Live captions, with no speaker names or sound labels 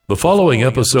The following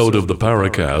episode of the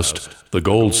Paracast, the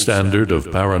gold standard of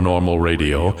paranormal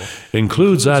radio,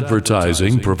 includes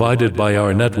advertising provided by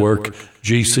our network,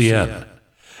 GCN.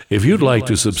 If you'd like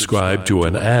to subscribe to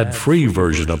an ad-free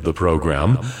version of the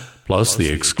program, plus the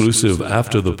exclusive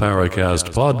After the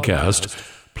Paracast podcast,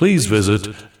 please visit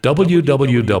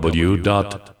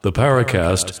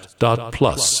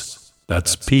www.theparacast.plus.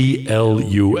 That's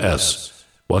P-L-U-S.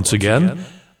 Once again,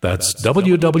 that's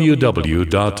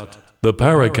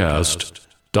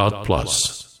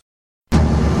www.theparacast.plus.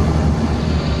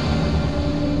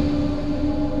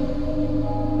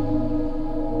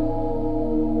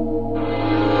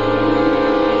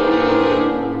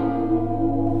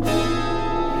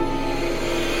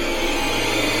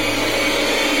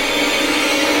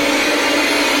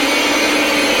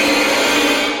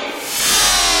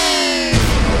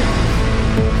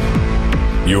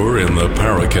 You're in the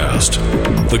Paracast,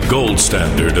 the gold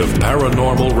standard of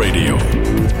paranormal radio.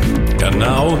 And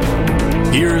now,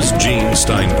 here's Gene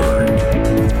Steinberg.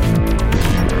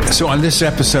 So on this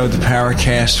episode of the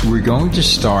Paracast, we're going to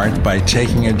start by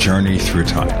taking a journey through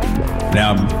time.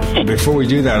 Now, before we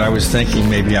do that, I was thinking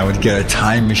maybe I would get a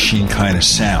time machine kind of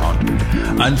sound.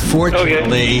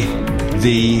 Unfortunately,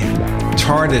 the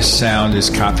TARDIS sound is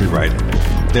copyrighted.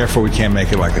 Therefore, we can't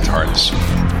make it like a TARDIS.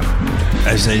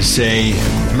 As they say,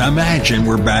 imagine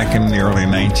we're back in the early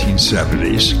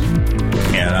 1970s,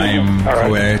 and I am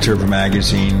co-editor of a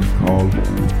magazine called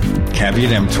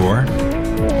Caveat Emptor,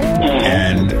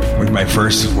 and with my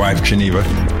first wife, Geneva.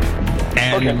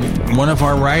 And one of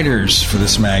our writers for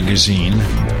this magazine,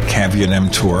 Caveat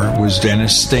Emptor, was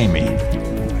Dennis Stamey.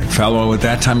 A fellow at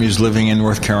that time, he was living in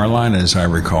North Carolina, as I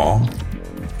recall.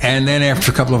 And then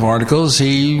after a couple of articles,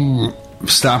 he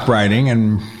stopped writing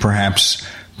and perhaps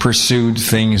pursued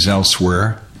things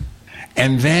elsewhere.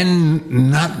 And then,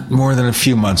 not more than a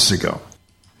few months ago,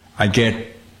 I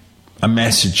get a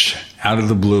message out of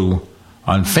the blue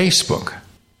on Facebook.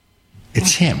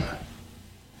 It's him.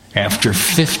 After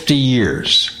 50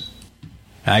 years.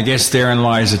 I guess therein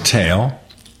lies a tale.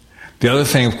 The other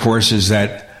thing, of course, is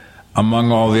that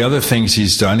among all the other things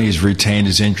he's done, he's retained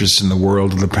his interest in the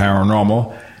world of the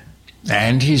paranormal,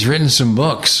 and he's written some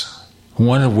books,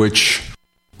 one of which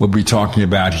we'll be talking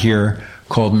about here,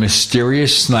 called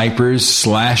Mysterious Snipers,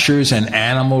 Slashers, and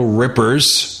Animal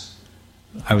Rippers.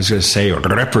 I was going to say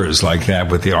rippers like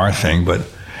that with the R thing, but,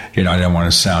 I don't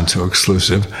want to sound too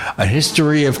exclusive. A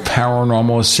History of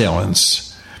Paranormal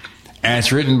Assailants. And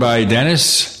it's written by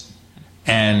Dennis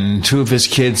and two of his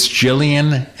kids,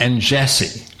 Jillian and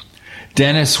Jesse.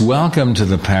 Dennis, welcome to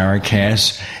the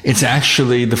Paracast. It's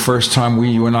actually the first time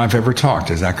you and I have ever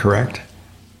talked. Is that correct?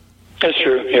 That's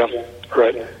true, yeah.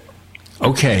 Right.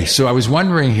 Okay, so I was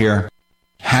wondering here,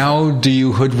 how do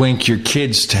you hoodwink your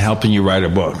kids to helping you write a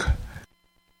book?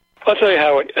 I'll tell you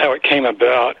how it came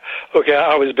about. Okay,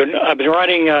 I've been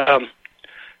writing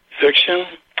fiction.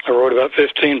 I wrote about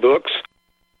 15 books.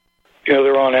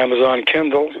 They're on Amazon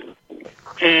Kindle.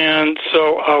 And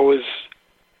so I was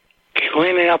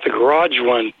cleaning out the garage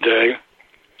one day,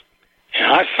 and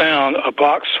I found a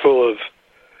box full of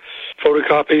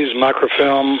photocopies,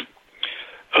 microfilm,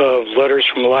 of letters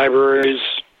from libraries,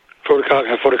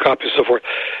 photocopies, and so forth,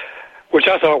 which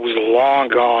I thought was long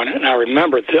gone. And I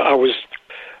remembered that I was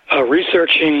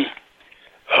researching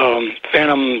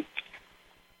phantom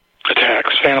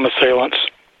attacks, phantom assailants,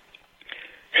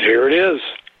 and here it is.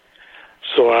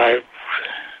 So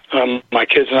my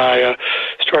kids and I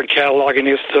started cataloging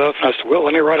this stuff, and I said, well,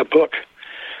 let me write a book,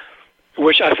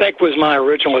 which I think was my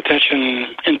original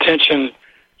intention,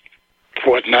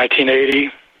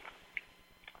 1980?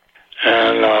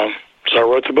 And so I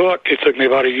wrote the book. It took me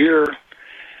about a year.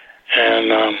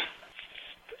 And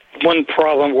one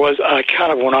problem was I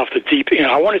kind of went off the deep end.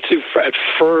 I wanted to, at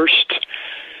first,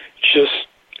 just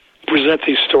present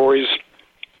these stories.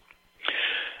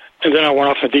 And then I went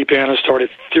off the deep end and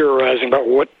started theorizing about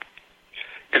what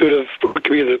could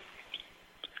be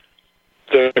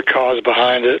the cause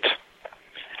behind it.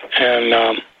 And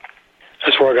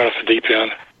that's where I got off the deep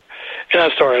end. And I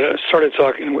started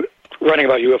writing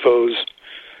about UFOs,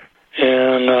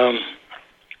 and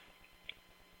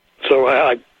so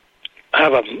I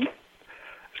have a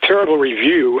terrible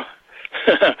review,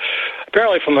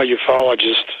 apparently from a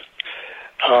ufologist,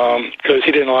 because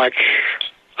he didn't like.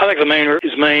 I think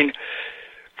his main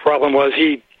problem was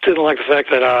he didn't like the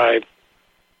fact that I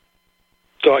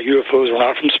thought UFOs were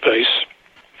not from space.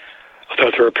 I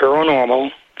thought they were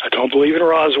paranormal. I don't believe in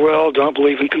Roswell. Don't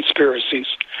believe in conspiracies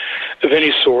of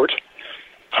any sort.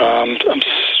 I'm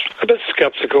a bit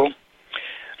skeptical.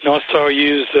 And also I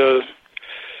used a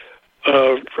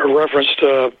reference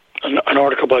to an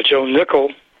article by Joe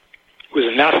Nickell was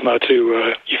anathema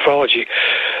to ufology.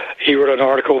 He wrote an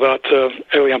article about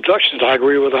alien abductions. I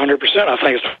agree with 100%. I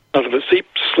think it's nothing but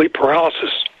sleep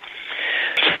paralysis.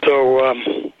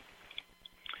 So,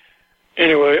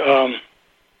 anyway,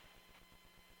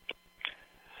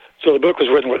 so the book was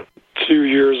written, 2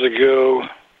 years ago,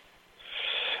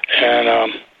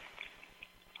 and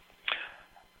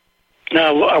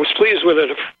now I was pleased with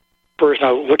it at first.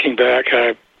 Now, looking back,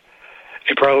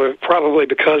 probably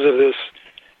because of this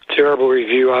terrible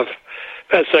review, I've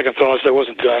had second thoughts. That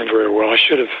wasn't done very well. I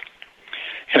should have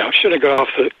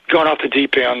gone off the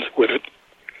deep end with it.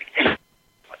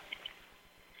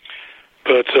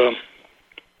 But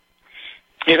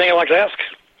anything you'd like to ask?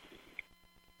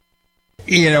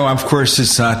 Of course,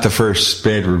 it's not the first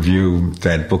bad review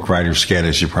that book writers get,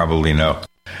 as you probably know.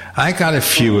 I got a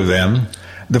few of them.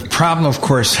 The problem, of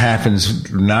course,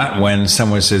 happens not when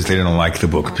someone says they don't like the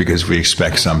book, because we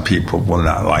expect some people will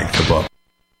not like the book.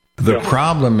 The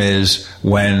problem is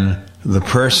when the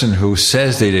person who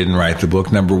says they didn't write the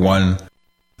book, number one,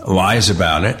 lies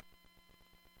about it,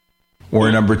 or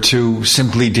number two,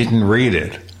 simply didn't read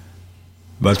it,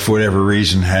 but for whatever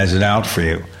reason has it out for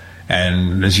you.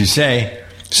 And as you say,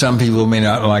 some people may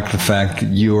not like the fact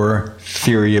that your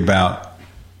theory about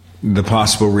the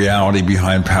possible reality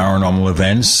behind paranormal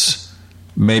events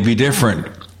may be different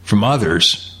from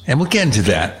others. And we'll get into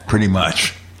that pretty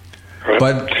much. Right.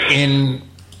 But in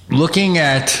looking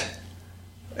at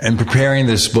and preparing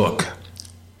this book,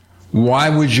 why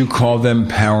would you call them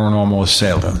paranormal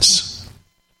assailants?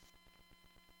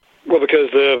 Well,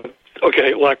 because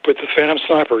like with the Phantom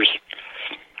Snipers,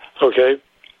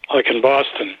 like in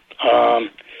Boston,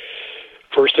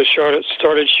 first they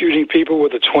started shooting people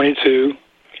with a .22,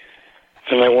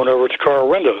 then they went over to car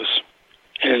windows,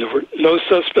 and there were no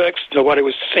suspects, nobody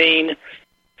was seen.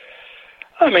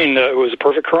 I mean, it was a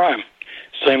perfect crime.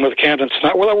 Same with the Camden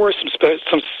Sniper. Well, there were some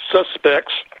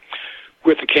suspects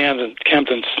with the Camden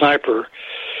Sniper,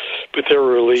 but they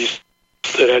were released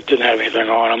that didn't have anything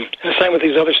on them. And the same with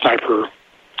these other sniper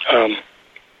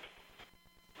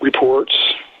reports.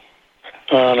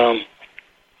 And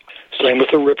same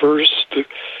with the Rippers, who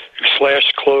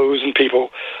slashed clothes and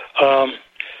people.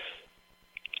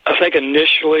 I think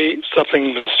initially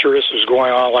something mysterious was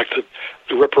going on, like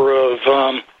the Ripper of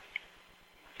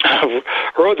I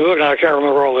wrote the book and I can't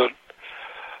remember all the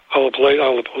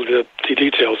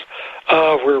details.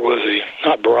 Where was he?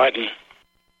 Not Brighton.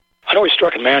 I know he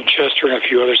struck in Manchester and a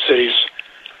few other cities.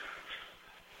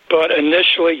 But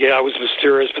initially, it was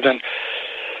mysterious. But then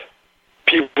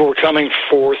people were coming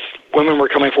forth, women were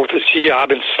coming forth to say, I've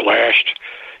been slashed.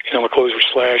 My clothes were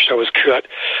slashed, I was cut.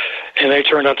 And they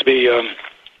turned out to be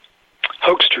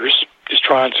hoaxsters, just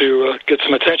trying to get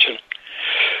some attention.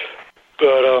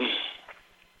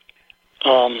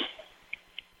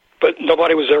 But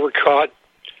nobody was ever caught.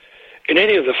 In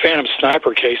any of the Phantom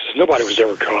Sniper cases, nobody was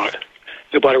ever caught.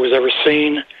 Nobody was ever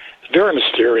seen. It's very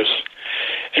mysterious.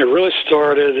 And it really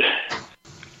started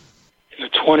in the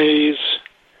 20s,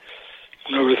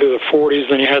 went over through the 40s.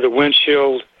 Then you had the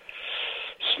windshield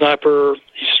sniper.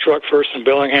 He struck first in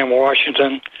Bellingham,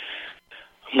 Washington.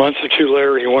 A month or two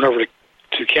later, he went over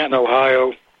to Canton,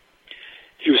 Ohio.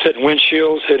 He was hitting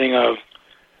windshields, hitting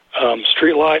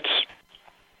street lights.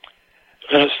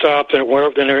 Then it stopped, and it went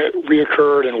up, then it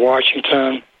reoccurred in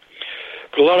Washington.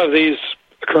 But a lot of these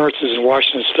occurrences in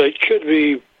Washington State could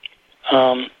be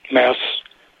mass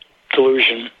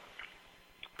delusion.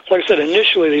 Like I said,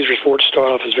 initially these reports start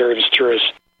off as very mysterious.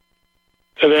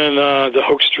 And then the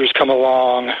hoaxsters come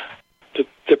along,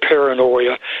 the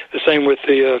paranoia. The same with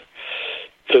the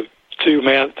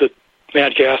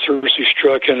mad gassers who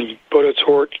struck in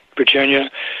Bodotort,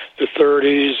 Virginia, the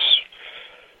 30s,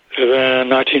 and then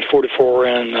 1944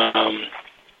 in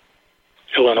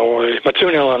Illinois,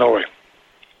 Mattoon, Illinois.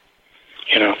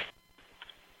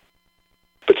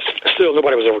 But still,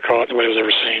 nobody was ever caught. Nobody was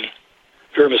ever seen.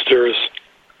 Very mysterious.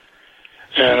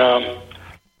 And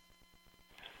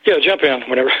jump in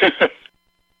whenever.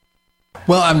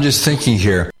 Well, I'm just thinking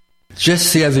here.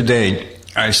 Just the other day,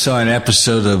 I saw an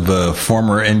episode of a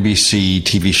former NBC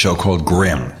TV show called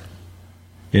Grimm.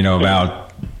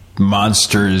 About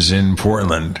monsters in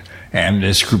Portland, and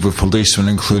this group of policemen,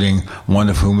 including one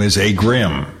of whom is a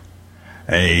Grimm,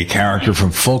 a character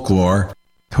from folklore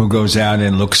who goes out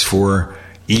and looks for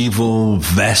evil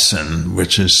Vesson,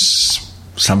 which is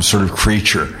some sort of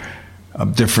creature,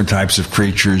 of different types of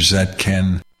creatures that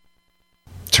can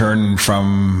turn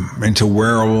into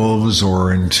werewolves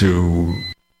or into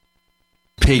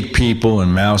pig people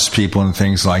and mouse people and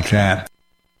things like that.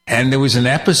 And there was an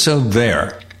episode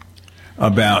there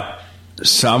about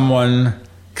someone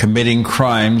committing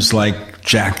crimes like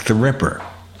Jack the Ripper.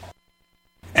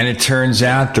 And it turns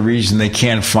out the reason they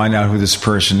can't find out who this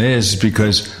person is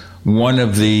because one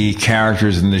of the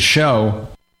characters in the show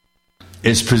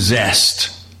is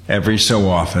possessed every so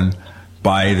often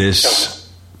by this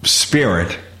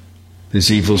spirit, this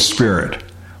evil spirit,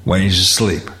 when he's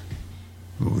asleep.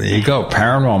 There you go,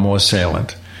 paranormal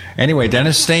assailant. Anyway,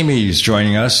 Dennis Stamey is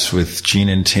joining us with Gene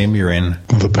and Tim. You're in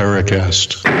the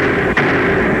Paracast.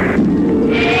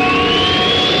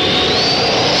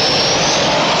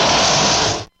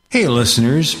 Hey,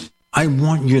 listeners. I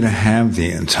want you to have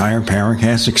the entire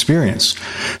Paracast experience.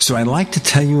 So I'd like to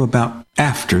tell you about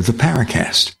After the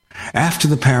Paracast. After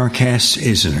the Paracast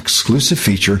is an exclusive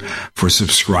feature for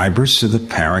subscribers to the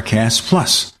Paracast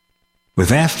Plus.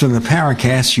 With After the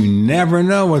Paracast, you never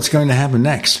know what's going to happen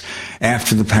next.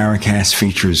 After the Paracast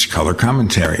features color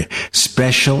commentary,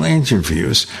 special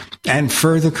interviews, and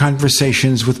further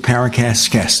conversations with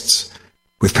Paracast guests.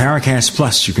 With Paracast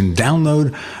Plus, you can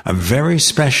download a very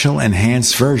special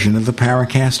enhanced version of the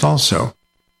Paracast also.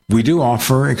 We do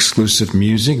offer exclusive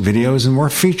music, videos, and more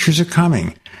features are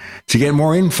coming. To get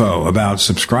more info about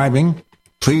subscribing,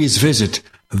 please visit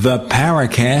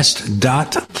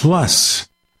theparacast.plus.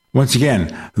 Once again,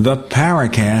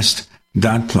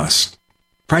 theparacast.plus.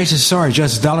 Prices are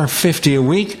just $1.50 a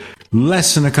week,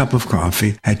 less than a cup of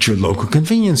coffee at your local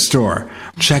convenience store.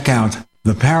 Check out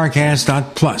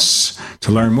theparacast.plus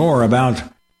to learn more about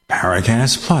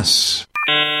Paracast Plus.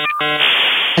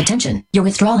 Attention, your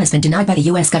withdrawal has been denied by the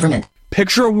U.S. government.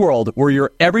 Picture a world where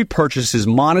your every purchase is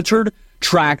monitored,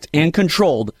 tracked, and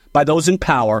controlled by those in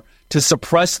power to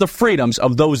suppress the freedoms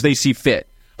of those they see fit.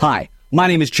 Hi, my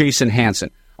name is Jason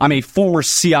Hansen. I'm a former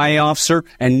CIA officer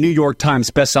and New York Times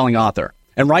bestselling author.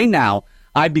 And right now,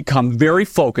 I've become very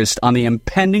focused on the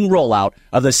impending rollout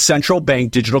of the central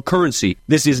bank digital currency.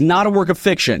 This is not a work of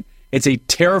fiction. It's a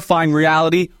terrifying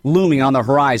reality looming on the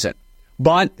horizon.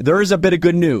 But there is a bit of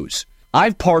good news.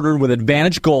 I've partnered with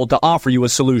Advantage Gold to offer you a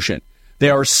solution. They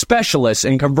are specialists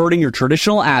in converting your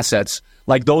traditional assets,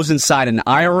 like those inside an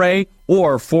IRA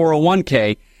or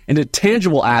 401k, into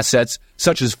tangible assets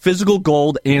such as physical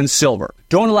gold and silver.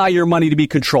 Don't allow your money to be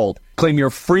controlled. Claim your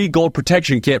free gold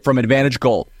protection kit from Advantage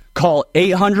Gold. Call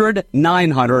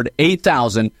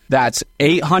 800-900-8000. That's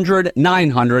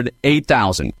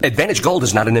 800-900-8000. Advantage Gold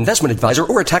is not an investment advisor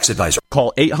or a tax advisor.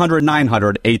 Call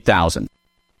 800-900-8000.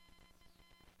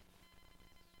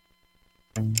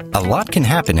 A lot can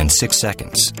happen in 6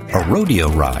 seconds. A rodeo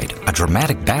ride, a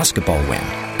dramatic basketball win,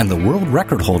 and the world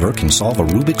record holder can solve a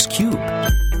Rubik's Cube.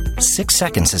 6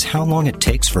 seconds is how long it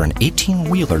takes for an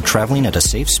 18-wheeler traveling at a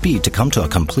safe speed to come to a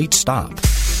complete stop.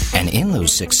 And in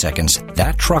those 6 seconds,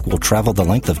 that truck will travel the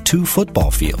length of 2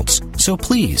 football fields. So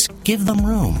please, give them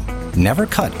room. Never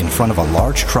cut in front of a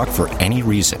large truck for any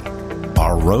reason.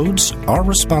 Our roads, our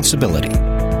responsibility.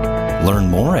 Learn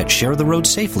more at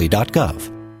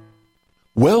sharetheroadsafely.gov.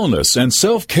 Wellness and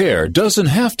self-care doesn't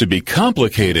have to be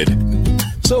complicated.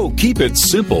 So keep it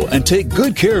simple and take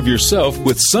good care of yourself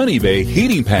with Sunny Bay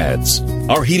heating pads.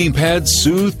 Our heating pads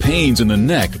soothe pains in the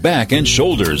neck, back, and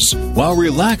shoulders while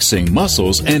relaxing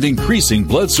muscles and increasing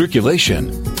blood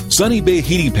circulation. Sunny Bay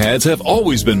heating pads have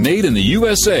always been made in the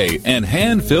USA and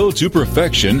hand-filled to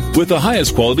perfection with the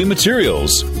highest quality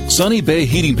materials. Sunny Bay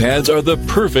heating pads are the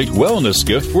perfect wellness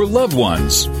gift for loved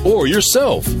ones or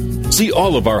yourself. See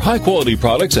all of our high-quality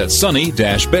products at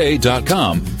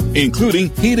sunny-bay.com, including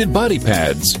heated body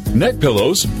pads, neck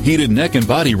pillows, heated neck and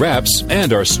body wraps,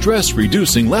 and our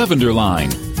stress-reducing lavender line.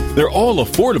 They're all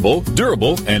affordable,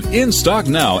 durable, and in stock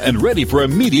now and ready for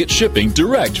immediate shipping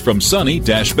direct from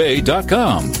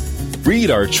sunny-bay.com.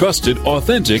 Read our trusted,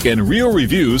 authentic, and real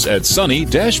reviews at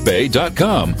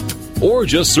sunny-bay.com, or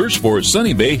just search for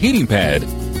Sunny Bay Heating Pad.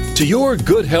 To your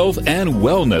good health and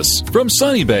wellness from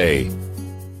Sunny Bay.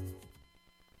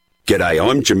 G'day,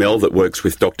 I'm Jamel that works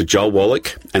with Dr. Joel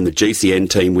Wallach and the GCN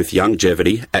team with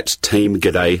Longevity at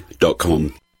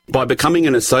teamg'day.com. By becoming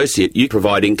an associate, you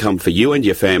provide income for you and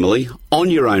your family on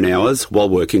your own hours while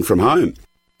working from home.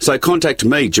 So contact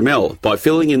me, Jamel, by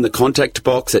filling in the contact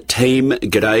box at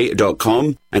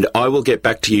teamg'day.com, and I will get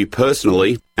back to you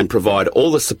personally and provide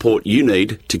all the support you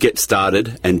need to get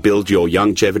started and build your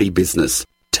longevity business.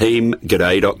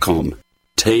 teamg'day.com.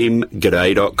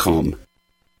 teamg'day.com.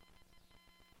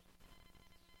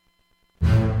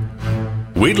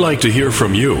 We'd like to hear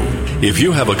from you. If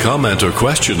you have a comment or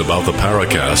question about the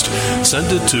Paracast, send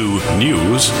it to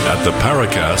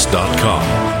news@theparacast.com.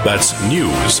 That's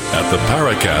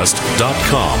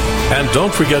news@theparacast.com. And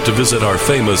don't forget to visit our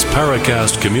famous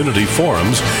Paracast community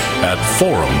forums at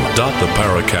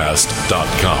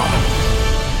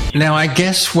forum.theparacast.com. Now, I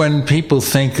guess when people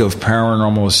think of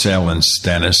paranormal assailants,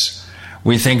 Dennis,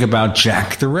 we think about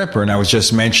Jack the Ripper. And I was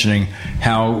just mentioning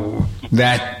how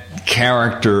that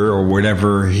character, or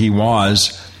whatever he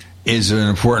was, is an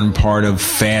important part of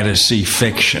fantasy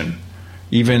fiction.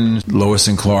 Even Lois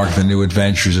and Clark, The New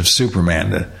Adventures of Superman,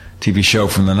 the TV show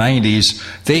from the 90s,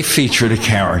 they featured a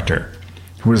character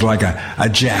who was like a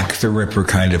Jack the Ripper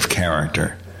kind of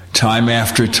character. Time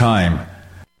after time,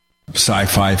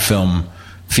 sci-fi film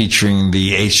featuring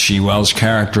the H.G. Wells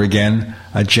character again,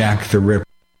 a Jack the Ripper.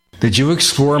 Did you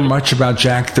explore much about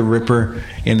Jack the Ripper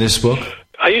in this book?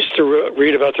 I used to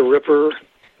read about the Ripper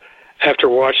after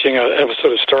watching an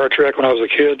episode of Star Trek when I was a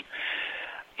kid.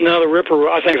 No,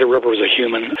 I think the Ripper was a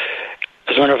human.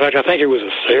 As a matter of fact, I think he was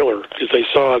a sailor, because they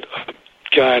saw a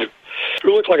guy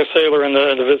who looked like a sailor in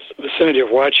the vicinity of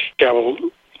Whitechapel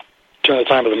during the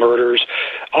time of the murders.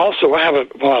 Also, I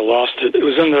lost it. It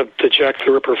was in the Jack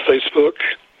the Ripper Facebook.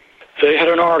 They had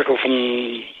an article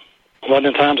from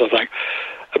London Times, I think,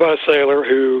 about a sailor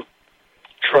who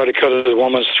tried to cut a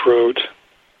woman's throat,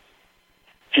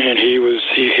 and he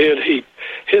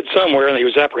hid somewhere, and he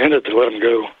was apprehended to let him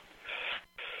go.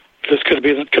 This could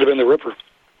have been the Ripper.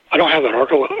 I don't have that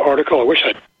article. I wish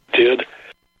I did.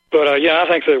 But I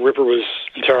think the Ripper was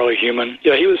entirely human.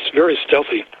 Yeah, he was very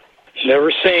stealthy.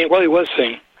 Never seen. Well, he was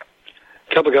seen.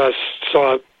 A couple of guys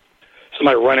saw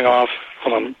somebody running off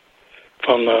from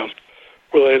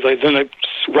they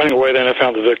running away. Then they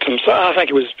found the victim. So I think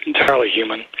he was entirely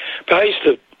human. But I used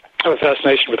to have a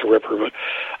fascination with the Ripper, but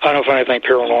I don't find anything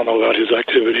paranormal about his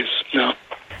activities. No.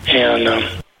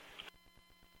 And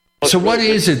so, what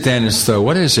is it, Dennis? Though,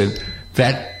 what is it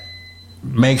that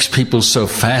makes people so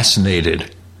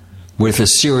fascinated with a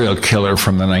serial killer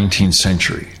from the 19th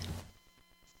century?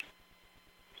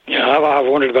 Yeah, I've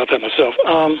wondered about that myself.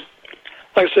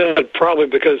 Like I said, probably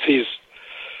because he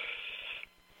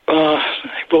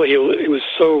was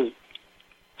so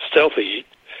stealthy.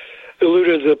 He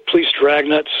eluded the police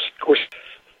dragnets. Of course,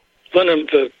 London,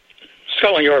 the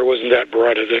Scotland Yard wasn't that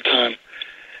bright at that time.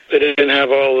 They didn't have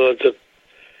all the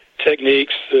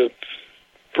techniques, the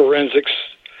forensics,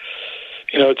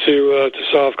 to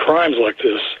solve crimes like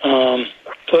this.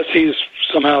 Plus, he's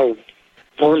somehow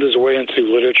wormed his way into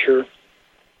literature.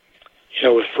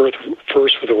 With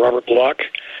first with the Robert Bloch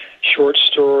short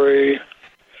story.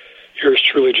 Yours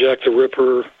truly, Jack the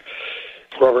Ripper.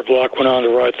 Robert Bloch went on to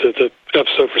write the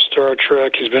episode for Star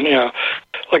Trek. He's been,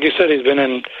 like you said, he's been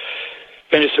in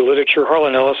fantasy literature.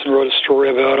 Harlan Ellison wrote a story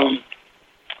about him.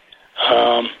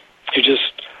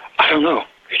 I don't know.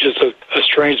 He's just a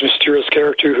strange, mysterious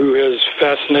character who has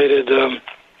fascinated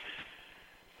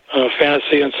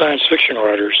fantasy and science fiction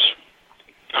writers.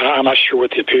 I'm not sure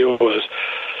what the appeal was,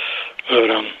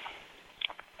 but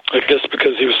I guess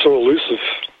because he was so elusive.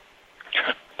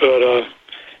 But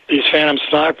these phantom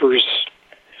snipers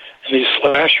and these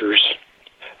slashers,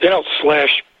 they don't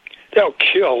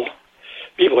kill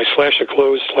people. They slash their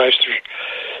clothes, slash their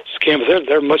skin, but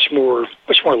they're much more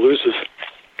elusive.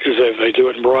 Because they do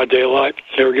it in broad daylight,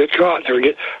 never get caught, are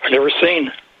never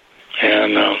seen.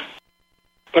 And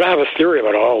but I have a theory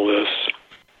about all of this.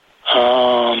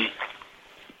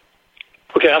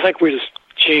 Okay, I think we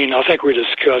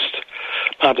discussed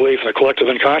my belief in the collective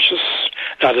unconscious.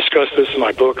 I discussed this in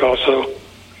my book also.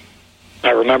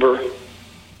 I remember.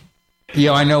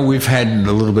 Yeah, I know we've had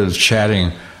a little bit of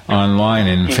chatting online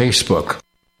in Facebook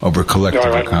over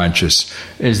collective unconscious.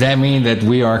 Does that mean that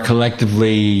we are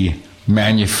collectively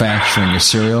manufacturing a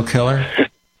serial killer?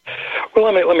 Well,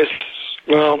 let me.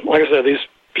 Well, like I said, these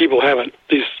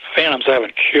phantoms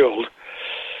haven't killed,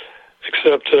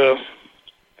 except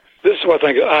this is what I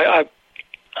think. I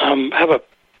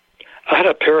had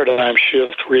a paradigm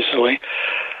shift recently.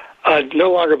 I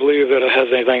no longer believe that it has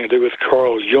anything to do with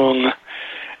Carl Jung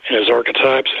and his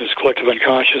archetypes and his collective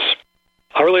unconscious.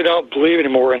 I really don't believe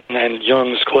anymore in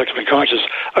Jung's collective unconscious.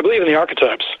 I believe in the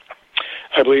archetypes.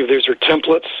 I believe these are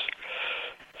templates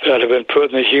that have been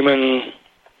put in the human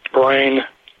brain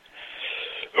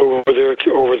over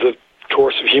the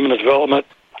course of human development,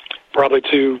 probably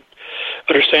to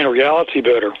understand reality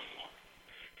better.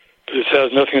 This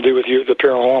has nothing to do with the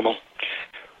paranormal.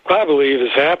 What I believe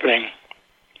is happening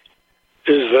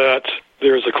is that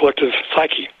there's a collective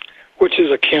psyche, which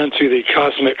is akin to the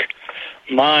cosmic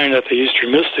mind that the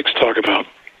Eastern mystics talk about.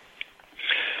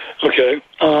 Okay,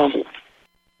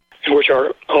 in which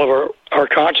all of our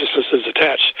consciousness is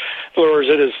attached. In other words,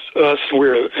 it is us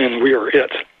and we are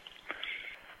it.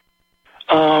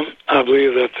 I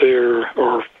believe that there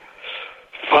are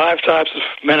 5 types of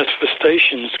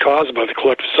manifestations caused by the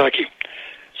collective psyche.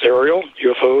 It's aerial,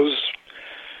 UFOs,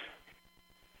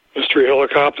 mystery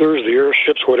helicopters, the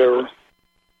airships, whatever,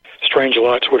 strange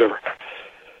lights, whatever.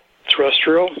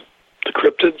 Terrestrial, the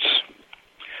cryptids,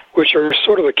 which are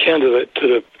sort of akin to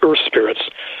the earth spirits,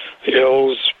 the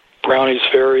elves, brownies,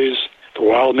 fairies, the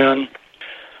wild men.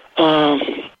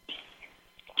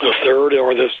 The third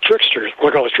are the tricksters,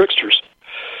 what I call the tricksters,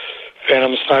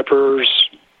 phantom snipers,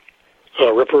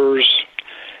 rippers,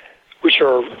 which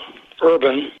are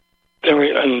urban. Then we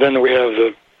have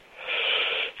the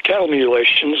cattle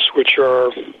mutilations, which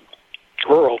are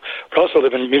rural, but also there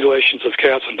have been mutilations of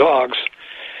cats and dogs.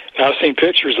 Now, I've seen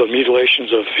pictures of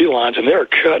mutilations of felines, and they're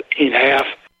cut in half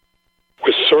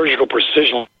with surgical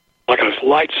precision, like a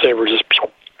lightsaber, just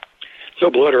no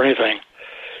blood or anything.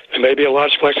 There may be a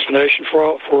logical explanation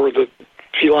for the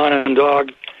feline and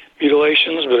dog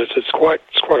mutilations, but it's quite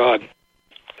odd.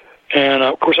 And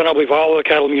of course, I don't believe all of the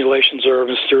cattle mutilations are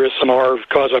mysterious. Some are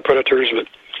caused by predators, but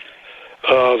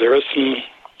there is some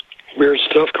weird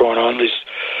stuff going on.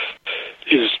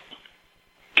 These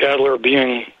cattle are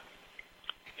being,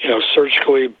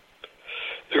 surgically,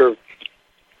 their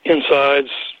insides,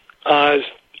 eyes,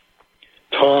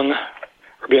 tongue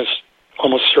are being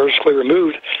almost surgically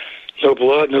removed. No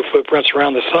blood, no footprints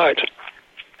around the site.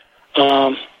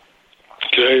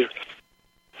 Okay,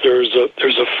 there's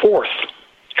a fourth,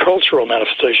 cultural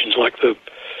manifestations like the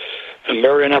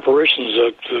Marian apparitions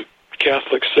of the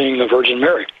Catholics seeing the Virgin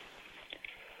Mary.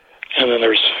 And then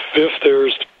there's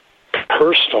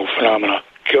personal phenomena,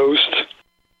 ghosts,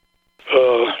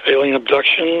 alien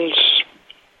abductions,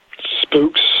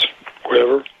 spooks,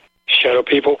 whatever, shadow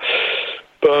people.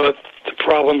 But the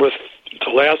problem with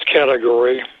the last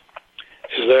category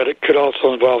is that it could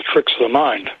also involve tricks of the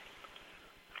mind.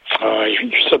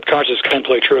 Your subconscious can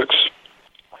play tricks.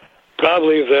 But I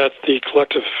believe that the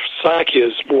collective psyche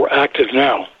is more active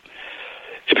now.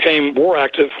 It became more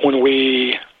active when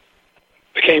we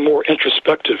became more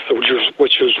introspective,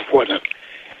 which was what,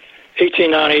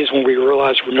 1890s, when we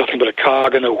realized we're nothing but a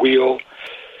cog in a wheel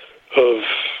of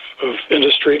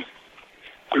industry.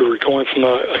 We were going from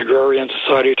an agrarian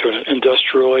society to an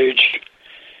industrial age,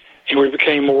 and we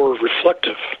became more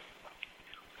reflective,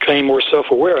 became more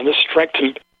self-aware, and this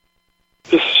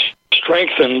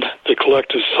strengthened the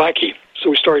collective psyche. So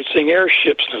we started seeing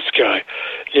airships in the sky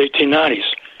in the 1890s.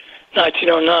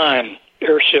 1909,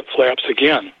 airship flaps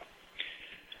again.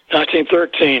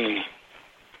 1913,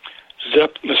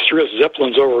 mysterious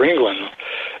zeppelins over England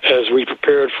as we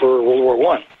prepared for World War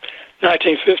I.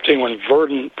 1915, when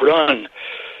Verdun,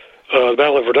 the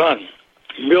Battle of Verdun,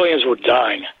 millions were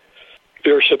dying.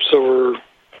 Airships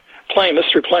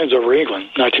mystery planes over England,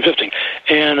 1915,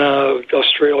 and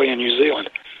Australia and New Zealand.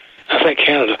 I think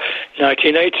Canada.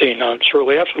 1918,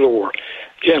 shortly after the war,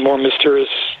 again, more mysterious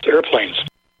airplanes.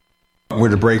 We're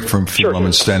to break for a few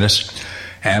moments, Dennis,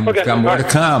 and we've got more to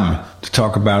come to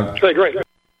talk about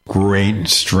great,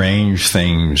 strange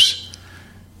things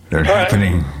that are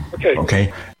happening.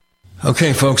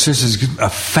 Okay, folks, this is a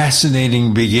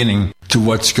fascinating beginning to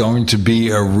what's going to be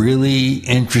a really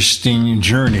interesting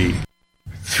journey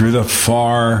through the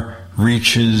far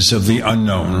reaches of the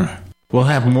unknown. We'll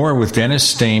have more with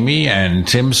Dennis Stamey and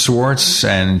Tim Swartz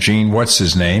and Gene, what's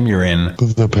his name? You're in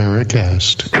the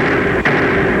Paracast.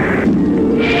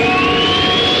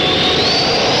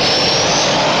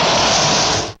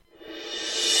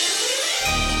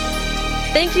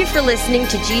 Thank you for listening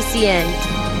to GCN.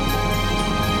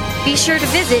 Be sure to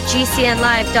visit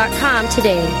GCNlive.com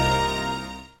today.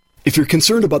 If you're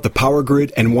concerned about the power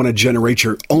grid and want to generate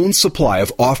your own supply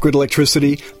of off-grid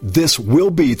electricity, this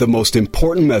will be the most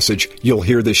important message you'll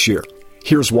hear this year.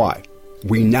 Here's why.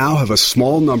 We now have a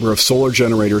small number of solar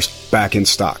generators back in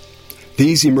stock.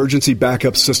 These emergency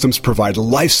backup systems provide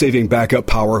life-saving backup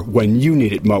power when you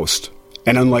need it most.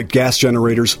 And unlike gas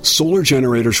generators, solar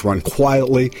generators run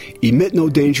quietly, emit no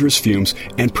dangerous fumes,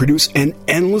 and produce an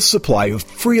endless supply of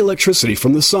free electricity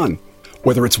from the sun.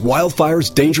 Whether it's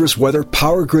wildfires, dangerous weather,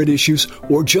 power grid issues,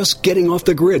 or just getting off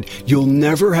the grid, you'll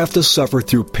never have to suffer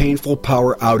through painful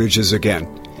power outages again.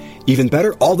 Even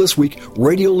better, all this week,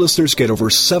 radio listeners get over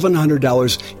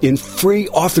 $700 in free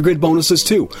off-the-grid bonuses,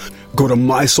 too. Go to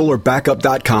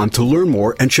mysolarbackup.com to learn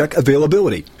more and check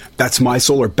availability. That's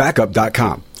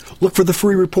mysolarbackup.com. Look for the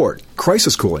free report,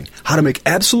 Crisis Cooling, how to make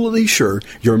absolutely sure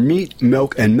your meat,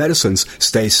 milk, and medicines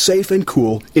stay safe and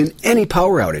cool in any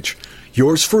power outage.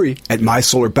 Yours free at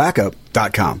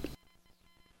mysolarbackup.com.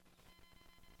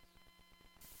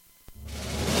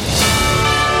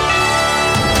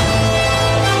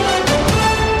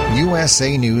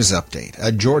 USA News Update.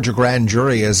 A Georgia grand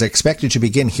jury is expected to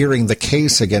begin hearing the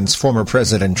case against former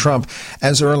President Trump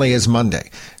as early as Monday.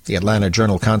 The Atlanta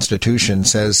Journal-Constitution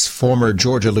says former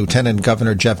Georgia Lieutenant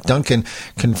Governor Jeff Duncan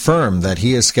confirmed that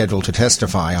he is scheduled to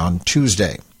testify on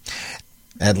Tuesday.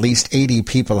 At least 80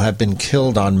 people have been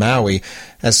killed on Maui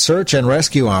as search and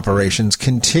rescue operations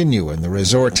continue in the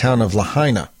resort town of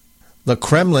Lahaina. The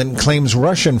Kremlin claims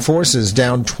Russian forces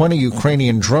downed 20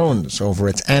 Ukrainian drones over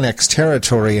its annexed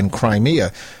territory in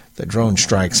Crimea. The drone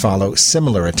strikes follow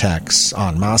similar attacks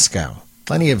on Moscow.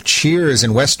 Plenty of cheers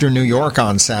in western New York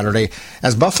on Saturday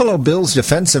as Buffalo Bills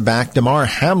defensive back Damar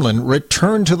Hamlin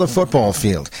returned to the football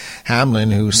field.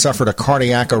 Hamlin, who suffered a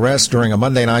cardiac arrest during a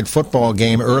Monday Night Football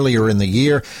game earlier in the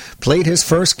year, played his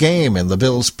first game in the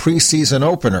Bills' preseason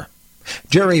opener.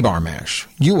 Jerry Barmash,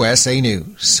 USA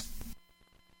News.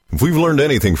 If we've learned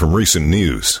anything from recent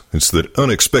news, it's that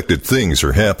unexpected things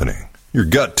are happening. Your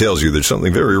gut tells you there's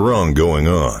something very wrong going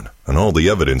on, and all the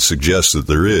evidence suggests that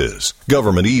there is.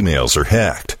 Government emails are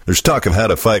hacked. There's talk of how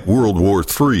to fight World War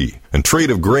III, and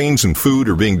trade of grains and food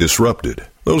are being disrupted.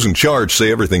 Those in charge say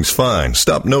everything's fine.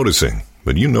 Stop noticing.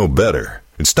 But you know better.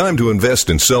 It's time to invest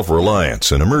in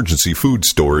self-reliance and emergency food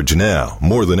storage now,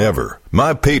 more than ever.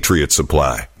 My Patriot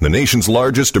Supply, the nation's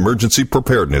largest emergency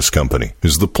preparedness company,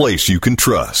 is the place you can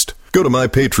trust. Go to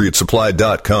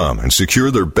MyPatriotSupply.com and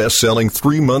secure their best-selling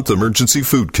 3-month emergency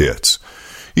food kits.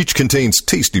 Each contains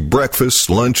tasty breakfasts,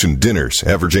 lunch, and dinners,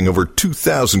 averaging over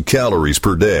 2,000 calories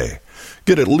per day.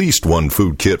 Get at least one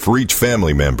food kit for each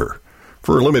family member.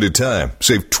 For a limited time,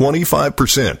 save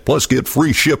 25%, plus get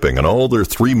free shipping on all their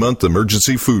 3-month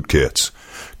emergency food kits.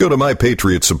 Go to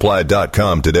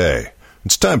MyPatriotSupply.com today.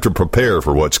 It's time to prepare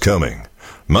for what's coming.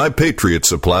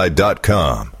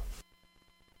 MyPatriotSupply.com.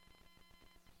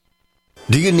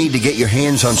 Do you need to get your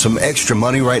hands on some extra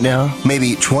money right now?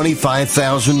 Maybe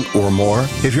 $25,000 or more?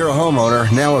 If you're a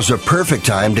homeowner, now is a perfect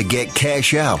time to get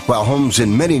cash out while homes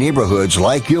in many neighborhoods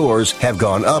like yours have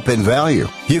gone up in value.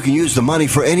 You can use the money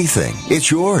for anything.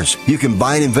 It's yours. You can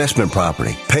buy an investment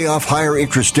property, pay off higher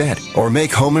interest debt, or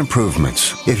make home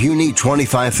improvements. If you need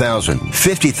 $25,000,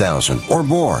 $50,000 or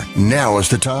more, now is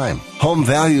the time. Home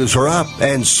values are up,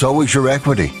 and so is your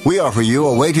equity. We offer you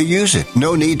a way to use it.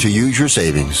 No need to use your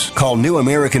savings. Call New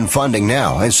American Funding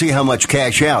now and see how much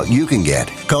cash out you can get.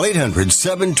 Call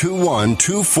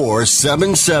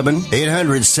 800-721-2477.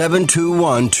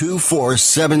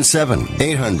 800-721-2477.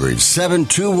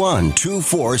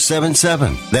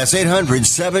 800-721-2477. That's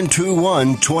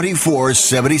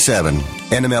 800-721-2477.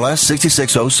 NMLS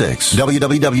 6606.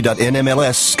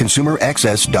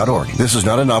 www.nmlsconsumeraccess.org. This is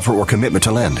not an offer or commitment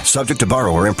to lend. Subject to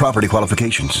borrower and property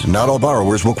qualifications. Not all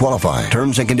borrowers will qualify.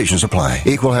 Terms and conditions apply.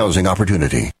 Equal housing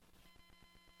opportunity.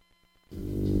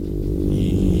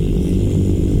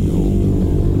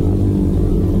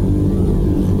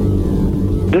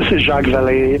 This is Jacques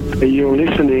Vallée. You're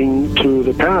listening to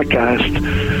the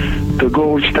Paracast, the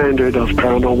gold standard of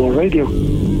paranormal radio.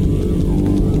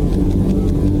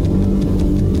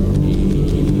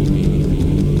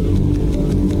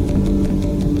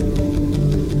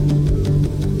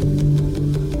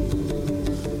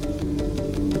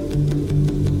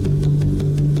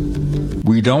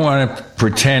 We don't want to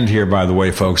pretend here, by the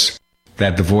way, folks,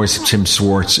 that the voice of Tim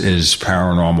Swartz is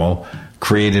paranormal,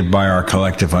 created by our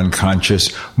collective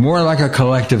unconscious, more like a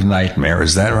collective nightmare.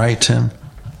 Is that right, Tim?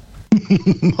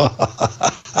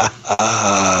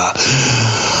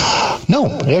 No,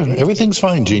 everything's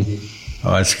fine, Gene.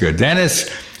 Oh, that's good. Dennis,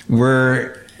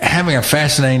 we're having a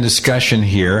fascinating discussion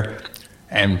here.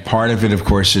 And part of it, of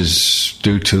course, is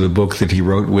due to the book that he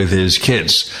wrote with his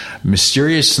kids,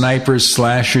 Mysterious Snipers,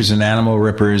 Slashers, and Animal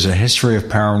Rippers, A History of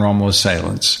Paranormal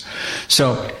Assailants.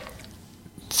 So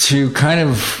to kind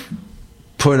of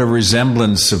put a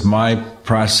resemblance of my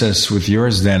process with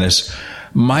yours, Dennis,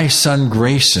 my son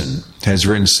Grayson has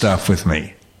written stuff with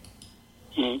me.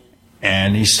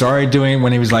 And he started doing it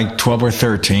when he was like 12 or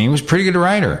 13. He was a pretty good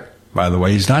writer, by the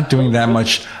way. He's not doing that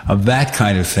much of that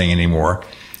kind of thing anymore.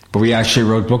 But we actually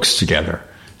wrote books together.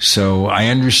 So I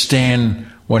understand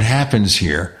what happens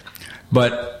here.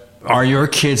 But are your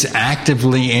kids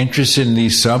actively interested in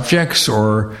these subjects,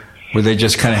 or were they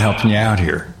just kind of helping you out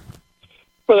here?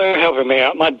 Well, they're helping me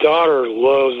out. My daughter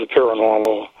loves the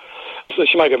paranormal. So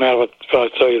she might get mad if I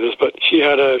tell you this, but she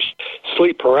had a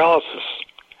sleep paralysis,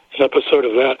 an episode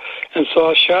of that, and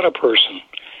saw a shadow person.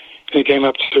 And he came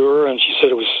up to her, and she said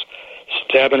it was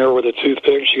stabbing her with a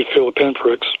toothpick. She could feel the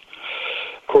pinpricks.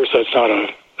 Of course, that's not a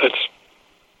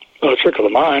trick of the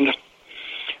mind,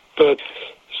 but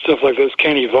stuff like this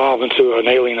can evolve into an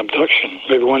alien abduction.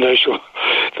 Maybe one day she'll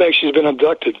think she's been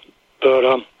abducted. But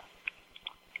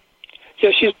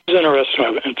yeah, she's interested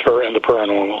in the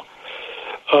paranormal.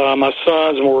 My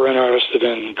son's more interested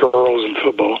in girls and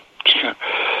football.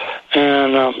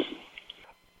 And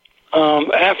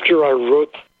after I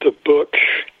wrote the book,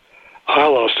 I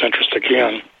lost interest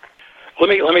again. let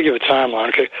me give a timeline.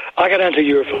 Okay, I got into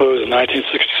UFOs in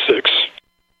 1966,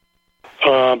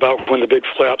 about when the big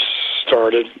flaps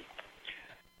started.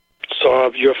 Saw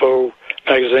a UFO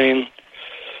magazine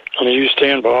on the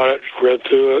newsstand, bought it, read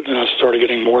through it, and I started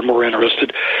getting more and more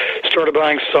interested. Started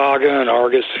buying Saga and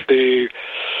Argosy.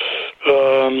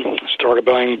 Started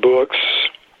buying books.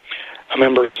 I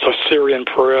remember Syrian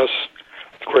Press,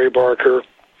 Gray Barker.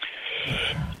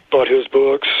 Bought his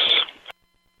books.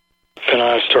 Then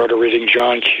I started reading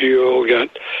John Keel. Got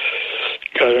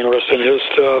interested in his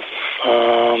stuff.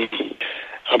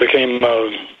 I became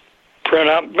print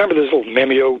out. Remember those little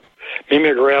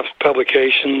mimeographed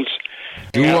publications?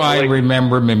 Do I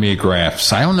remember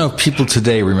mimeographs? I don't know if people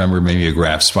today remember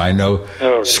mimeographs, but I know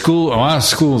a lot of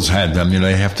schools had them.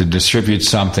 They have to distribute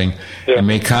something and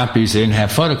make copies. They didn't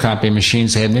have photocopy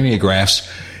machines. They had mimeographs.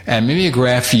 And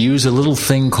mimeograph, you use a little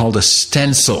thing called a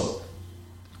stencil.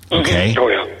 Okay? Oh,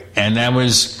 yeah. And that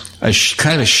was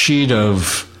kind of a sheet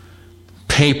of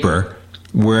paper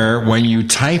where when you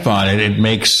type on it, it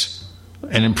makes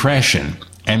an impression.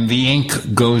 And the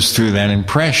ink goes through that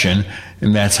impression,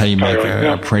 and that's how you make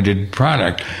a printed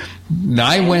product. Now,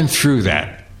 I went through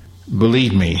that,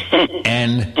 believe me,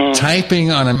 and typing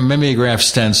on a mimeograph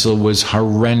stencil was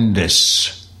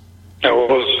horrendous.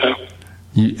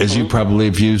 As you probably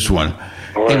have used one.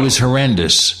 It was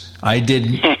horrendous. I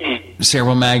did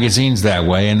several magazines that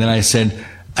way, and then I said,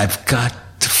 I've got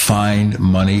to find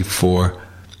money for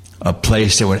a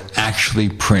place that would actually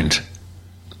print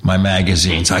my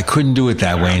magazines. I couldn't do it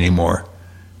that way anymore,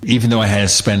 even though I had to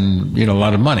spend a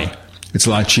lot of money. It's a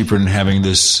lot cheaper than having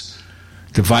this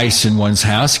device in one's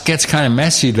house. It gets kind of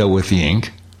messy, though, with the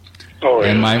ink. Oh,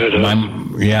 and my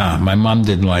mom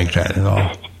didn't like that at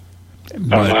all.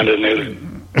 Mine didn't either.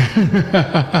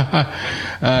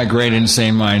 Great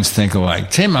insane minds think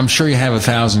alike. Tim, I'm sure you have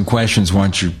 1,000 questions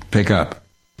once you pick up.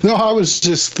 No, I was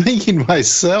just thinking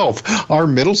myself. Our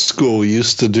middle school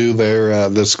used to do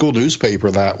the school newspaper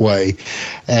that way,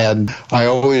 and I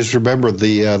always remember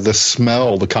the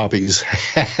smell the copies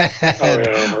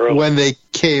had when they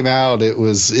came out. It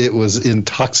was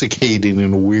intoxicating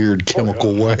in a weird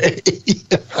chemical way.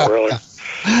 Really.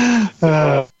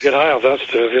 Get high off that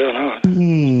stuff,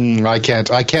 no.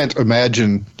 I can't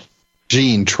imagine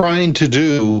Gene trying to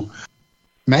do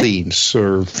magazines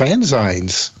or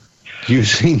fanzines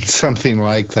using something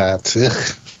like that.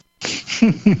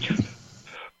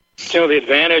 The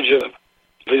advantage of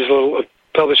these little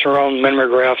publish your own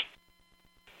mimeographed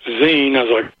zine, as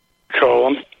I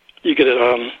call them, you could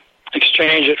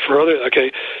exchange it for other.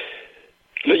 Okay,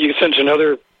 you could send to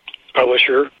another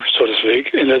publisher, so to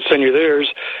speak, and they'd send you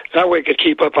theirs. That way, you could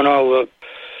keep up on all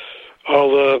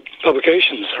the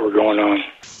publications that were going on.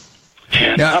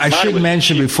 Now, I should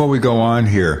mention before we go on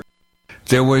here,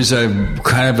 there was a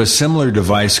kind of a similar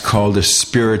device called a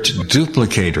spirit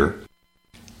duplicator.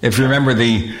 If you remember,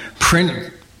 the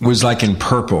print was like in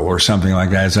purple or something like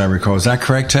that, as I recall. Is that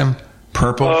correct, Tim?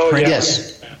 Purple print?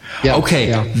 Yes. Yeah.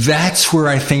 Okay, that's where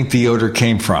I think the odor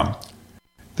came from.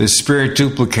 The spirit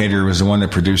duplicator was the one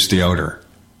that produced the odor,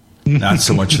 not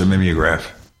so much the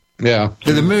mimeograph. Yeah.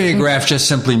 The mimeograph just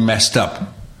simply messed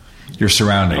up your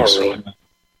surroundings. Oh, really?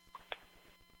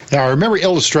 Now, I remember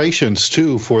illustrations,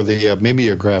 too, for the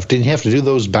mimeograph. Didn't you have to do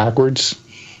those backwards?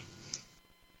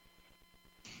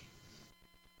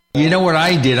 You know what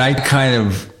I did? I kind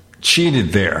of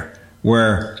cheated there,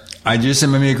 where I used a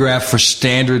mimeograph for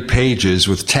standard pages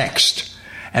with text.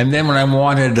 And then when I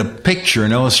wanted a picture,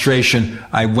 an illustration,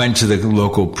 I went to the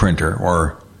local printer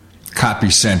or copy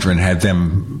center and had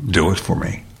them do it for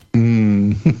me.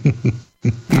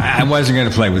 I wasn't going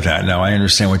to play with that. No, I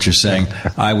understand what you're saying.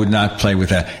 I would not play with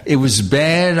that. It was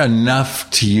bad enough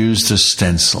to use the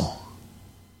stencil.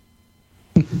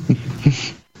 I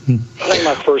think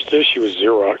my first issue was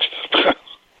Xeroxed.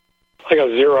 I got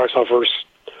Xerox my first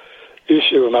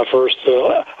issue of my first,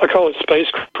 I call it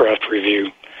Spacecraft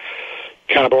Review.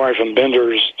 Kind of borrowing from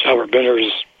Albert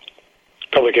Bender's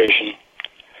publication.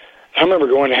 I remember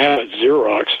going to have it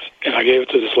Xeroxed, and I gave it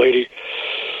to this lady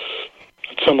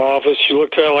at some office. She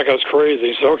looked at it like I was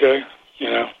crazy. So okay,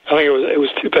 I think it was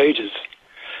 2 pages.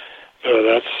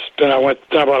 Then I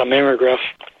bought a mimeograph.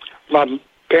 My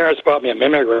parents bought me a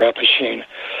mimeograph machine,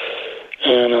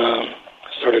 and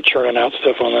started churning out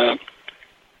stuff on that.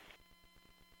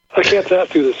 I kept that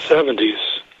through the 70s.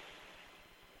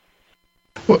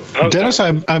 Well, Dennis,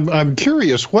 I'm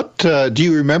curious. What do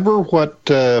you remember?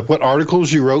 What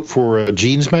articles you wrote for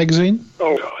Gene's magazine?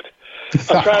 Oh God,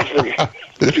 I'm trying to forget.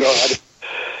 God,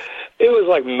 it was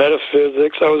like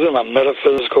metaphysics. I was in my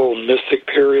metaphysical mystic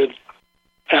period.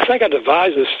 And I think I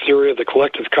devised this theory of the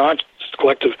collective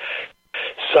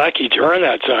psyche during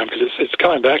that time, because it's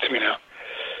coming back to me now.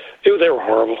 They were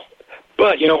horrible.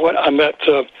 But you know what? I met,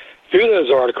 through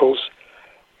those articles,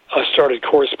 I started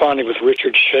corresponding with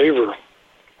Richard Shaver.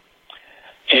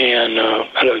 And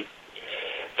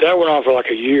that went on for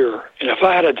like a year. And if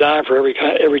I had a dime for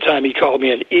every time he called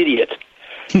me an idiot,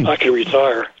 I could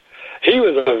retire. He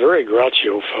was a very grouchy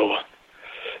old fella.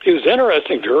 He was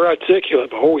interesting, very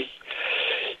articulate, but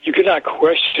you could not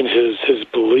question his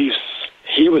beliefs.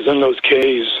 He was in those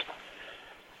caves,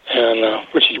 and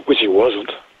which he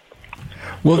wasn't.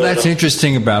 Well, that's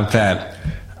interesting about that.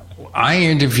 I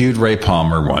interviewed Ray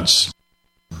Palmer once.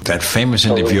 That famous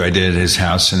interview I did at his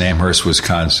house in Amherst,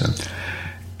 Wisconsin.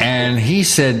 And he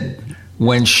said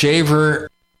when Shaver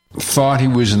thought he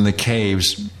was in the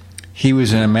caves, he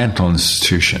was in a mental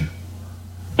institution.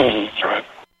 Mm-hmm, right.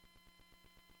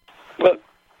 But,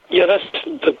 yeah, that's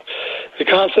the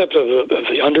concept of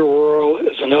the underworld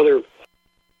is another.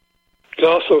 It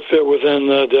also fit within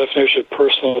the definition of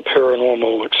personal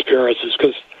paranormal experiences,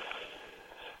 because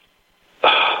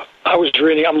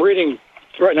I'm reading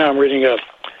The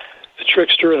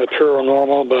Trickster and the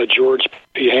Paranormal by George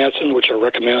P. Hansen, which I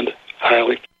recommend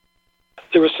highly.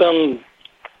 There was some,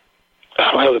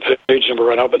 I don't have the page number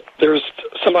right now, but there was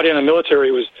somebody in the military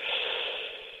who was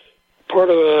part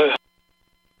of a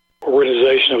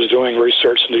organization that was doing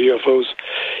research into UFOs.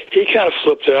 He kind of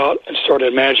flipped out and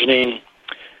started imagining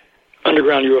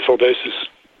underground UFO bases.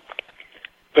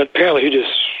 But apparently he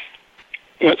just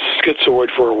went schizoid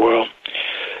for a while.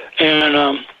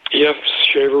 And,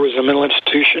 Shaver was a mental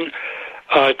institution.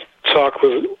 I talked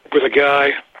with a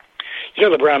guy, you know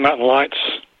the Brown Mountain Lights?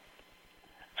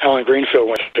 Alan Greenfield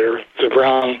went there, the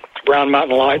Brown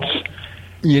Mountain Lights.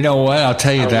 You know what? I'll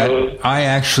tell you that. I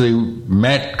actually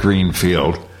met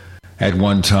Greenfield at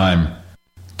one time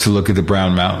to look at the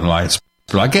Brown Mountain Lights.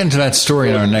 But I'll get into that story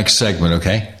in our next segment,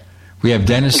 okay? We have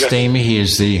Dennis Stamey. He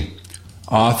is the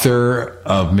author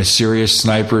of Mysterious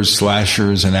Snipers,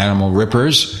 Slashers, and Animal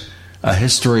Rippers, A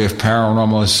History of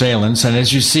Paranormal Assailants. And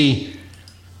as you see,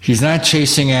 he's not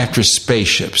chasing after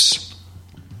spaceships.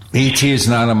 E.T. is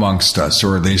not amongst us,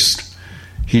 or at least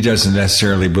he doesn't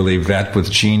necessarily believe that.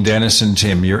 With Gene, Dennis, and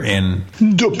Tim, you're in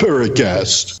the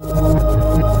Paracast.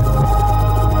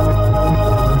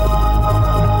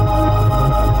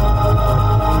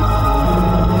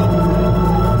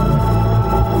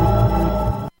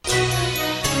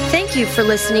 Thank you for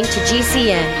listening to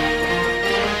GCN.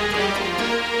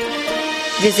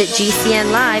 Visit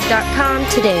GCNlive.com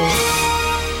today.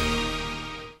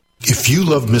 If you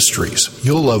love mysteries,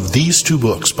 you'll love these two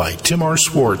books by Tim R.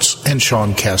 Swartz and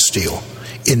Sean Castile.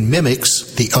 In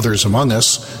Mimics, The Others Among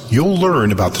Us, you'll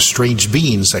learn about the strange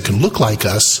beings that can look like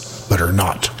us, but are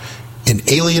not. In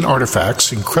Alien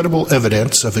Artifacts, Incredible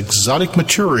Evidence of Exotic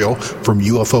Material from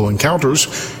UFO Encounters,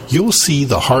 you'll see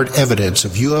the hard evidence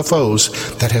of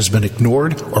UFOs that has been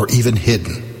ignored or even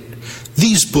hidden.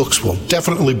 These books will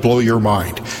definitely blow your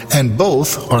mind, and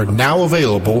both are now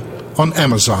available on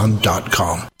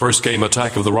Amazon.com. First came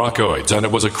Attack of the Rockoids, and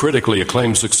it was a critically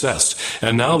acclaimed success.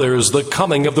 And now there's The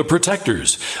Coming of the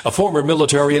Protectors. A former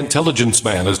military intelligence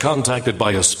man is contacted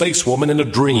by a space woman in a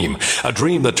dream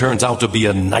that turns out to be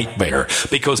a nightmare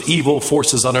because evil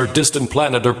forces on her distant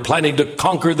planet are planning to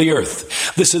conquer the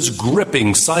Earth. This is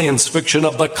gripping science fiction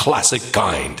of the classic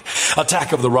kind.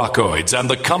 Attack of the Rockoids and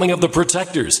The Coming of the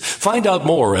Protectors. Find out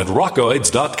more at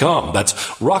rockoids.com. That's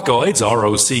Rockoids,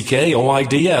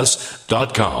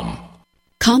 ROCKOIDS.com.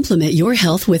 Complement your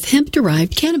health with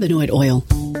hemp-derived cannabinoid oil.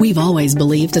 We've always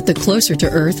believed that the closer to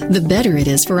Earth, the better it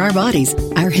is for our bodies.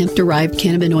 Our hemp-derived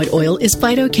cannabinoid oil is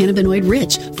phytocannabinoid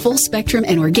rich, full spectrum,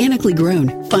 and organically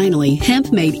grown. Finally,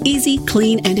 hemp made easy,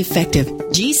 clean, and effective.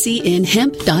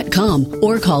 GCNhemp.com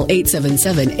or call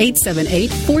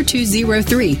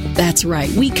 877-878-4203. That's right,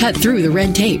 we cut through the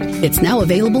red tape. It's now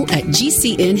available at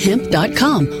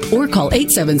GCNhemp.com or call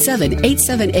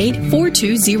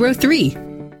 877-878-4203.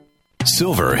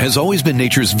 Silver has always been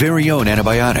nature's very own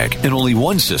antibiotic, and only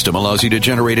one system allows you to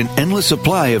generate an endless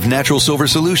supply of natural silver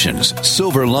solutions.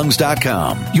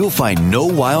 SilverLungs.com. You'll find no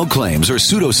wild claims or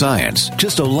pseudoscience,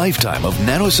 just a lifetime of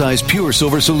nano-sized pure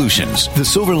silver solutions. The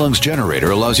Silver Lungs generator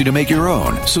allows you to make your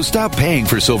own, so stop paying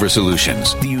for silver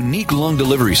solutions. The unique lung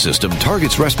delivery system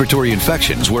targets respiratory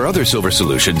infections where other silver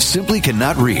solutions simply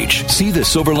cannot reach. See the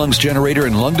Silver Lungs generator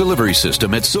and lung delivery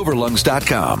system at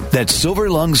SilverLungs.com. That's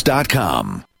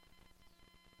SilverLungs.com.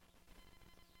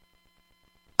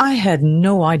 I had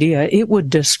no idea it would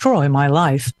destroy my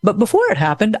life. But before it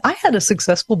happened, I had a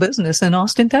successful business in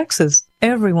Austin, Texas.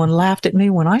 Everyone laughed at me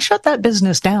when I shut that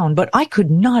business down, but I could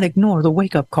not ignore the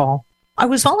wake-up call. I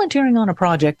was volunteering on a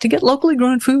project to get locally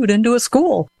grown food into a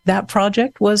school. That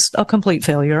project was a complete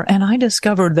failure, and I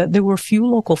discovered that there were few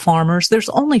local farmers. There's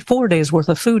only 4 days worth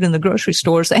of food in the grocery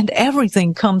stores, and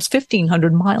everything comes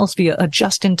 1,500 miles via a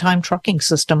just-in-time trucking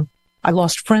system. I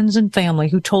lost friends and family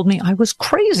who told me I was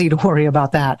crazy to worry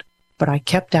about that, but I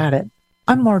kept at it.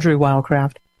 I'm Marjorie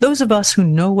Wildcraft. Those of us who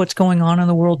know what's going on in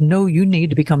the world know you need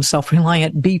to become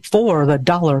self-reliant before the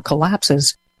dollar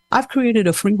collapses. I've created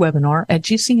a free webinar at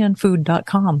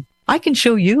gcnfood.com. I can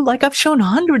show you, like I've shown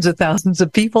hundreds of thousands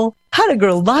of people, how to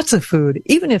grow lots of food,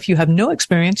 even if you have no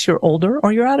experience, you're older,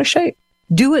 or you're out of shape.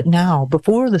 Do it now,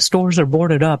 before the stores are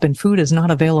boarded up and food is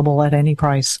not available at any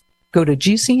price. Go to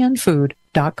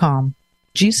gcnfood.com.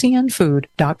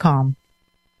 gcnfood.com.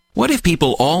 What if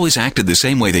people always acted the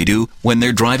same way they do when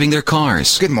they're driving their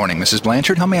cars? Good morning, Mrs.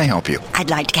 Blanchard. How may I help you? I'd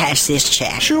like to cash this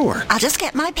check. Sure. I'll just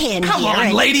get my pen Come here.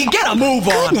 on, lady, get a move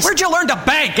on. Goodness. Where'd you learn to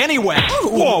bank anyway?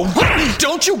 Whoa,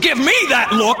 don't you give me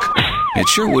that look. It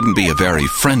sure wouldn't be a very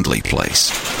friendly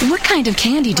place. What kind of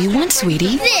candy do you want,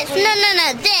 sweetie? This.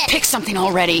 No, this. Pick something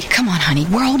already. Come on, honey.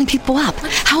 We're holding people up.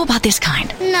 How about this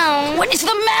kind? No. What is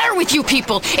the matter with you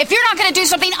people? If you're not going to do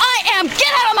something, I am.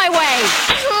 Get out of my way.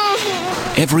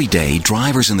 Every day,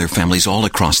 drivers and their families all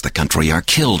across the country are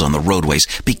killed on the roadways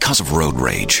because of road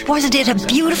rage. Wasn't it a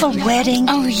beautiful wedding?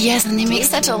 Oh, yes, and they make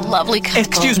such a lovely couple.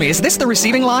 Excuse me, is this the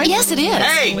receiving line? Yes, it is.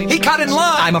 Hey, he cut in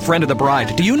line. I'm a friend of the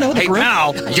bride. Do you know the group? Hey,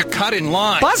 pal, you cut in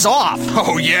line. Buzz off.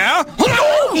 Oh, yeah?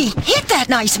 He hit that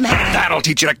nice man. That'll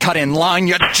teach you to cut in line,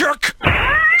 you jerk.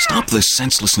 Stop the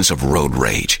senselessness of road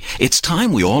rage. It's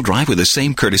time we all drive with the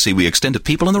same courtesy we extend to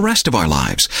people in the rest of our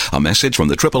lives. A message from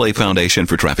the AAA Foundation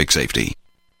for Traffic Safety.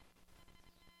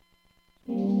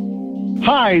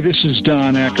 Hi, this is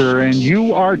Don Ecker, and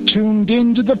you are tuned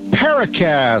into the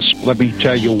Paracast. Let me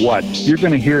tell you what, you're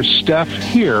going to hear stuff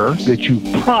here that you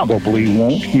probably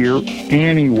won't hear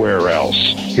anywhere else.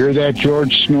 Hear that,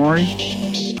 George Snorri?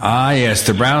 Ah, yes,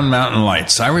 the Brown Mountain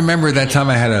Lights. I remember that time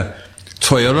I had a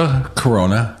Toyota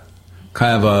Corona,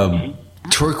 kind of a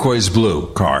turquoise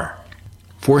blue car,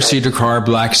 4-seater car,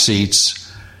 black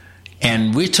seats,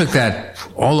 and we took that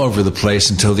all over the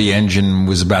place until the engine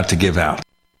was about to give out.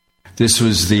 This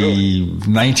was the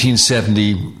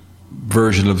 1970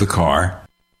 version of the car,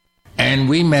 and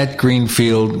we met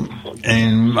Greenfield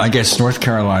in, I guess, North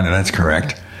Carolina, that's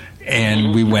correct,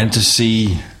 and we wanted to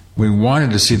see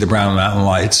the Brown Mountain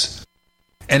Lights.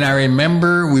 And I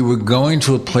remember we were going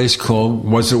to a place called,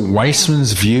 was it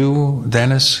Weissman's View,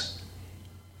 Dennis?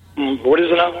 What is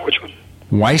it now? Which one?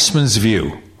 Weissman's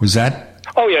View. Was that?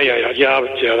 Oh, yeah.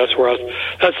 That's where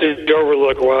that's the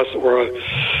overlook where I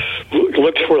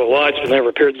looked for the lights, but never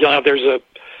appeared. Yeah, you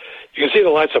can see the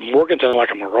lights of Morganton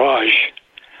like a mirage.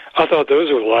 I thought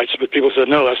those were the lights, but people said,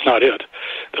 no, that's not it.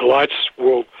 The lights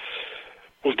will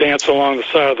dance along the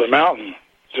side of the mountain.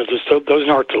 Those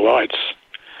aren't the lights.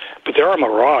 But they're a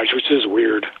mirage, which is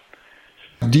weird.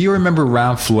 Do you remember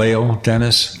Ralph Lale,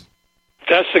 Dennis?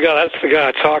 That's the guy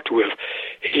I talked with.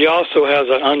 He also has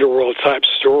an underworld type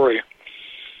story.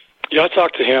 Yeah, I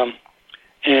talked to him,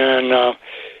 and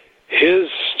his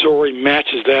story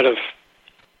matches that of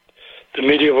the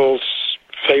medieval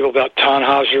fable about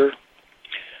Tannhäuser,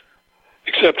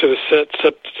 except instead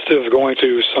of going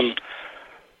to some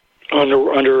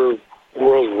underworld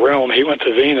realm, he went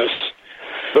to Venus.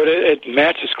 But it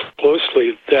matches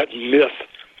closely that myth,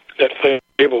 that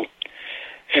fable,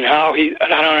 and how I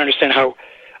don't understand how,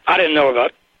 I didn't know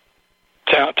about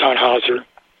Tannhäuser,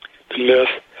 the myth.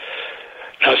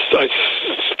 I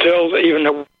still, even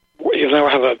though I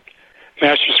have a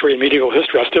master's degree in medieval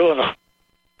history, I still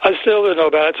didn't know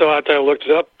about it until I looked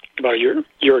it up about a year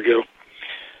ago.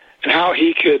 And how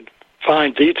he could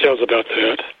find details about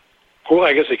that. Well,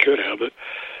 I guess he could have, but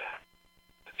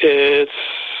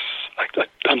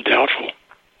I'm doubtful.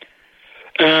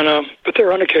 And but there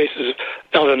are other cases.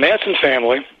 Now, the Manson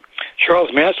family,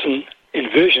 Charles Manson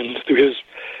envisioned through his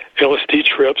LSD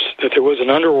trips that there was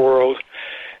an underworld,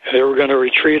 and they were going to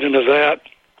retreat into that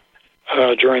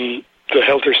during the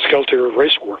Helter-Skelter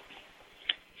race war.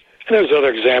 And there's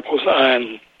other examples,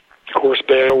 and of course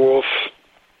Beowulf.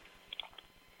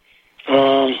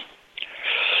 There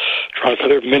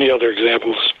are many other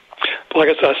examples. But like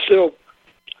I said, I still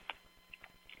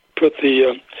put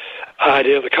the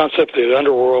idea, the concept of the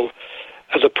underworld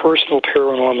as a personal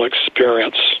paranormal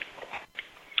experience.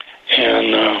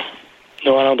 And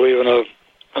no, I don't believe in a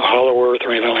hollow earth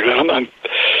or anything like that.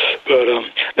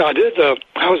 Now I did.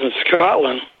 I was in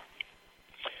Scotland.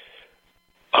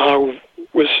 I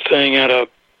was staying at a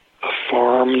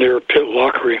farm near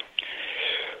Pitlochry,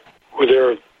 where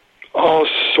there are all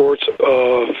sorts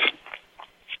of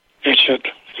ancient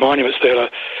monuments. They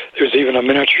had There's even a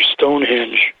miniature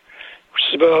Stonehenge, which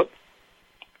is about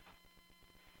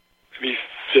maybe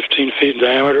 15 feet in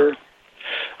diameter.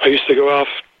 I used to go off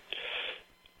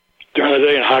during the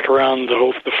day and hike around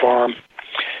the farm.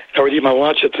 I would eat my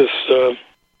lunch at this stone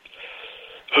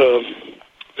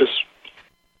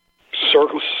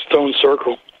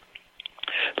circle.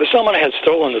 But someone had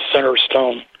stolen the center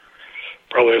stone.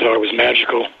 Probably thought it was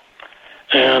magical.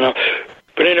 And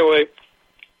but anyway,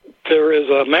 there is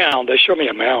a mound. They showed me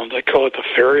a mound. They call it the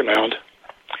fairy mound,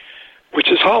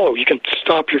 which is hollow. You can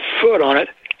stomp your foot on it,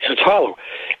 and it's hollow.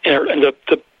 And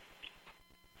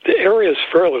the area is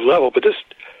fairly level, but this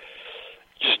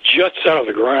just juts out of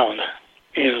the ground.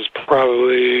 And it's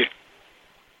probably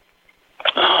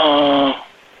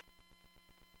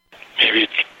maybe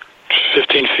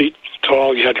 15 feet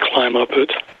tall. You had to climb up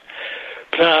it.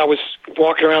 But then I was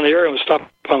walking around the area and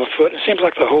stopped on the foot. And it seems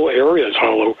like the whole area is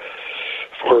hollow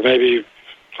for maybe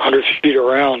 100 feet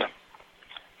around.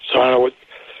 So I don't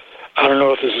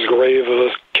know if this is a grave of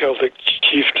a Celtic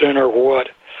chieftain or what.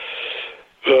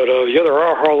 But yeah, there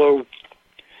are hollow.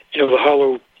 The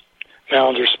hollow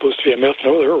mounds are supposed to be a myth.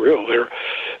 No, they're real. There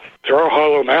are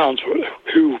hollow mounds.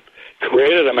 Who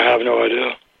created them, I have no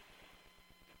idea.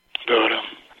 But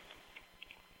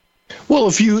well,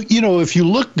 if you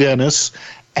look, Dennis,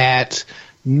 at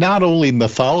not only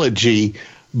mythology,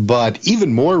 but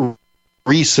even more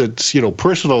recent,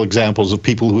 personal examples of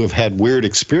people who have had weird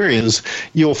experience,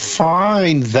 you'll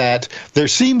find that there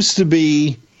seems to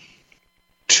be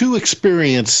two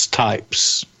experience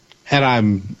types. And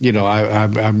I'm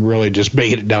really just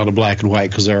making it down to black and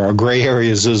white because there are gray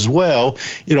areas as well.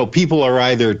 People are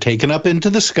either taken up into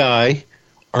the sky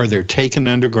or they're taken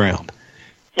underground.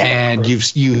 And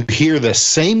you hear the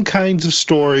same kinds of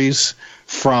stories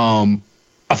from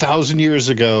 1,000 years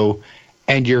ago,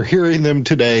 and you're hearing them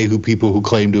today. People who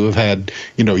claim to have had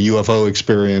UFO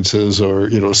experiences or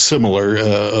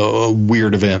similar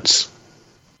weird events.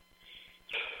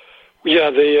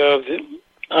 Yeah,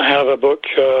 I have a book,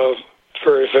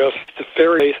 Fairy Faith, The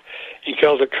Fairy in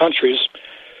Celtic Countries,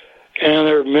 and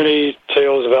there are many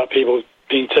tales about people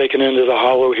being taken into the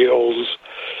hollow hills,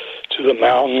 to the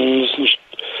mountains, and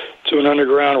to an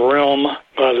underground realm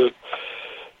by the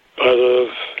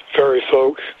fairy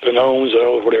folk, the gnomes,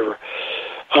 or whatever.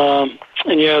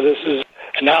 And yeah, this is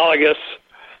analogous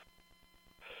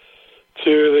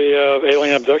to the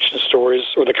alien abduction stories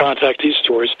or the contactee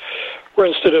stories, where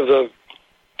instead of the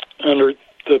under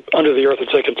the earth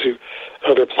are taken to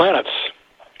other planets.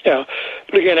 Yeah,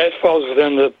 but again, it falls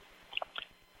within the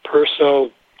personal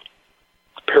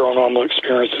paranormal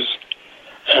experiences.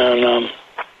 And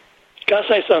can I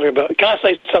say something about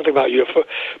UFO,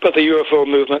 about the UFO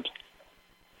movement?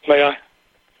 May I?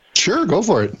 Sure, go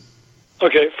for it.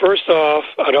 Okay, first off,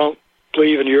 I don't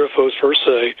believe in UFOs per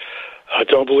se. I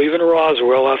don't believe in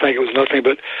Roswell. I think it was nothing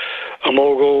but a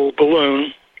mogul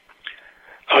balloon.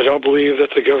 I don't believe that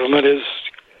the government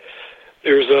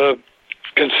there's a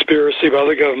conspiracy by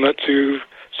the government to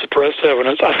suppress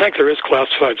evidence. I think there is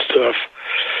classified stuff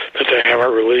that they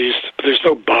haven't released, but there's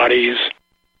no bodies.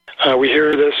 We're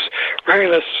hearing this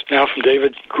now from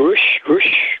David Grush.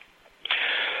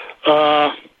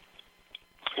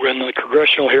 We're in the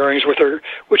congressional hearings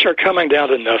which are coming down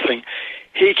to nothing.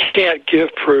 He can't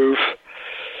give proof.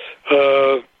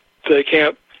 They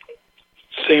can't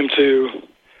seem to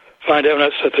find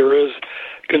evidence that there is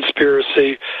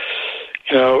conspiracy,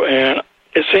 and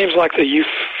it seems like the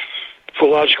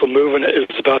ufological movement is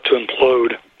about to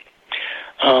implode.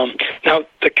 Now,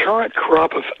 the current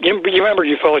crop of you remember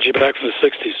ufology back from the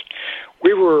 60s.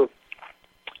 We were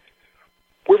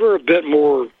a bit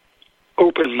more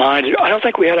open-minded. I don't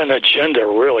think we had an agenda,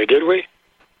 really, did we?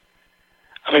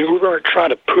 I mean, we weren't trying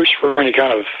to push for any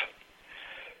kind of.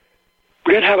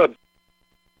 We didn't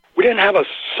have a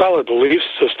solid belief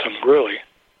system, really.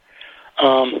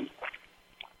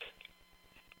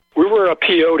 We were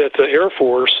PO'd at the Air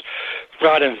Force,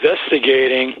 not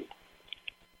investigating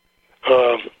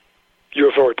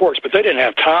UFO reports, but they didn't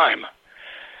have time.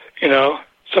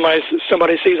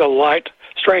 Somebody sees a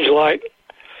strange light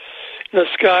in the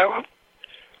sky.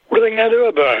 What are they going to do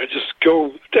about it? Just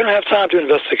go. They don't have time to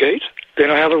investigate. They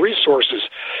don't have the resources.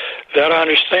 That I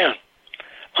understand.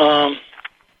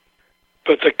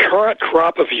 But the current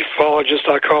crop of ufologists,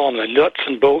 I call them the nuts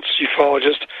and bolts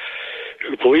ufologists,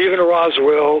 who believe in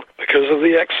Roswell because of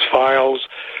the X-Files,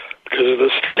 because of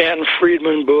the Stanton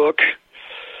Friedman book.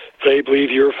 They believe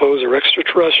UFOs are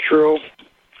extraterrestrial,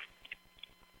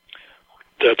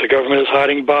 that the government is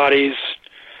hiding bodies,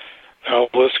 all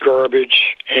this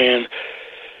garbage, and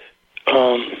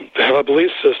they have a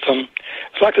belief system.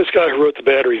 It's like this guy who wrote the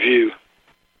bad review.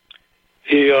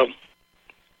 He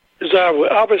is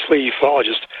obviously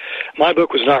ufologist. My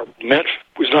book was not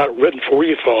written for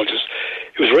ufologists.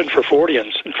 It was written for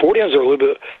Forteans. And Forteans are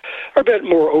a bit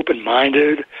more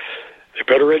open-minded. They're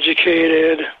better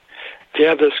educated. They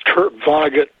have this Kurt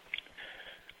Vonnegut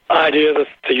idea that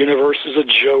the universe is a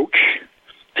joke.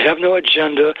 They have no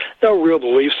agenda, no real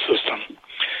belief system.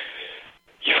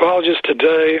 Ufologists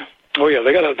today, oh yeah,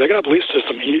 they got a belief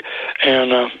system,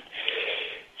 and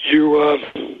you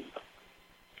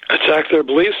attack their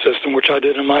belief system, which I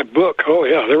did in my book. Oh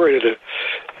yeah, they're ready to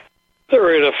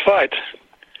fight.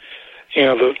 You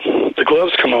know, the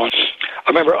gloves come on. I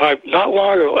remember not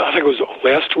long ago, I think it was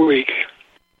last week,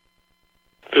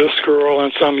 this girl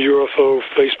on some UFO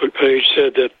Facebook page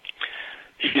said that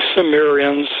the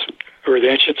Sumerians, or the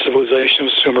ancient civilization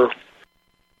of Sumer,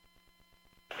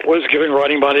 was given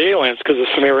writing by the aliens because the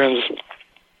Sumerians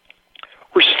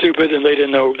were stupid and they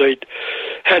didn't know they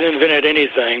hadn't invented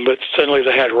anything, but suddenly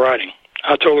they had writing.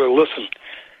 I told her, listen,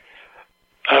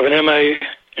 I have an MA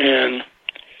in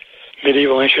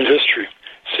medieval ancient history.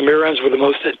 Sumerians were the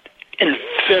most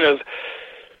inventive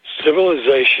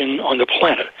civilization on the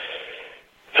planet.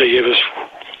 They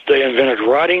invented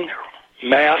writing,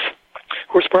 math. Of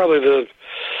course, probably the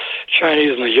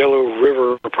Chinese and the Yellow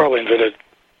River probably invented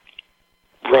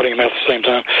writing and math at the same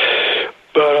time.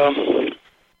 But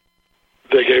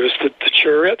they gave us the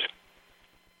chariot.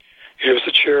 Gave us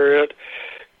the chariot,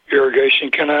 irrigation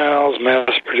canals,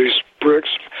 mass-produced bricks,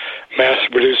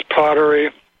 mass-produced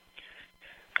pottery.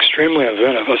 Extremely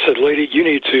inventive. I said, lady, you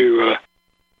need to,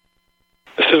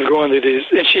 instead of going to these,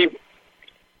 and she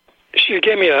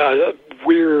gave me a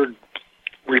weird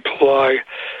reply.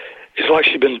 It's like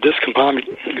she'd been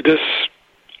disoriented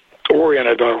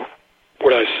by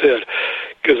what I said,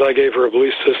 because I gave her a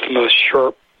belief system, a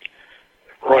sharp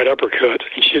right uppercut,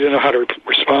 and she didn't know how to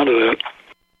respond to that.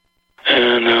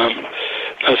 And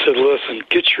I said, listen,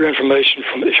 get your information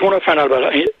from, if you want to find out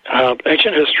about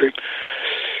ancient history,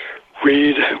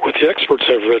 read what the experts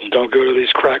have written. Don't go to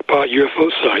these crackpot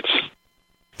UFO sites.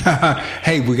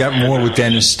 Hey, we got more with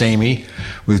Dennis Stamey,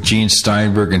 with Gene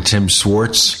Steinberg and Tim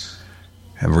Swartz.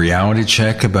 A reality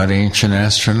check about ancient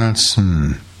astronauts.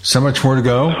 So much more to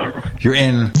go. You're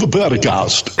in the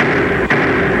Paracast.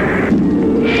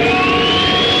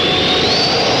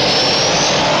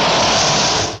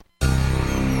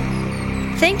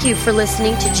 Thank you for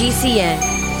listening to GCN.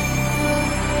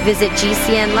 Visit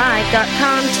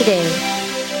GCNlive.com today.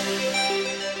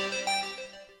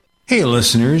 Hey,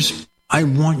 listeners. I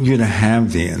want you to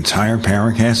have the entire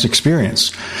Paracast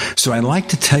experience. So I'd like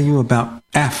to tell you about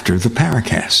After the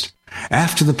Paracast.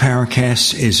 After the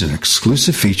Paracast is an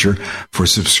exclusive feature for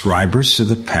subscribers to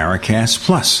the Paracast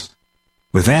Plus.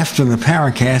 With After the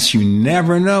Paracast, you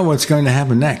never know what's going to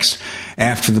happen next.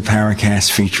 After the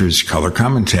Paracast features color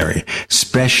commentary,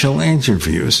 special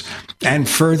interviews, and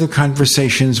further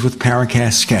conversations with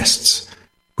Paracast guests.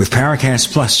 With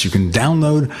Paracast Plus, you can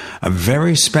download a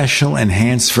very special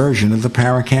enhanced version of the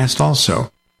Paracast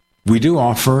also. We do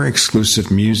offer exclusive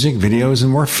music, videos,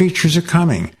 and more features are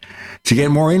coming. To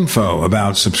get more info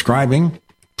about subscribing,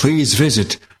 please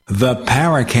visit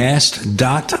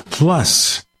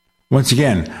theparacast.plus. Once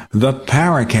again,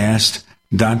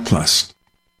 theparacast.plus.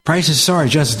 Prices are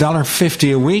just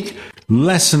 $1.50 a week,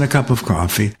 less than a cup of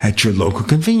coffee at your local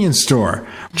convenience store.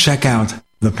 Check out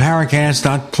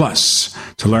theparacast.plus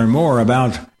to learn more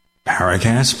about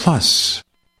Paracast Plus.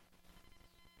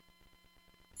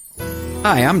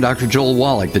 Hi, I'm Dr. Joel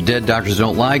Wallach, the Dead Doctors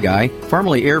Don't Lie guy,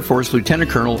 formerly Air Force Lieutenant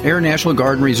Colonel, Air National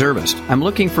Guard and Reservist. I'm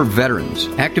looking for veterans,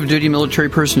 active duty military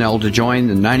personnel to join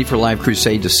the 90 for Life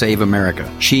crusade to save America.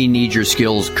 She needs your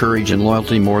skills, courage, and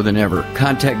loyalty more than ever.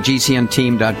 Contact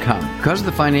GCNteam.com. Because of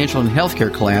the financial and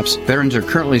healthcare collapse, veterans are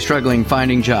currently struggling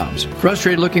finding jobs.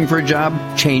 Frustrated looking for a job?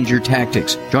 Change your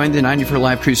tactics. Join the 90 for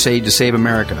Life crusade to save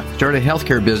America. Start a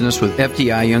healthcare business with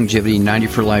FDI Longevity 90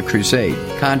 for Life crusade.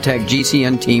 Contact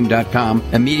GCNteam.com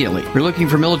immediately. We're looking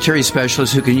for military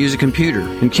specialists who can use a computer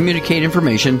and communicate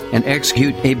information and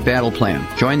execute a battle plan.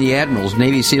 Join the admirals,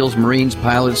 Navy SEALs, Marines,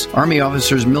 pilots, Army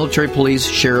officers, military police,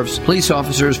 sheriffs, police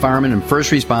officers, firemen, and first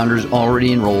responders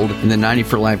already enrolled in the 90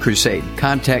 for Life crusade.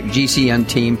 Contact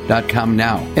GCNteam.com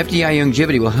now. FDI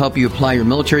Longevity will help you apply your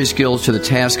military skills to the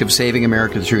task of saving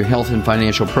America through health and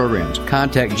financial programs.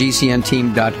 Contact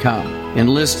GCNteam.com.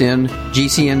 Enlist in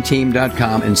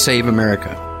GCNteam.com and save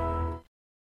America.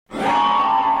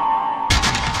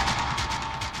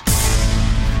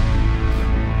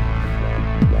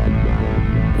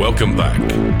 Welcome back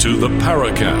to the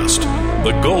Paracast,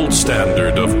 the gold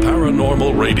standard of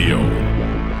paranormal radio.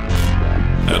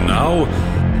 And now,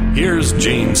 here's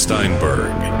Gene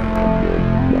Steinberg.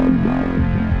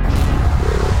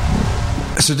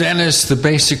 So, Dennis, the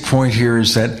basic point here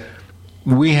is that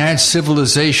we had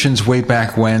civilizations way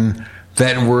back when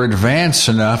that were advanced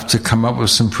enough to come up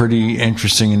with some pretty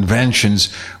interesting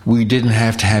inventions. We didn't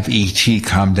have to have E.T.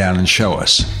 come down and show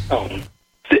us. Oh,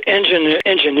 the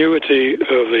ingenuity of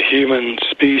the human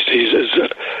species is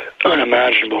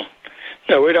unimaginable.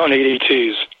 No, we don't need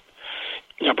ETs.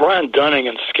 Now, Brian Dunning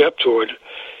and Skeptoid,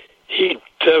 he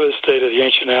devastated the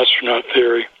ancient astronaut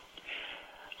theory.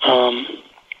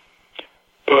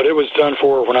 But it was done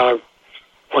for when I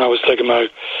was taking my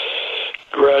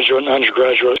graduate and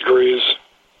undergraduate degrees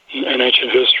in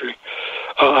ancient history.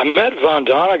 I met von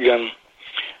Donigan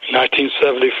in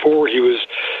 1974. He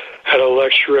had a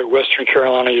lecture at Western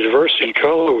Carolina University in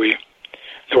Cullowhee,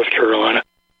 North Carolina.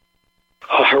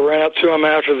 I ran up to him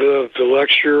after the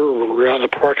lecture. We were out in the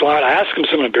parking lot. I asked him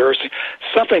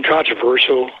something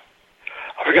controversial.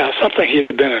 I forgot, something he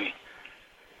had been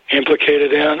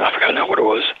implicated in. I forgot now what it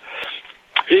was.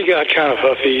 He got kind of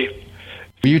huffy.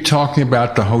 Were you talking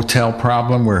about the hotel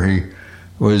problem where he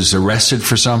was arrested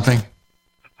for something?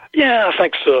 Yeah, I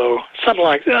think so. Something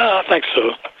like that. I think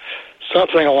so.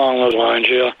 Something along those lines,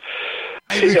 yeah.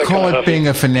 I recall it being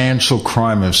a financial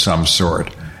crime of some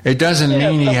sort. It doesn't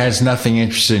mean he has nothing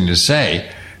interesting to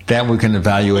say. That we can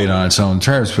evaluate on its own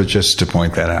terms, but just to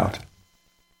point that out.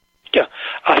 Yeah,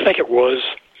 I think it was.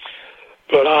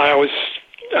 But I was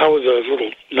a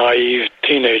little naive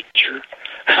teenager.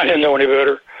 I didn't know any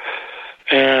better.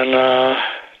 And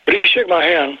but he shook my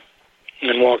hand and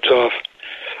then walked off.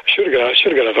 Should have got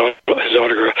his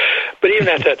autograph. But even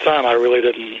at that time, I really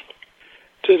didn't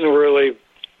really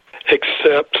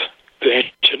accept the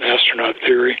ancient astronaut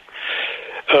theory.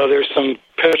 There's some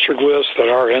petroglyphs that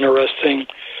are interesting,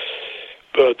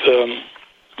 but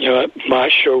it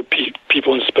might show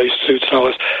people in spacesuits and all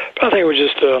this. But I think it was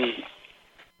just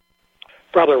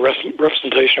probably a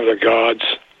representation of their gods.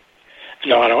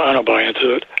 No, I don't buy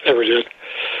into it. Never did.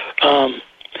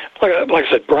 Like I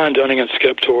said, Brian Dunning and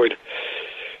Skeptoid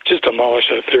just demolished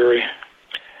that theory.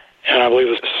 And I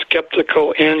believe the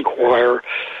Skeptical Inquirer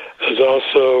has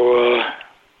also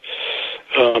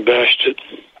bashed it.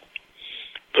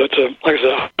 But like I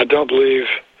said, I don't believe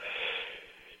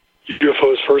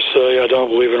UFOs per se. I don't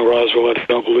believe in Roswell. I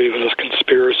don't believe in his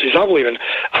conspiracies. I don't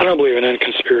believe in any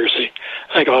conspiracy.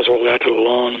 I think Oswald acted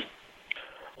alone.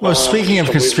 Well, speaking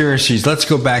of conspiracies, let's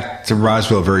go back to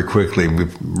Roswell very quickly.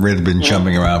 We've really been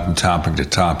jumping around from topic to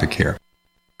topic here.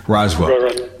 Roswell.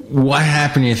 Right. What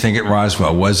happened, you think, at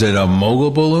Roswell? Was it a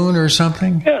mogul balloon or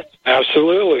something? Yeah,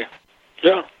 absolutely.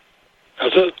 Yeah,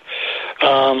 that's it.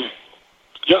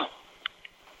 Yeah.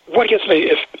 What gets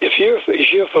me, if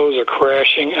UFOs are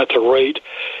crashing at the rate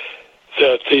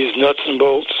that these nuts and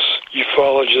bolts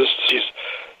ufologists, these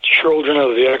children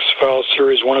of the X-Files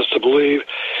series want us to believe,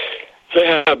 they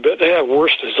have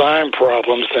worse design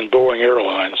problems than Boeing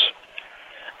Airlines,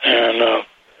 and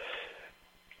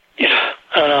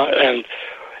and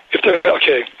if they're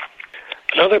okay.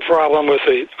 Another problem with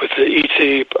the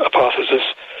ET hypothesis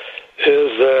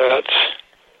is that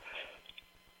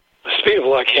the speed of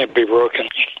light can't be broken.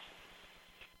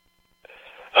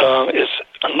 It's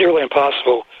nearly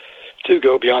impossible to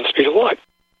go beyond the speed of light.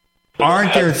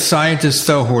 Aren't there scientists,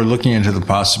 though, who are looking into the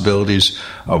possibilities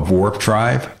of warp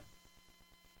drive?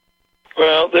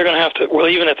 Well, they're going to have to. Well,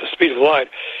 even at the speed of light,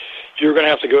 you're going to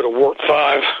have to go to warp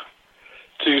 5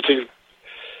 to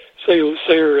say you're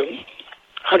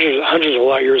hundreds of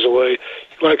light years away. You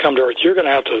want to come to Earth, you're going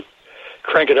to have to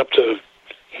crank it up to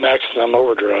maximum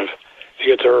overdrive to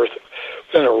get to Earth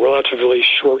within a relatively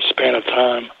short span of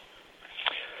time.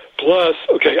 Plus,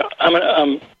 okay,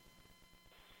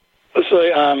 let's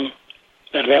say I'm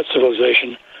an advanced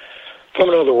civilization from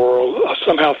another world. I've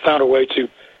somehow found a way to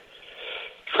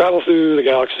travel through the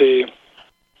galaxy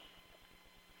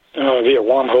via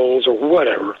wormholes or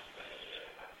whatever.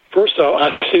 First off,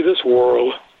 I see this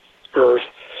world, Earth.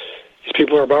 These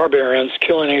people are barbarians,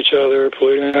 killing each other,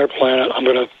 polluting our planet. I'm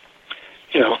going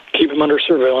to, keep them under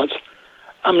surveillance.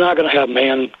 I'm not going to have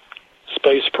manned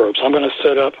space probes. I'm going to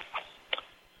set up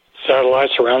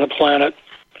satellites around the planet,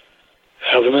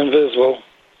 have them invisible.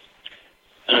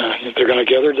 They're going to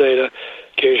gather data.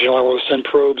 Occasionally, we'll send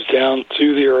probes down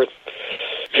to the Earth.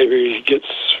 Maybe get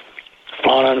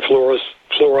fauna and flora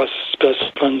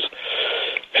specimens.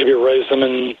 Maybe raise them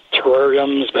in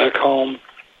terrariums back home.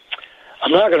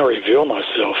 I'm not going to reveal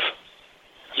myself.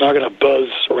 I'm not going to buzz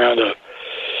around a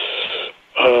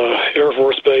Air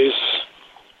Force base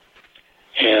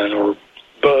or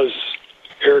buzz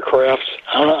aircraft.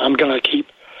 I'm going to keep.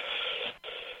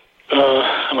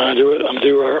 I'm going to do it. I'm going to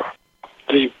do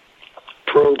the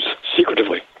probes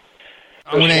secretively.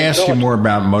 I'm going to ask you more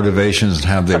about motivations and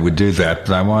how they would do that,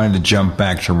 but I wanted to jump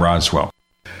back to Roswell.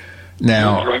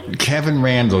 Now, Kevin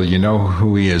Randall, you know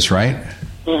who he is, right?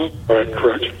 Mm-hmm. Right,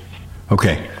 correct.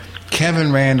 Okay.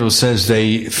 Kevin Randall says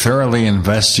they thoroughly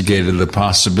investigated the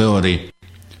possibility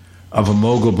of a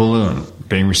mogul balloon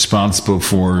being responsible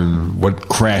for what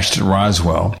crashed at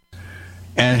Roswell.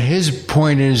 And his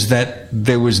point is that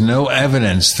there was no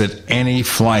evidence that any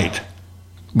flight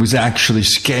was actually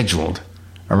scheduled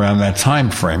around that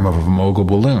time frame of a mogul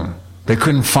balloon. They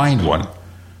couldn't find one.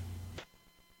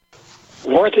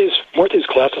 Weren't these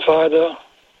classified, though?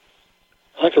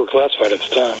 I think they were classified at the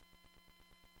time.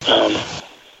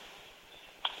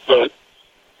 But,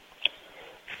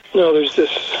 no, there's this...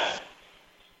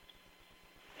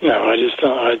 No, I just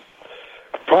don't...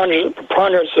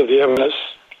 Preponderance of the evidence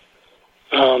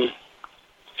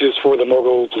is for the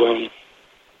mogul balloon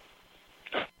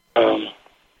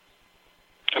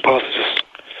hypothesis.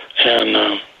 And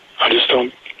I just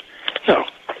don't... No.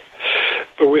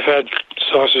 But we've had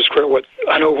sources credit what...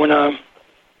 I know when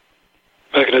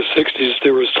back in the 60s,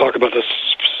 there was talk about the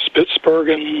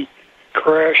Spitsbergen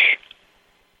crash.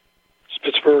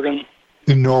 Spitsbergen.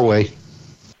 In Norway.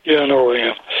 Yeah, Norway,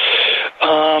 yeah.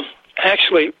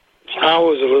 Actually, I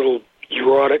was a little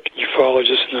neurotic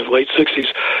ufologist in the late 60s.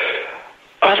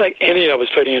 I think any of us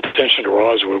paid any attention to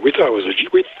Roswell. We thought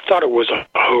it was a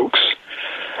hoax.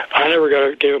 I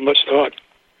never gave it much thought.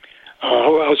 I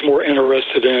was more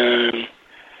interested in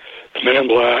the Men in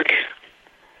Black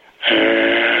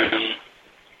and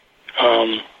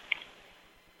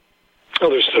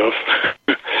other stuff.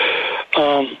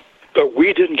 But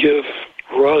we didn't give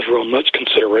Roswell much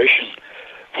consideration,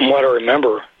 from what I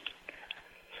remember.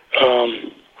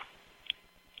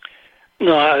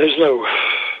 No, there's no...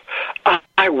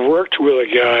 I worked with a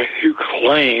guy who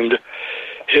claimed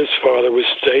his father was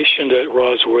stationed at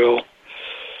Roswell.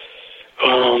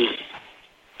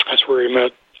 That's where he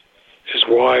met his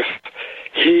wife.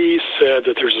 He said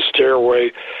that there's a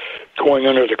stairway going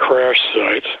under the crash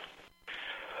site.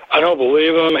 I don't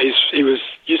believe him. He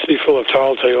used to be full of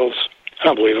tall tales. I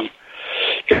don't believe him.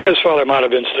 His father might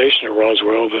have been stationed at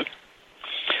Roswell, but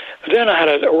then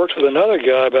I worked with another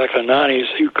guy back in the 90s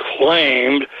who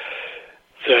claimed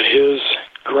that his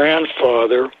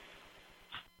grandfather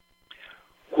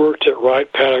worked at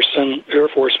Wright-Patterson Air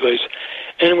Force Base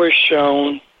and was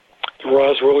shown the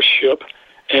Roswell ship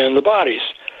and the bodies.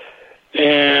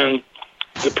 And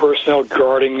the personnel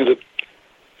guarding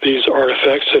these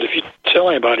artifacts said, if you tell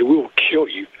anybody, we will kill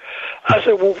you. I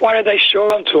said, well, why did they show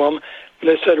them to him? And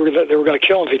they said they were going to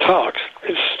kill him if he talks.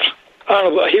 I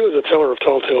don't know, he was a teller of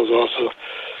tall tales also.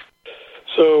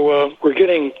 So we're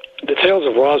getting the tales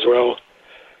of Roswell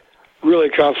really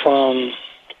come from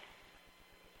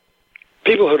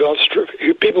people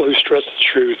who stress the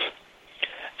truth,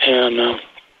 and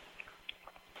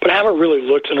but I haven't really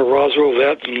looked into Roswell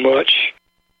that much.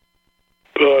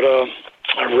 But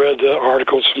I read the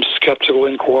articles from Skeptical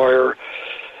Inquirer,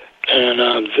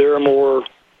 and they're more.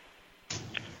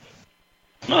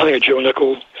 I think Joe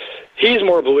Nichol, he's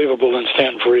more believable than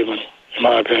Stanton Friedman, in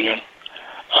my opinion.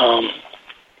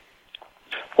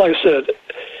 Like I said,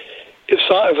 if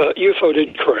a UFO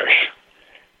did crash,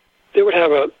 they would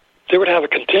have a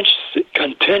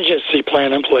contingency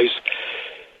plan in place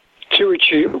to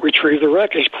retrieve the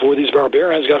wreckage before these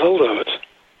barbarians got hold of it.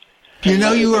 You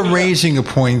know, you are raising a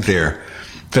point there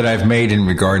that I've made in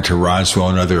regard to Roswell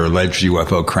and other alleged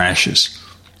UFO crashes.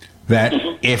 That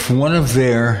if one of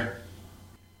their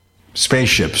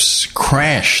spaceships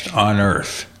crashed on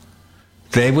Earth,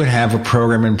 they would have a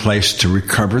program in place to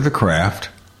recover the craft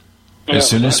as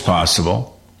soon as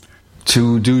possible,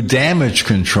 to do damage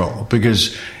control.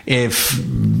 Because if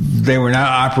they were not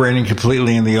operating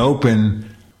completely in the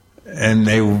open and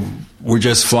they were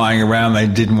just flying around, they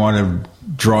didn't want to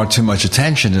draw too much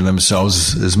attention to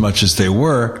themselves as much as they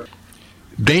were.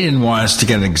 They didn't want us to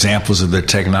get examples of their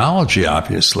technology,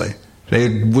 obviously.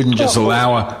 They wouldn't just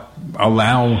allow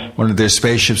one of their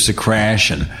spaceships to crash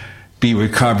and be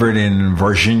recovered in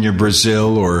Virginia,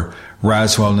 Brazil, or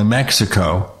Roswell, New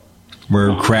Mexico,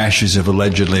 where crashes have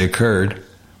allegedly occurred,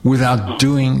 without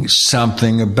doing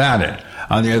something about it.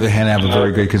 On the other hand, I have a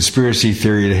very good conspiracy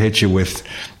theory to hit you with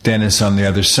Dennis on the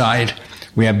other side.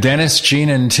 We have Dennis,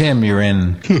 Gina, and Tim. You're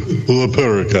in the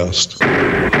Paracast.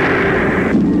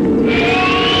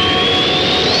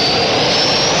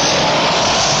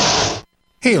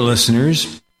 Hey,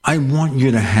 listeners. I want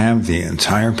you to have the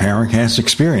entire Paracast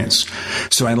experience.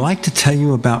 So I'd like to tell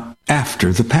you about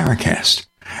After the Paracast.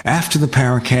 After the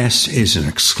Paracast is an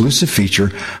exclusive feature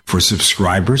for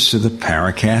subscribers to the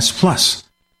Paracast Plus.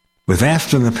 With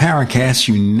After the Paracast,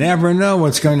 you never know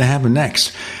what's going to happen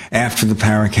next. After the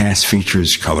Paracast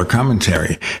features color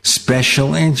commentary,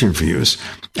 special interviews,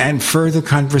 and further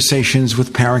conversations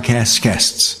with Paracast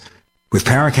guests. With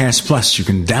Paracast Plus, you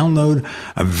can download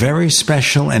a very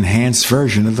special enhanced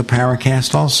version of the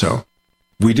Paracast also.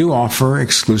 We do offer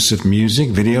exclusive music,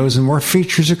 videos, and more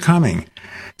features are coming.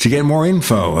 To get more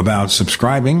info about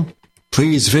subscribing,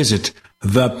 please visit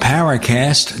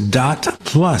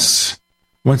theparacast.plus.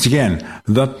 Once again,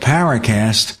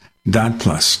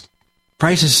 theparacast.plus.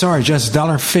 Prices are just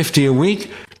 $1.50 a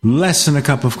week, less than a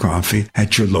cup of coffee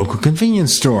at your local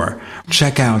convenience store.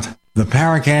 Check out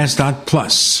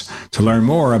theparacast.plus to learn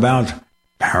more about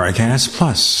Paracast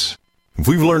Plus. If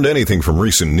we've learned anything from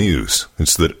recent news,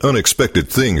 it's that unexpected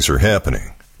things are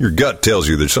happening. Your gut tells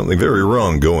you there's something very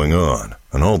wrong going on,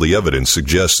 and all the evidence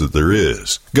suggests that there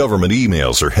is. Government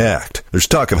emails are hacked. There's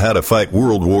talk of how to fight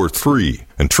World War III,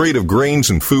 and trade of grains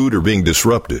and food are being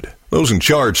disrupted. Those in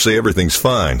charge say everything's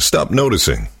fine. Stop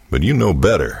noticing, but you know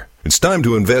better. It's time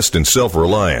to invest in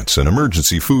self-reliance and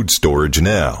emergency food storage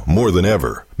now, more than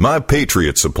ever. My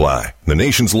Patriot Supply, the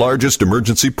nation's largest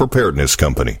emergency preparedness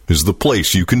company, is the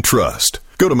place you can trust.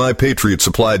 Go to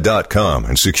mypatriotsupply.com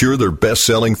and secure their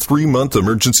best-selling 3-month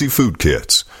emergency food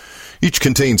kits. Each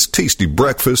contains tasty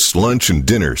breakfasts, lunch, and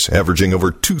dinners, averaging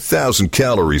over 2,000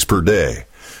 calories per day.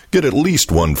 Get at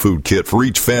least one food kit for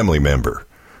each family member.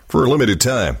 For a limited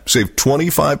time, save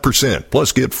 25%,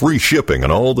 plus get free shipping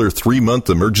on all their 3-month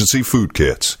emergency food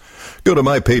kits. Go to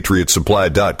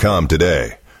mypatriotsupply.com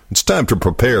today. It's time to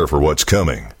prepare for what's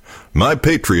coming.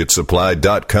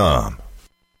 mypatriotsupply.com.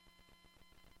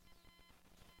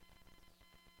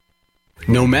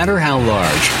 No matter how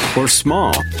large or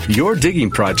small your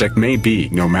digging project may be,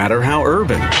 no matter how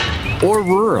urban or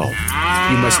rural,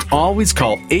 you must always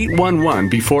call 811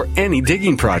 before any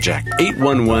digging project.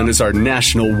 811 is our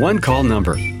national one-call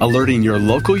number, alerting your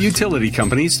local utility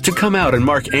companies to come out and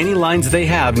mark any lines they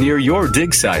have near your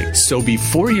dig site. So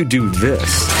before you do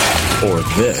this or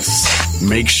this,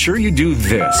 make sure you do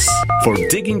this. For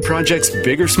digging projects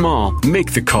big or small,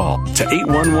 make the call to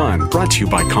 811, brought to you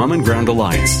by Common Ground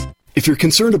Alliance. If you're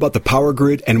concerned about the power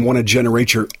grid and want to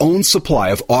generate your own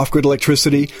supply of off-grid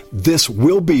electricity, this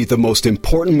will be the most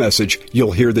important message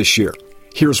you'll hear this year.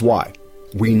 Here's why.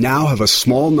 We now have a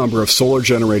small number of solar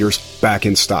generators back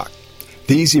in stock.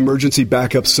 These emergency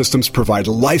backup systems provide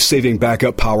life-saving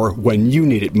backup power when you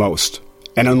need it most.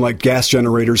 And unlike gas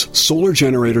generators, solar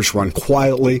generators run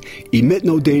quietly, emit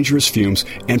no dangerous fumes,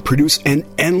 and produce an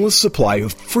endless supply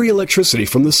of free electricity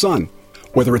from the sun.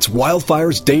 Whether it's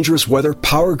wildfires, dangerous weather,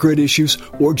 power grid issues,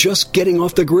 or just getting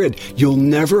off the grid, you'll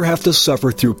never have to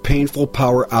suffer through painful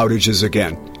power outages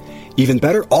again. Even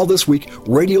better, all this week,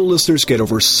 radio listeners get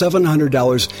over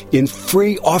 $700 in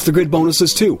free off-the-grid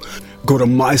bonuses too. Go to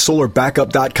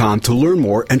mysolarbackup.com to learn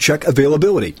more and check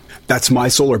availability. That's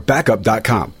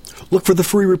mysolarbackup.com. Look for the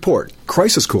free report,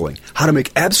 Crisis Cooling, how to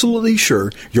make absolutely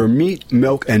sure your meat,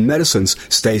 milk, and medicines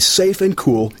stay safe and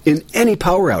cool in any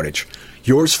power outage.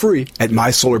 Yours free at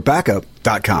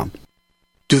mysolarbackup.com.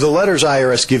 Do the letters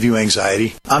IRS give you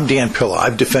anxiety? I'm Dan Pilla.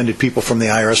 I've defended people from the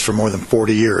IRS for more than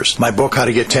 40 years. My book, How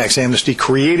to Get Tax Amnesty,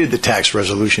 created the tax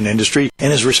resolution industry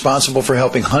and is responsible for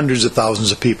helping hundreds of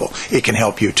thousands of people. It can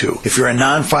help you too. If you're a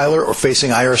non-filer or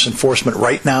facing IRS enforcement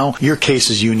right now, your case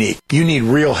is unique. You need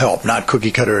real help, not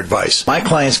cookie-cutter advice. My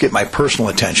clients get my personal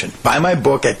attention. Buy my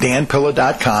book at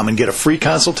danpilla.com and get a free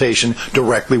consultation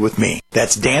directly with me.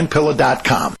 That's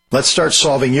danpilla.com. Let's start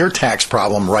solving your tax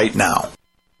problem right now.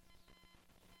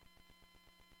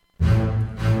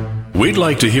 We'd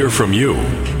like to hear from you.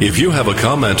 If you have a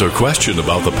comment or question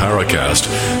about the Paracast,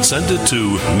 send it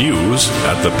to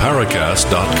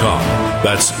news@theparacast.com.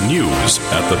 That's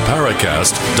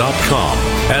news@theparacast.com.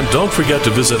 And don't forget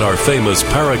to visit our famous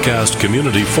Paracast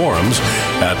community forums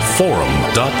at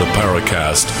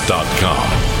forum.theparacast.com.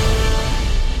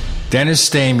 Dennis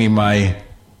Stamey, my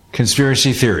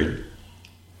conspiracy theory,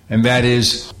 and that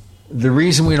is the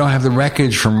reason we don't have the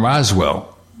wreckage from Roswell,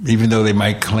 even though they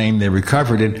might claim they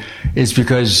recovered it, is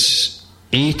because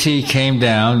E.T. came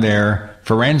down, their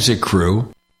forensic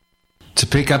crew, to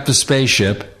pick up the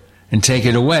spaceship and take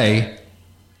it away,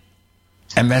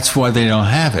 and that's why they don't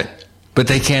have it. But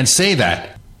they can't say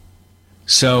that.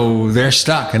 So they're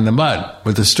stuck in the mud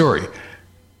with the story.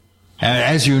 And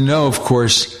as you know, of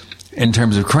course, in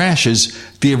terms of crashes,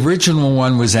 the original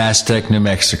one was Aztec, New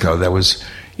Mexico. That was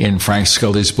in Frank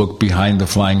Scully's book, Behind the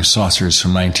Flying Saucers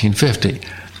from 1950.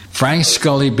 Frank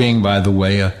Scully being, by the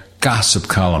way, a gossip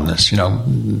columnist. You know,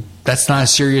 that's not a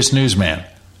serious newsman.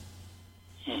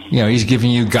 You know, he's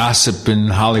giving you gossip in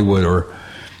Hollywood or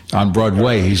on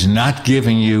Broadway. He's not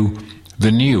giving you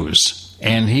the news,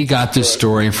 and he got this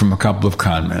story from a couple of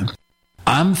conmen.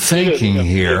 I'm thinking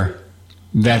here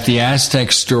that the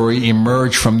Aztec story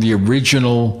emerged from the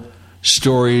original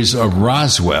stories of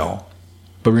Roswell.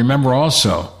 But remember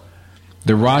also,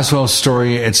 the Roswell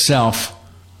story itself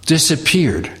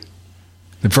disappeared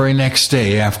the very next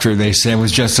day after they said it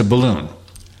was just a balloon,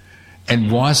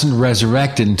 and wasn't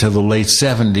resurrected until the late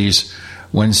 70s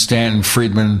when Stanton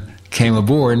Friedman came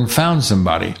aboard and found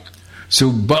somebody. So,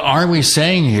 but are we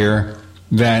saying here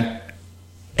that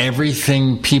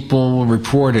everything people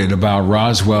reported about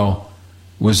Roswell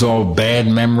was all bad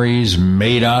memories,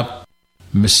 made up,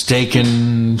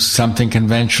 mistaken, something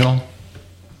conventional?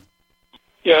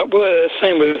 Yeah, well,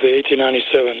 same with the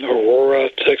 1897 Aurora,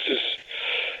 Texas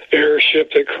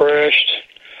airship that crashed,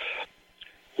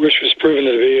 which was proven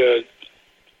to be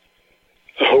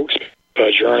a hoax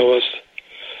by journalists.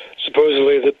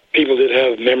 Supposedly the people did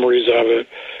have memories of it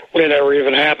when it never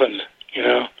even happened, you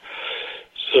know.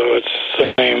 So it's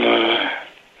the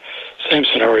same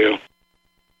scenario.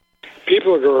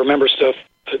 People are going to remember stuff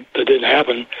that didn't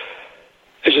happen.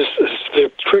 It's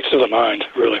the tricks of the mind,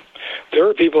 really. There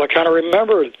are people I kind of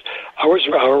remember. I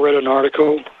read an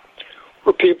article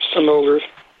where people, some older,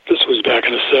 this was back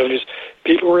in the 70s,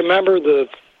 people remember this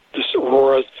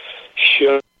Aurora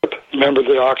ship, remember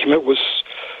the document was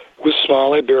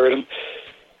small, they buried him,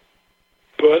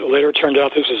 but later it turned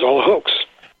out this was all a hoax.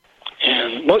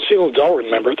 And most people don't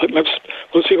remember it.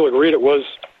 Most people agreed it was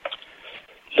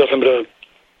nothing but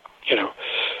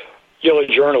yellow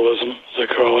journalism, as they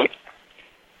call it.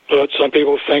 But some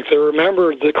people think they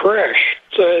remembered the crash.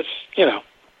 So it's,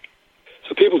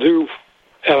 so people do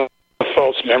have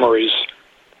false memories,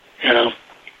 But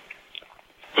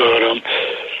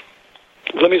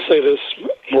let me say this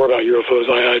more about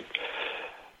UFOs.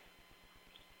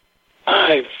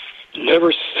 I've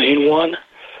never seen one.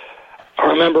 I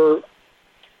remember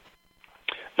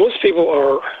most people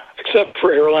are, except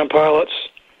for airline pilots,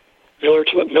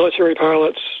 military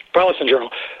pilots in general,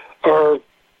 are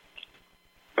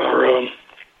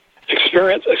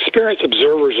experienced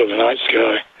observers of the night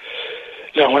sky.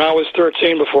 Now, when I was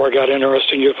 13, before I got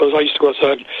interested in UFOs, I used to go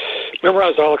outside,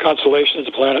 memorize all the constellations,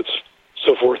 the planets,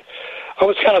 so forth. I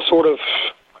was kind of sort of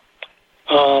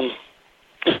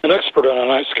an expert on the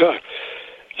night sky.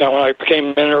 Now, when I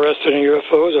became interested in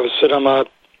UFOs, I would sit on my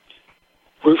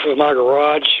roof of my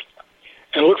garage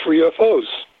and look for UFOs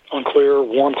on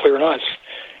warm, clear nights.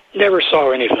 Never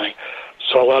saw anything.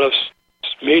 Saw a lot of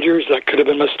meteors that could have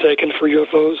been mistaken for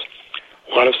UFOs,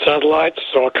 a lot of satellites,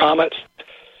 saw comets,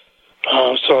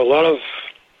 saw a lot of,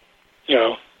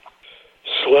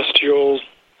 celestial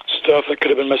stuff that could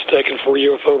have been mistaken for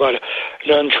UFO by an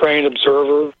untrained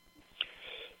observer.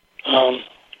 So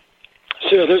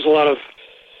there's a lot of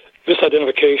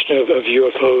misidentification of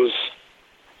UFOs,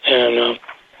 and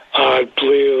I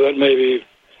believe that maybe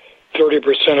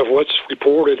 30% of what's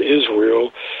reported is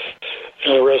real,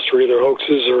 and the rest are either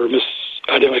hoaxes or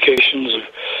misidentifications of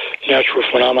natural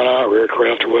phenomena or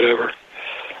aircraft or whatever.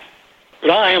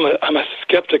 But I'm a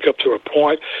skeptic up to a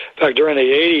point. In fact, during the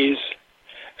 80s,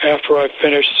 after I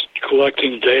finished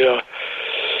collecting data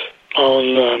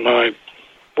on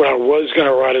what I was going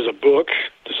to write as a book,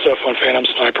 the stuff on phantom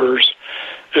snipers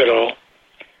et al.,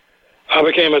 I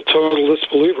became a total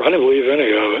disbeliever. I didn't believe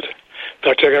any of it. In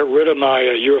fact, I got rid of my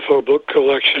UFO book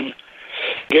collection,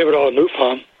 gave it all to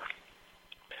MUFON,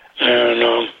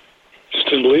 and just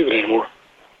didn't believe it anymore.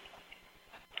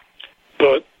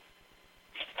 But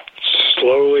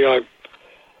slowly, I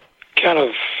kind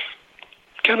of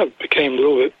became a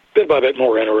little bit by bit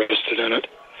more interested in it.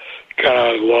 Kind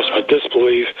of lost my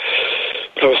disbelief,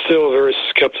 but I was still very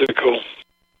skeptical.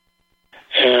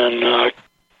 And I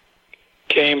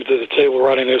came to the table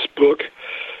writing this book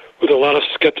with a lot of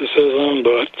skepticism,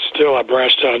 but still I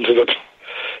branched out into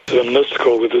the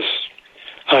mystical with this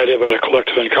idea of a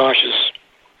collective unconscious,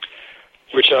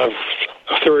 which a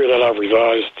theory that I've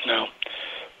revised now.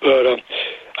 But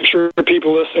I'm sure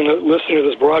people listening to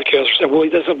this broadcast are saying, well, he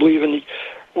doesn't believe in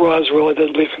Roswell, he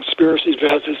doesn't believe in conspiracies, he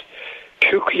has this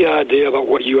kooky idea about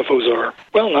what UFOs are.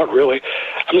 Well, not really.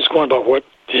 I'm just going about what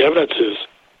the evidence is.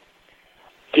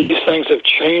 These things have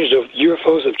changed.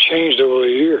 UFOs have changed over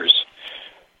the years.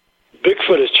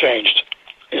 Bigfoot has changed.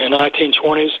 In the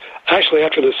 1920s, actually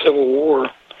after the Civil War,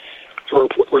 there were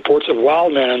reports of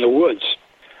wild men in the woods.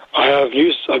 I've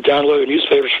downloaded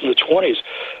newspapers from the 20s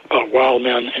about wild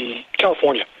men in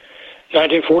California.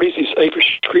 1940s, these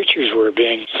apish creatures were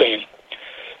being seen.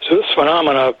 So this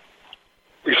phenomena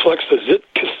reflects the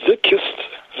Zeitgeist,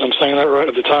 as I'm saying that right,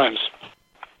 of the times.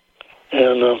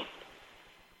 And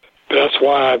that's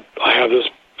why I have this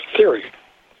theory.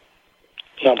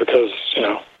 Not because,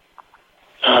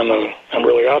 I'm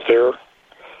really out there.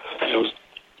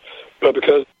 But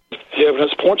because the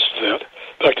evidence points to that.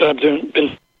 In fact, I've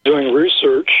been doing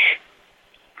research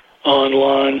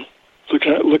online,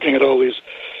 looking at all these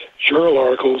journal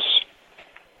articles.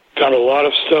 Found a lot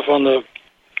of stuff on the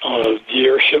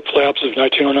airship flaps of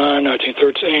 1909,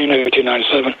 1913,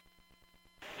 1897.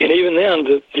 And even then,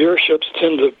 the airships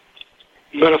tend to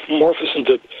metamorphose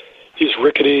into these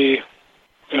rickety,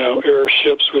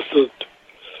 airships with the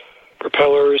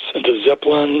propellers, into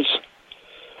zeppelins,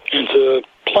 into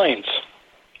planes.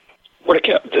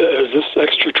 Is this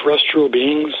extraterrestrial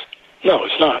beings? No,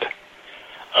 it's not.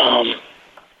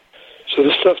 So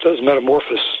this stuff does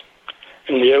metamorphose.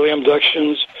 In the alien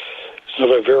abductions, it's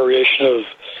another variation of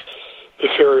the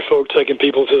fairy folk taking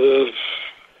people to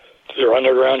their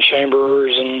underground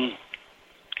chambers and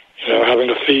having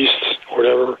a feast or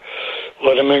whatever,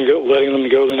 letting them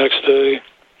go the next day.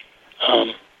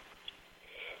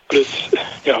 But it's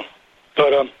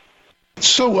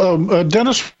So,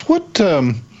 Dennis, what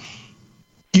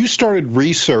you started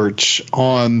research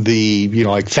on the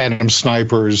like phantom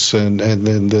snipers and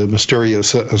then the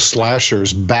mysterious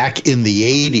slashers back in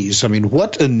the 80s. I mean,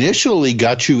 what initially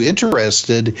got you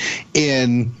interested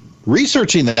in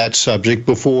researching that subject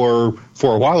before,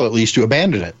 for a while at least, you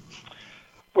abandoned it?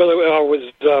 Well,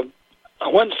 I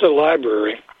went to the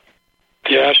library,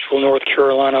 the Asheville, North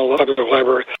Carolina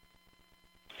Library,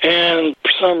 and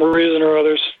for some reason or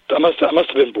others, I must have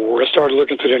been bored. I started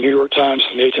looking through the New York Times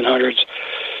in the 1800s,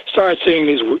 started seeing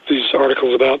these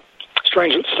articles about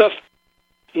strange stuff.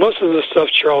 Most of the stuff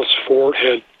Charles Fort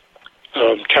had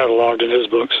cataloged in his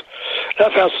books. And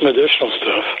I found some additional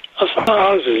stuff. I thought,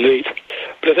 oh, this is neat.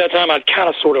 But at that time, I'd kind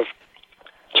of sort of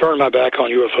turned my back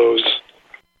on UFOs.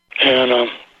 And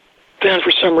then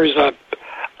for some reason,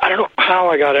 I don't know how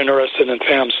I got interested in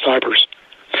phantom snipers.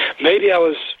 Maybe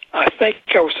I think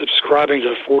I was subscribing to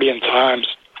the Fortean Times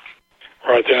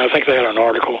right then. I think they had an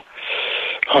article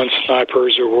on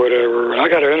snipers or whatever. And I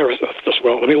got interested as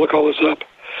well. Let me look all this up.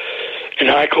 And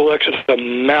I collected a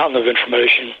mountain of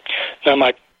information. Now,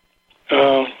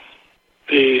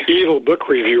 the evil book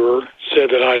reviewer said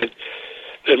that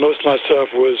most of my stuff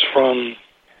was from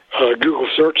Google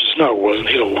searches. No, it wasn't.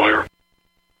 He's a lawyer.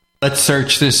 Let's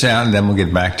search this out, and then we'll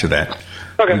get back to that.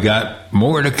 Okay. We got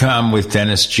more to come with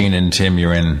Dennis, Gene, and Tim.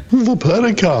 You're in the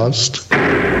Paracast.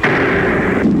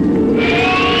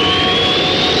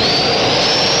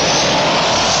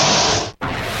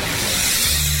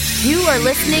 You are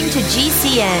listening to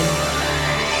GCN.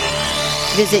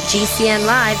 Visit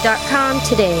GCNlive.com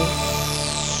today.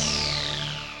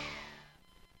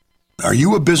 Are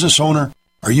you a business owner?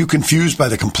 Are you confused by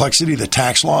the complexity of the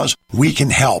tax laws? We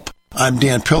can help. I'm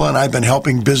Dan Pilla, and I've been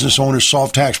helping business owners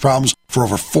solve tax problems for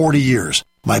over 40 years.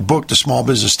 My book, The Small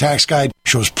Business Tax Guide,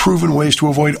 shows proven ways to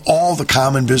avoid all the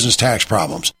common business tax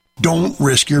problems. Don't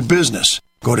risk your business.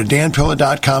 Go to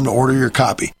danpilla.com to order your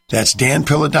copy. That's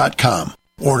danpilla.com.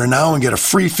 Order now and get a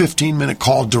free 15-minute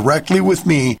call directly with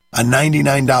me, a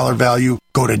 $99 value.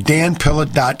 Go to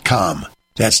danpilla.com.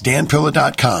 That's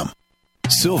danpilla.com.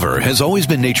 Silver has always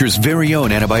been nature's very own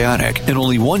antibiotic, and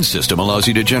only one system allows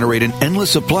you to generate an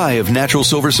endless supply of natural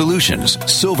silver solutions.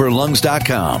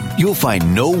 SilverLungs.com. You'll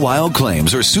find no wild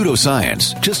claims or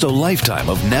pseudoscience, just a lifetime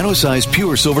of nano-sized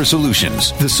pure silver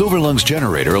solutions. The Silver Lungs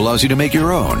generator allows you to make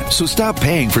your own, so stop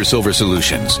paying for silver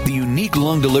solutions. The unique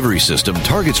lung delivery system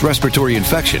targets respiratory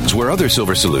infections where other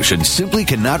silver solutions simply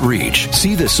cannot reach.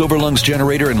 See the Silver Lungs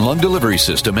generator and lung delivery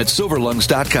system at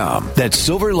SilverLungs.com. That's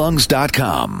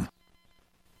SilverLungs.com.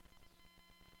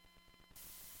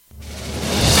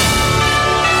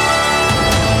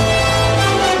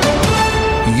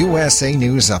 USA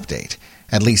News Update.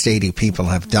 At least 80 people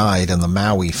have died in the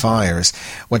Maui fires,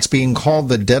 what's being called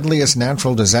the deadliest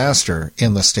natural disaster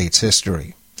in the state's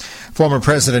history. Former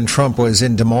President Trump was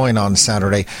in Des Moines on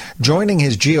Saturday, joining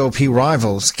his GOP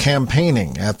rivals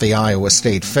campaigning at the Iowa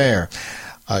State Fair.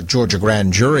 A Georgia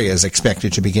grand jury is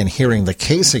expected to begin hearing the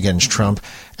case against Trump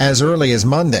as early as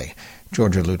Monday.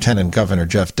 Georgia Lieutenant Governor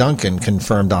Jeff Duncan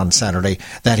confirmed on Saturday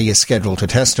that he is scheduled to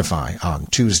testify on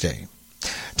Tuesday.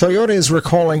 Toyota is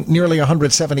recalling nearly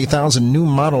 170,000 new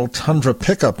model Tundra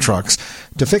pickup trucks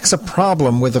to fix a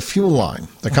problem with the fuel line.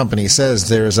 The company says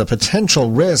there is a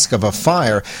potential risk of a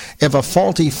fire if a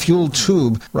faulty fuel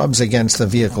tube rubs against the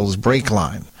vehicle's brake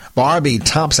line. Barbie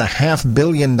tops $500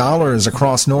 million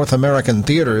across North American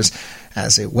theaters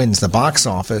as it wins the box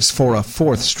office for a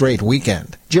fourth straight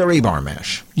weekend. Jerry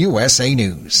Barmash, USA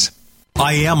News.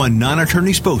 I am a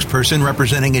non-attorney spokesperson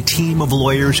representing a team of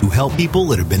lawyers who help people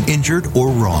that have been injured or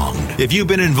wronged. If you've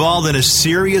been involved in a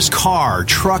serious car,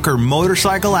 truck, or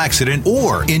motorcycle accident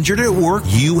or injured at work,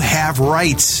 you have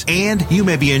rights, and you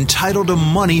may be entitled to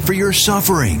money for your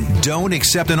suffering. Don't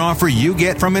accept an offer you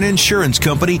get from an insurance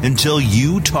company until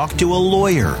you talk to a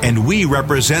lawyer. And we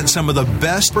represent some of the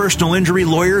best personal injury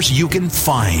lawyers you can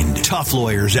find. Tough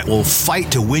lawyers that will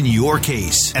fight to win your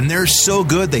case. And they're so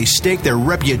good they stake their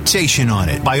reputation on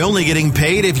it by only getting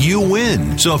paid if you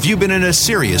win. So if you've been in a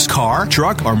serious car,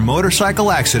 truck, or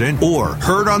motorcycle accident or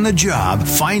hurt on the job,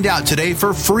 find out today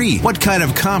for free what kind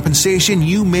of compensation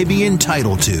you may be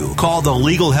entitled to. Call the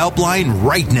legal helpline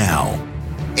right now.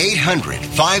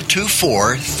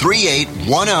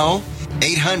 800-524-3810.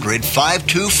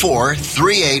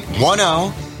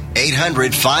 800-524-3810.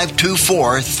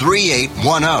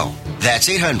 800-524-3810. That's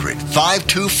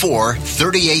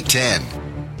 800-524-3810.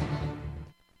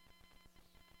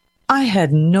 I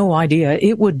had no idea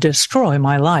it would destroy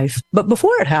my life. But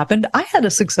before it happened, I had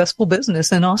a successful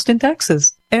business in Austin,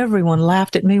 Texas. Everyone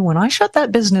laughed at me when I shut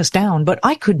that business down, but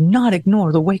I could not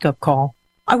ignore the wake-up call.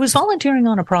 I was volunteering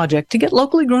on a project to get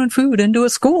locally grown food into a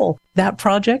school. That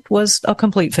project was a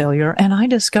complete failure, and I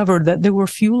discovered that there were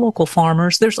few local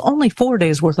farmers. There's only 4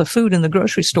 days' worth of food in the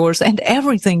grocery stores, and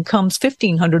everything comes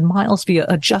 1,500 miles via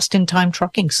a just-in-time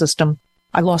trucking system.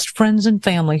 I lost friends and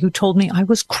family who told me I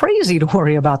was crazy to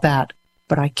worry about that,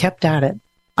 but I kept at it.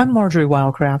 I'm Marjorie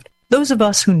Wildcraft. Those of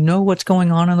us who know what's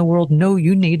going on in the world know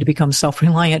you need to become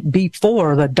self-reliant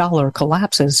before the dollar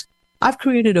collapses. I've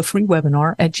created a free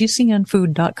webinar at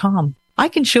gcnfood.com. I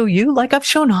can show you, like I've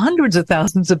shown hundreds of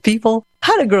thousands of people,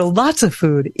 how to grow lots of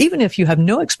food, even if you have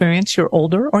no experience, you're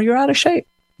older, or you're out of shape.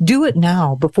 Do it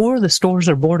now before the stores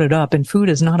are boarded up and food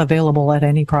is not available at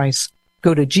any price.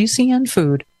 Go to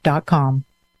gcnfood.com.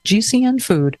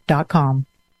 gcnfood.com.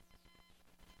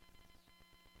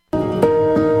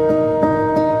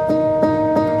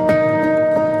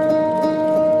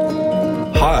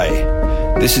 Hi,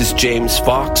 this is James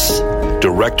Fox,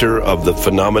 Director of the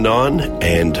Phenomenon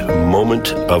and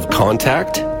Moment of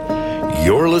Contact.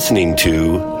 You're listening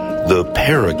to the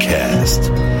Paracast,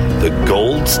 the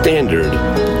gold standard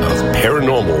of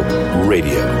paranormal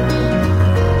radio.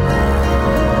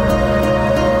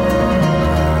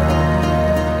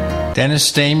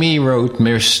 Dennis Stamey wrote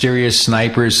Mysterious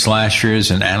Snipers, Slashers,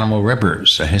 and Animal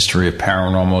Rippers, A History of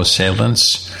Paranormal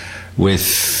Assailants,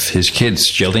 with his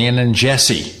kids, Jillian and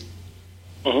Jesse.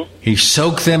 Mm-hmm. He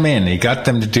soaked them in. He got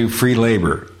them to do free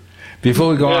labor.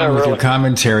 Before we go on with your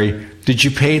commentary, did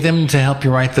you pay them to help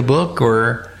you write the book,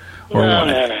 or what? No.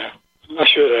 I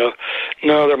should have.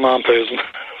 No, their mom pays them.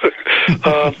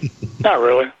 Not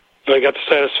really. They got the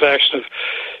satisfaction of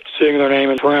seeing their name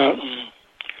in print.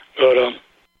 But,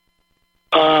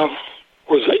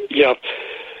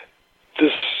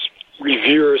 this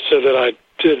reviewer said that I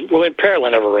did, well, apparently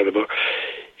I never read the book.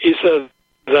 He said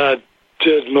that I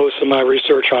did most of my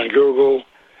research on Google,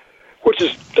 which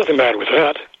is nothing bad with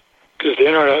that, because the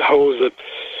internet holds a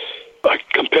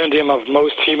compendium of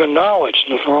most human knowledge.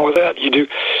 Nothing wrong with that.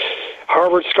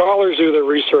 Harvard scholars do their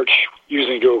research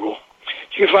using Google.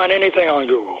 You can find anything on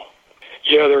Google.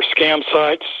 Yeah, there are scam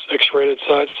sites, X-rated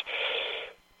sites,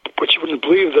 but you wouldn't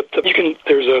believe that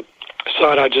there's a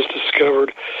site I just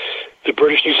discovered, the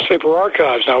British Newspaper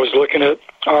Archives, and I was looking at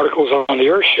articles on the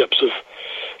airships of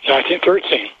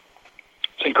 1913.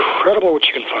 It's incredible what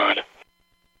you can find.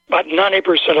 About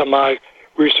 90% of my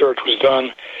research was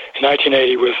done in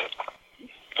 1980 with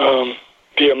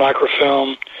via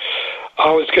microfilm.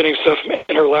 I was getting stuff from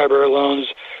interlibrary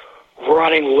loans,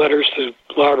 writing letters to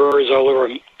libraries all over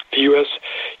the U.S.,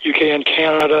 UK, and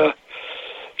Canada,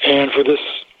 and for this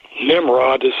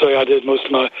Nimrod to say I did most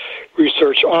of my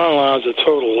research online is a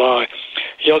total lie.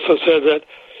 He also said that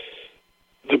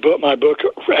my book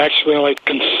actually only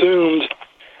consumed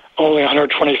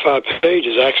 125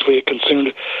 pages. Actually, it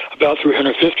consumed about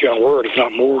 350 on Word, if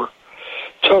not more.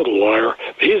 Total liar.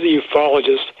 But he's a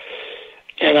ufologist,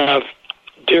 and I've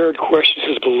dared question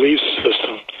his belief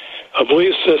system. A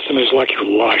belief system is like your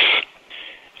life.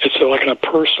 It's like a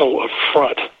personal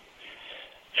affront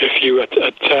if you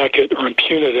attack it or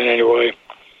impugn it in any way.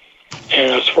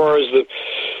 And as far as the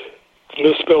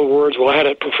misspelled words, well, I had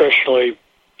it professionally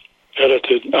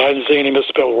edited. I didn't see any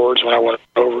misspelled words when I went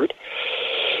over it.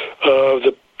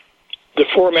 The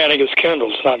formatting is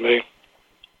Kendall's, not me.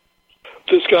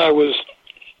 This guy was,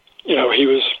 he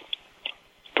was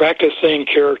practicing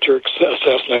character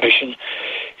assassination.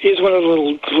 He's one of the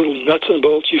little nuts and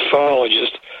bolts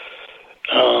ufologists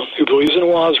who believes in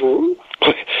Roswell,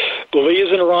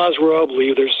 believes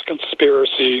there's a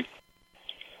conspiracy,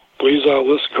 believes all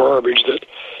this garbage that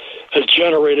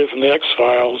generated from the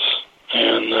X-Files.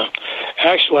 And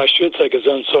actually, I should take his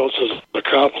insults as a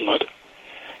compliment,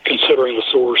 considering the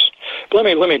source. But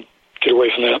let me get away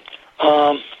from that.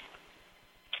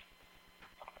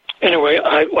 Anyway,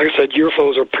 like I said,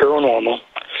 UFOs are paranormal.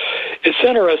 It's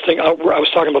interesting. I was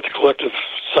talking about the collective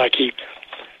psyche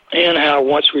and how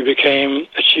once we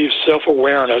achieved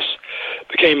self-awareness,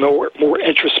 became more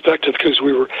introspective because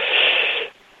we were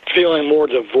feeling more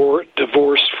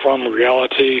divorced from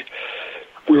reality.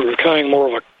 We were becoming more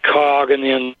of a cog in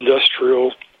the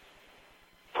industrial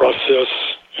process,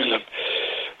 and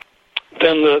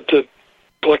then the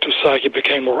collective psyche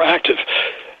became more active.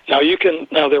 Now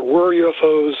there were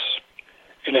UFOs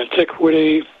in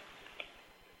antiquity,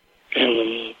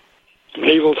 in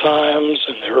medieval times,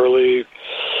 in the early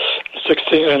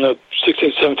 16th,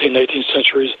 17th, 18th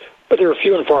centuries, but they were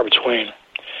few and far between.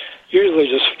 Usually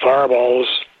just fireballs,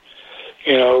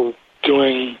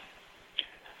 doing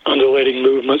undulating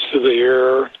movements through the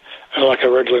air, like a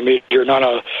regular meteor, not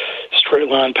a straight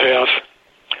line path.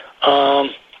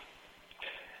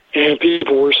 And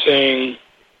people were seeing,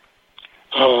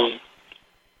 on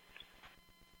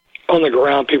the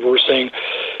ground, people were seeing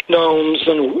gnomes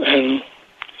and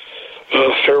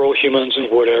feral humans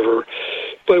and whatever,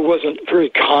 but it wasn't very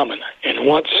common. And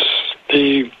once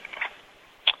the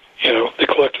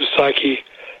collective psyche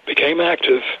became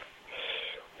active,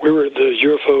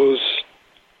 the UFOs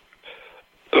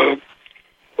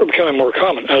were becoming more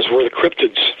common, as were the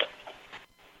cryptids.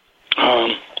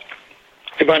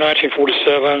 And by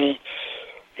 1947,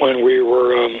 when we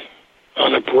were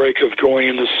on the brink of going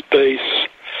into space,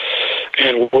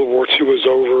 and World War II was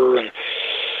over,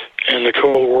 and the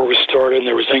Cold War was started, and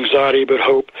there was anxiety but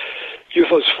hope,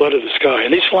 UFOs flooded the sky.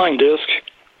 And these flying discs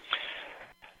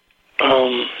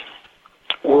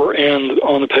were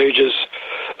on the pages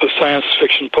of science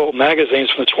fiction pulp magazines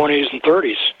from the 20s and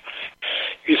 30s.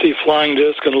 You see flying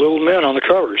discs and little men on the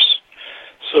covers.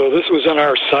 So this was in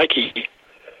our psyche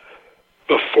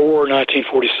before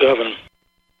 1947.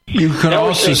 You could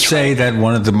also say that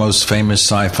one of the most famous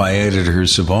sci-fi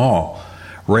editors of all,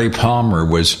 Ray Palmer,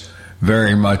 was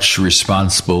very much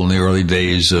responsible in the early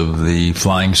days of the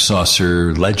flying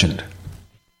saucer legend.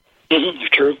 Mm-hmm,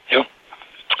 true, yeah.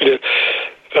 He did.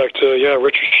 In fact,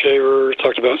 Richard Shaver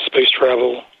talked about space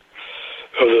travel,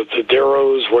 the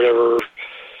Darrows, whatever,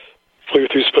 flew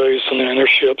through space and their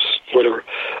ships, whatever.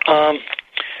 And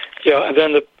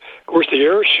then, of course, the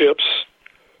airships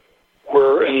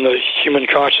were in the human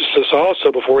consciousness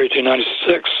also before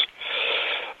 1896.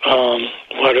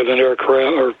 Lighter than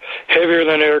aircraft, or heavier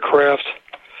than aircraft.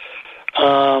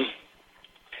 Now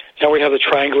we have the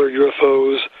triangular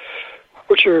UFOs,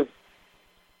 which are,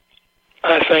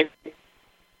 I think,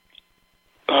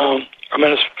 a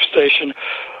manifestation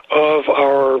of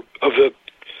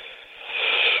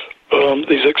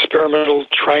these experimental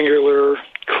triangular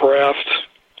craft,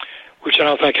 which I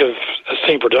don't think have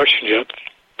seen production yet,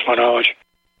 to my knowledge.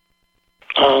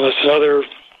 That's another,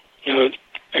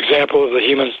 example of the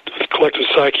human collective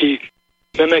psyche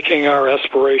mimicking our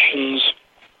aspirations.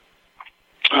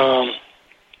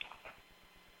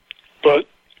 But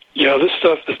this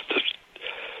stuff,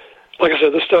 like I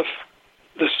said, this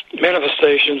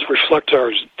manifestations reflect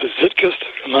the zeitgeist,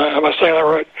 am I saying that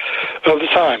right, of the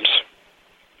times.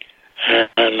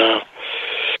 And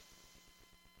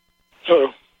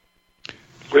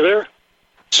we're there.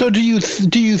 So do you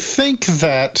think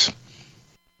that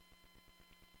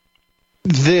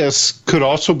this could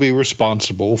also be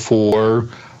responsible for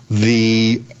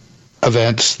the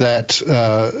events that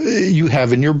you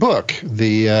have in your book,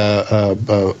 the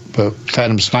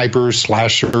Phantom Snipers,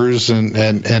 Slashers,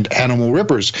 and Animal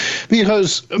Rippers?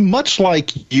 Because much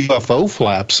like UFO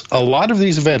flaps, a lot of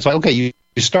these events, you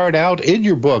start out in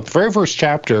your book, the very first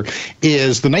chapter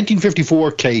is the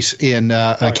 1954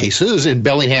 cases in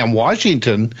Bellingham,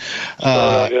 Washington.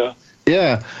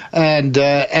 Yeah, and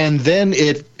then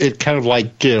it kind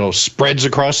of spreads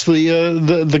across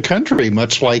the country,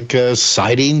 much like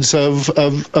sightings of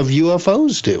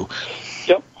UFOs do.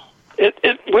 Yep,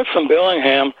 it went from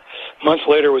Bellingham. Months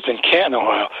later, it was in Canton,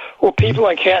 Ohio. Well, people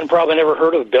in Canton probably never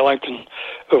heard of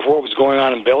what was going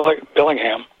on in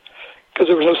Bellingham, because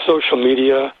there was no social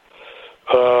media,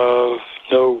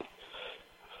 no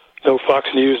Fox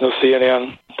News, no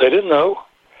CNN. They didn't know.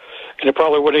 And it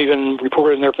probably wouldn't even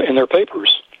report it in their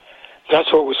papers.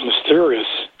 That's what was mysterious.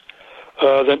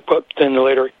 But then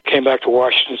later it came back to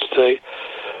Washington State.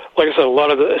 Like I said, a lot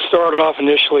of it started off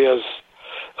initially as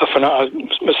a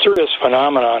mysterious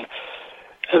phenomenon,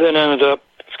 and then ended up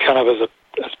kind of as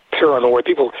paranoid.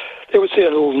 They would see a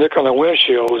little nick on the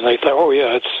windshield, and they thought, "Oh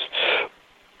yeah, it's."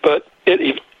 But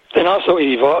it then also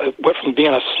it went from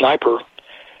being a sniper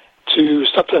to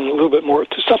something a little bit more,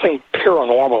 to something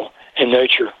paranormal in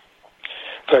nature.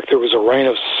 In fact, there was a rain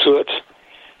of soot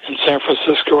in San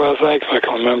Francisco, I think, if I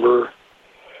can remember.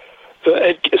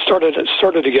 It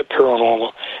started to get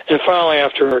paranormal, and finally,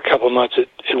 after a couple of months, it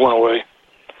went away.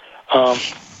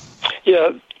 Yeah,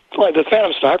 like the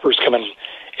Phantom Snipers come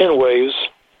in waves,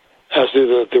 as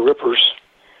do the Rippers,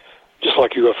 just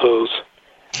like UFOs.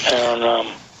 And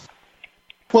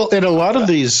well, in a lot of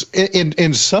these,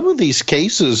 in some of these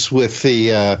cases with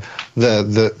the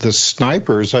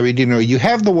snipers, I mean, you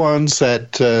have the ones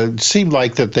that seem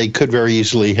like that they could very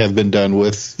easily have been done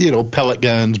with, pellet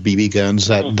guns, BB guns,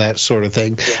 that sort of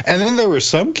thing. And then there were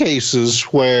some cases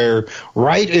where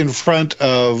right in front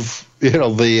of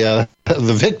the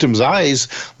victim's eyes,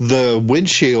 the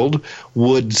windshield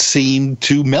would seem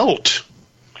to melt.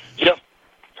 Yep,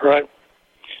 right.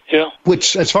 Yeah.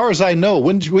 Which, as far as I know,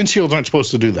 windshields aren't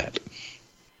supposed to do that.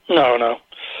 No.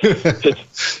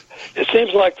 It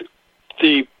seems like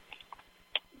you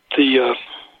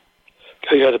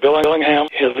had the Bellingham,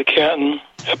 you had the Canton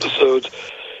episodes,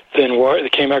 then they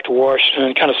came back to Washington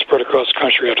and kind of spread across the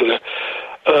country after that.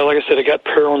 Like I said, it got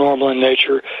paranormal in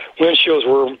nature. Windshields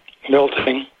were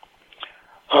melting.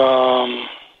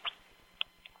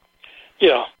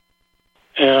 Yeah.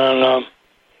 And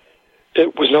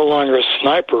it was no longer a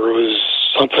sniper. It was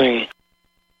something.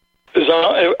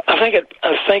 I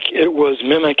think it was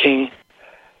mimicking.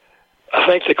 I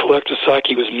think the collective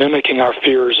psyche was mimicking our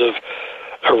fears of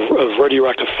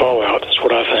radioactive fallout. That's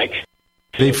what I think.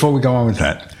 Before we go on with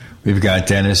that, we've got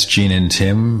Dennis, Gene, and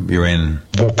Tim. You're in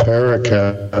the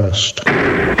Paracast.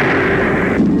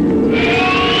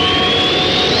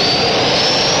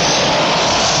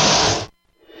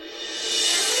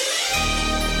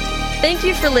 Thank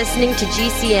you for listening to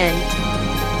GCN.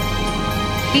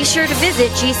 Be sure to visit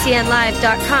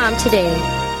GCNlive.com today.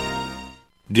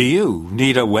 Do you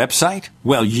need a website?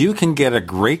 Well, you can get a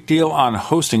great deal on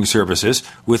hosting services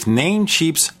with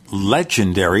Namecheap's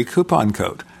legendary coupon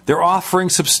code. They're offering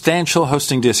substantial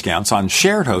hosting discounts on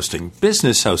shared hosting,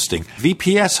 business hosting,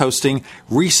 VPS hosting,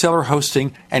 reseller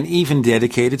hosting, and even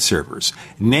dedicated servers.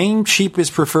 Namecheap is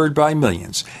preferred by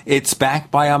millions. It's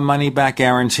backed by a money-back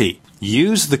guarantee.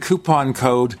 Use the coupon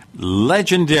code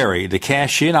LEGENDARY to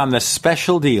cash in on the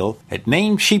special deal at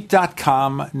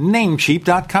Namecheap.com,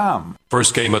 Namecheap.com.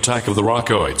 First came Attack of the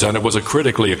Rockoids, and it was a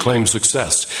critically acclaimed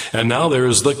success. And now there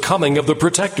is The Coming of the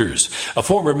Protectors. A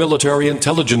former military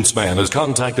intelligence man is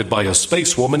contacted by a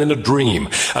space woman in a dream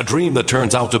that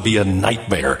turns out to be a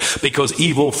nightmare because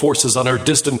evil forces on her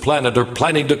distant planet are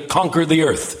planning to conquer the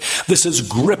Earth. This is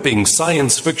gripping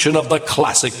science fiction of the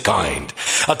classic kind.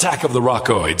 Attack of the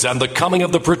Rockoids and The Coming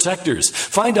of the Protectors.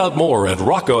 Find out more at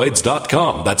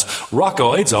rockoids.com. That's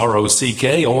Rockoids,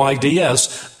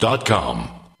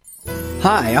 ROCKOIDS.com.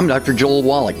 Hi, I'm Dr. Joel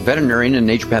Wallach, veterinarian and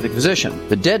naturopathic physician.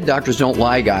 The Dead Doctors Don't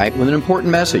Lie guy with an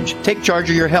important message. Take charge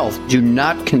of your health. Do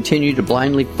not continue to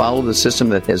blindly follow the system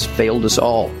that has failed us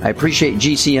all. I appreciate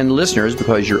GCN listeners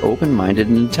because you're open-minded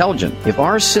and intelligent. If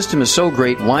our system is so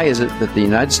great, why is it that the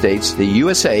United States, the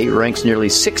USA, ranks nearly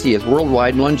 60th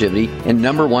worldwide in longevity and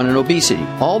number 1 in obesity?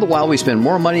 All the while we spend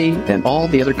more money than all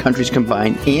the other countries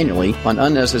combined annually on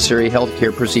unnecessary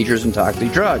healthcare procedures and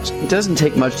toxic drugs. It doesn't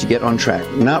take much to get on track.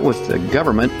 Not with the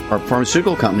government or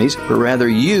pharmaceutical companies, but rather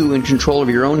you in control of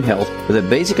your own health with a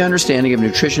basic understanding of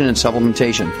nutrition and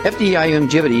supplementation. FDI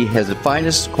Longevity has the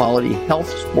finest quality health,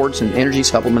 sports, and energy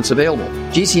supplements available.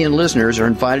 GCN listeners are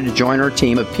invited to join our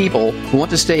team of people who want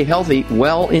to stay healthy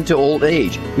well into old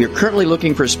age. We are currently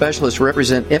looking for specialists to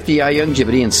represent FDI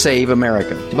Longevity and save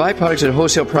America. To buy products at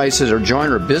wholesale prices or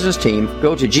join our business team,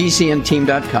 go to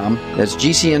GCNteam.com. That's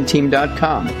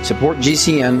GCNteam.com. Support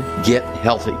GCN. Get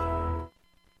healthy.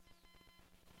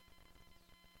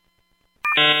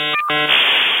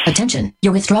 Attention,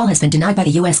 your withdrawal has been denied by the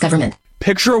U.S. government.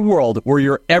 Picture a world where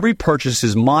your every purchase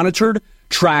is monitored,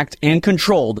 tracked, and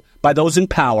controlled by those in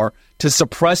power to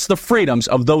suppress the freedoms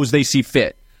of those they see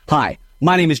fit. Hi,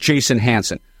 my name is Jason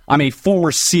Hansen. I'm a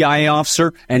former CIA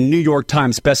officer and New York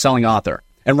Times bestselling author.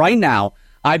 And right now,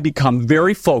 I've become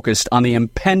very focused on the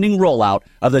impending rollout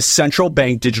of the central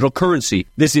bank digital currency.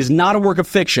 This is not a work of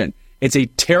fiction. It's a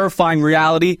terrifying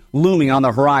reality looming on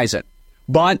the horizon.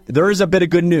 But there is a bit of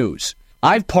good news.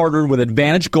 I've partnered with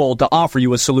Advantage Gold to offer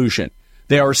you a solution.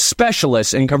 They are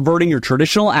specialists in converting your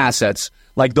traditional assets,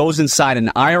 like those inside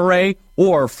an IRA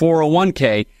or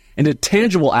 401k, into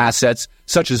tangible assets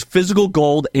such as physical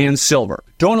gold and silver.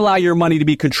 Don't allow your money to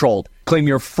be controlled. Claim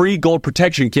your free gold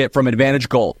protection kit from Advantage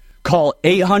Gold. Call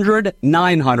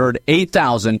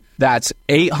 800-900-8000. That's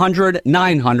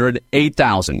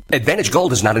 800-900-8000. Advantage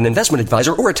Gold is not an investment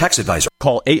advisor or a tax advisor.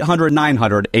 Call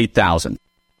 800-900-8000.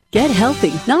 Get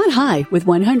healthy, not high, with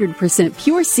 100%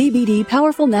 pure CBD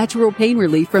powerful natural pain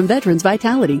relief from Veterans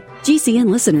Vitality. GCN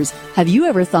listeners, have you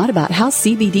ever thought about how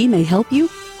CBD may help you?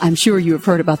 I'm sure you have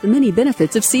heard about the many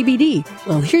benefits of CBD.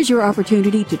 Well, here's your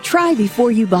opportunity to try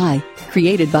before you buy.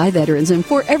 Created by veterans and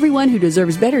for everyone who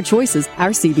deserves better choices,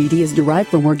 our CBD is derived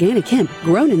from organic hemp,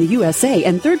 grown in the USA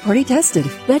and third-party tested.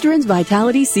 Veterans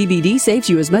Vitality CBD saves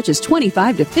you as much as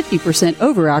 25 to 50%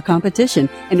 over our competition,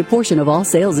 and a portion of all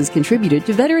sales is contributed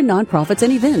to veteran nonprofits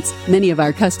and events. Many of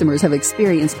our customers have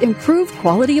experienced improved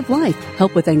quality of life,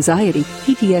 help with anxiety,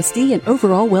 PTSD, and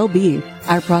overall well-being.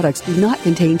 Our products do not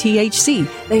contain THC.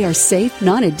 They are safe,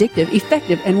 non-addictive,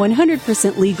 effective, and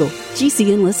 100% legal.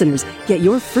 GCN listeners, get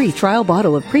your free trial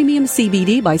bottle of premium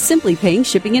CBD by simply paying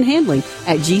shipping and handling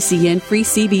at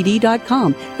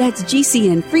GCNFreeCBD.com. That's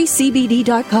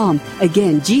GCNFreeCBD.com.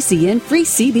 Again,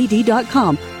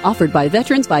 GCNFreeCBD.com. Offered by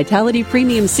Veterans Vitality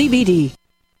Premium CBD.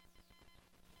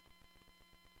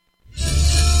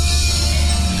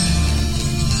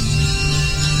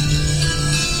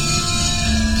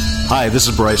 Hi, this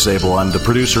is Bryce Abel. I'm the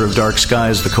producer of Dark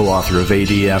Skies, the co-author of AD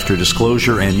After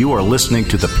Disclosure, and you are listening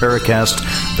to the Paracast,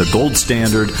 the gold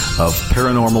standard of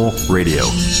paranormal radio.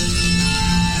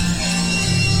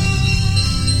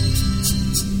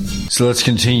 So let's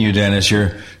continue, Dennis.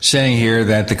 You're saying here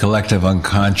that the collective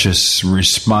unconscious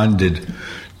responded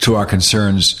to our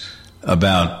concerns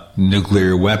about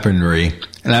nuclear weaponry.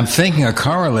 And I'm thinking a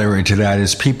corollary to that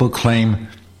is people claim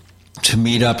to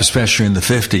meet up, especially in the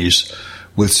 50s,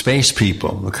 with space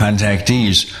people, the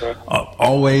contactees,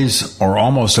 always or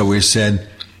almost always said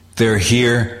they're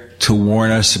here to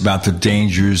warn us about the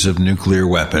dangers of nuclear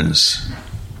weapons.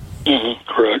 Mm-hmm,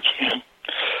 correct. Yeah.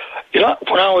 You know,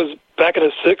 when I was back in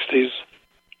the 60s,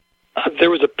 there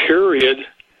was a period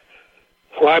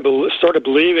where I started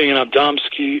believing in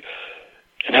Adamski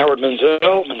and Howard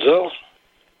Menzel.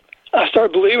 I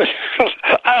started believing.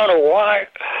 I don't know why.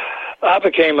 I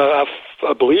became a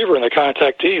believer in the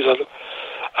contactees.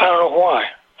 I don't know why.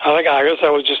 I guess I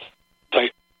was just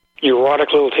a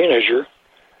neurotic little teenager.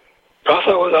 But I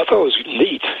thought it was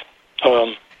neat.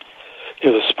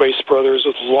 The Space Brothers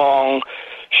with long,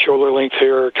 shoulder-length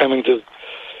hair coming to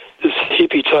this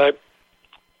hippie-type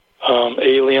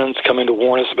aliens coming to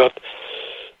warn us about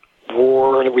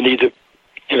war and we need to,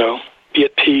 be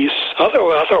at peace. I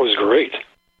thought it was great.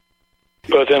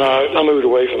 But then I moved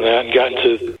away from that and got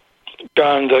into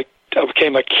I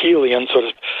became a Keelian,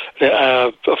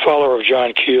 a follower of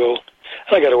John Keel,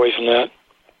 and I got away from that.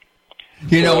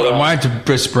 I wanted to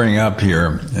just bring up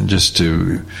here, and just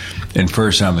to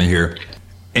infer something here,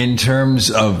 in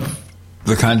terms of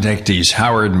the contactees,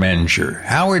 Howard Menger.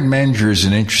 Howard Menger is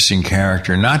an interesting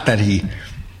character, not that he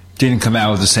didn't come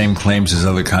out with the same claims as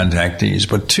other contactees,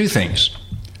 but two things.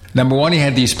 Number one, he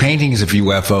had these paintings of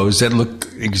UFOs that look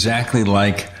exactly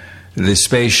like the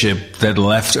spaceship that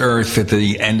left Earth at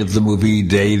the end of the movie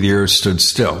Day the Earth Stood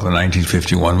Still, the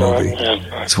 1951 movie.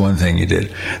 That's one thing he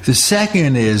did. The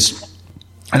second is,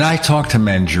 and I talked to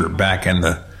Menger back in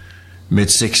the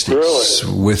mid-'60s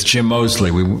with Jim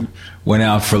Mosley. We went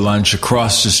out for lunch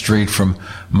across the street from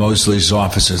Mosley's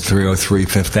office at 303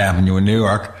 Fifth Avenue in New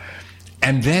York.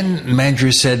 And then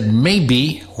Menger said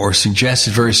maybe, or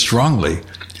suggested very strongly,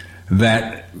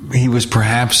 that he was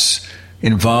perhaps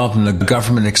involved in the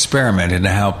government experiment into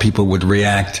how people would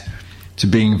react to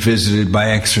being visited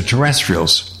by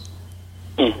extraterrestrials.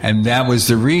 And that was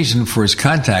the reason for his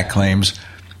contact claims.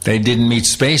 They didn't meet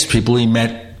space people, he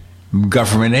met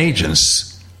government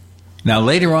agents. Now,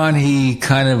 later on, he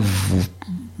kind of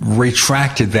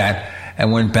retracted that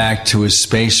and went back to his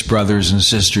space brothers and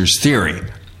sisters theory.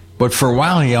 But for a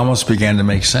while, he almost began to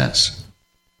make sense.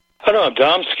 I know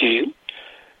Adamski,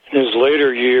 in his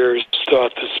later years,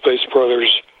 thought the Space Brothers,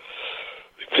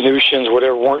 Venusians,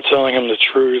 whatever, weren't telling him the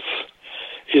truth.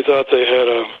 He thought they had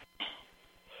an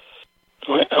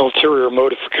ulterior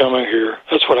motive for coming here.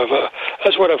 That's what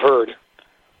I've heard.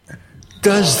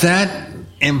 Does that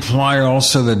imply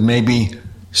also that maybe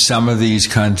some of these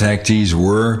contactees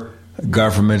were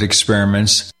government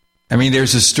experiments? I mean,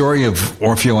 there's a story of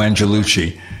Orfeo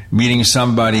Angelucci meeting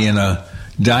somebody in a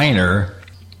diner,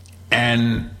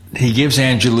 and he gives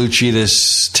Angelucci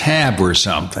this tab or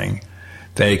something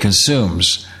that he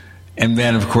consumes. And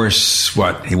then, of course,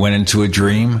 he went into a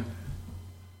dream?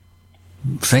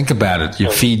 Think about it. You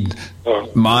feed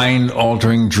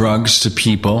mind-altering drugs to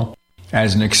people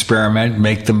as an experiment,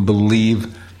 make them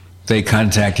believe they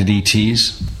contacted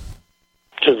ETs?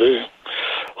 Could be.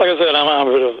 like I said, I'm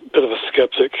a bit of a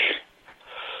skeptic.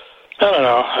 I don't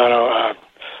know.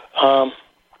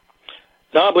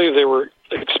 Now I believe they were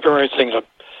experiencing having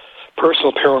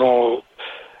personal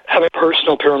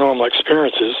paranormal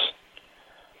experiences,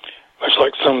 much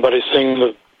like somebody seeing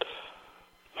the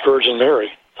Virgin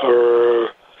Mary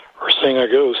or seeing a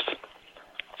ghost.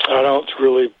 I don't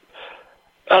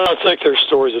take their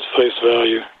stories at face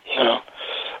value. No,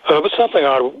 but something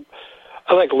I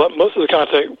think most of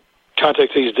the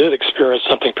contactees did experience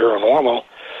something paranormal,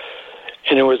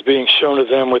 and it was being shown to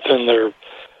them within their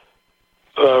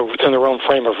own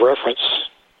frame of reference.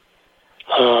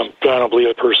 But I don't believe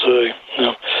it per se.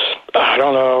 No. I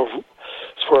don't know.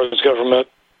 As far as government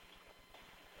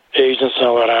agents and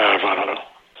all that, I don't know.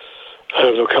 I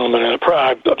have no comment on it.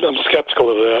 I'm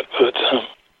skeptical of that.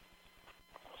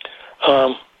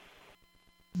 But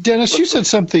Dennis, you said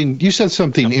something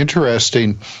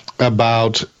interesting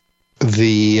about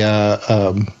the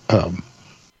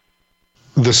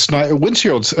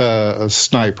windshield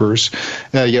snipers.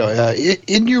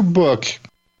 In your book,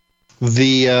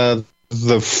 the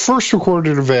first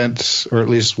recorded event, or at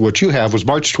least what you have, was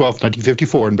March 12th,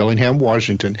 1954 in Bellingham,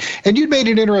 Washington. And you made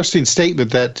an interesting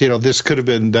statement that, this could have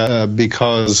been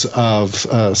because of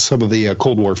some of the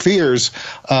Cold War fears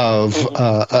of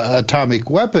atomic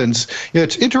weapons.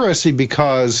 It's interesting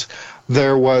because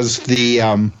there was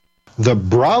the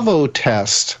Bravo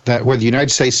test where the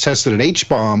United States tested an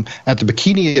H-bomb at the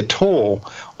Bikini Atoll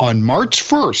on March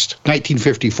 1st,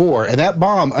 1954, and that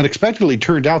bomb unexpectedly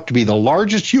turned out to be the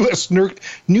largest U.S.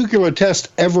 nuclear test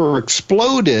ever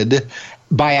exploded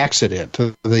by accident.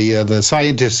 The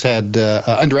scientists had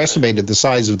underestimated the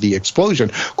size of the explosion.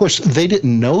 Of course, they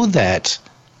didn't know that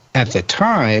at the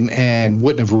time and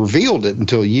wouldn't have revealed it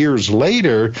until years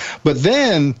later. But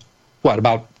then,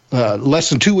 about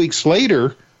less than 2 weeks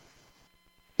later,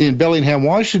 in Bellingham,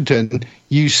 Washington,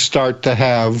 you start to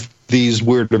have these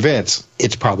weird events.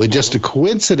 It's probably just a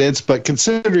coincidence, but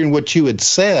considering what you had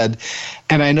said,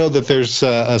 and I know that there's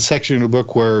a section in the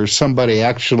book where somebody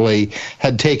actually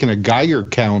had taken a Geiger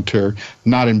counter,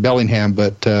 not in Bellingham,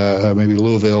 but maybe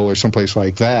Louisville or someplace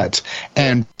like that,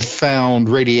 and found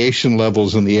radiation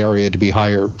levels in the area to be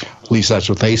higher, at least that's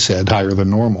what they said, higher than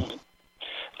normal.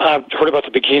 I've heard about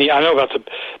the Bikini. I know about the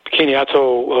Bikini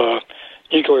Atoll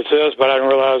nuclear test, but I didn't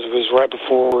realize it was right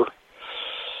before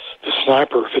the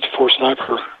sniper, 54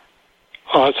 sniper.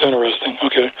 Oh, that's interesting.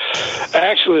 Okay.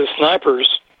 Actually, the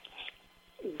snipers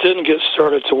didn't get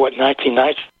started to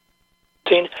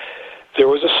 1919. There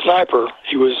was a sniper.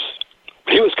 He was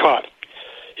caught.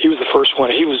 He was the first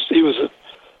one. He was a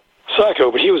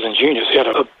psycho, but he was ingenious. He had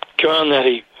a gun that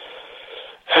he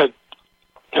had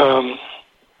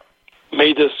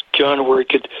made this gun where he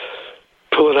could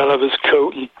pull it out of his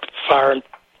coat and fire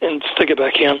and stick it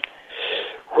back in.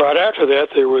 Right after that,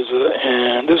 there was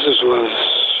and this was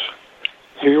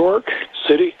New York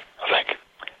City, I think.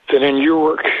 Then in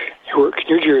Newark,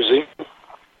 New Jersey,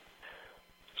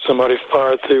 somebody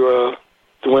fired through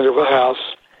the window of a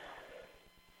house,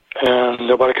 and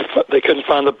they couldn't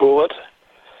find the bullet,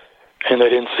 and they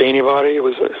didn't see anybody. It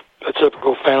was a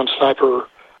typical phantom sniper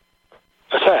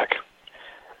attack.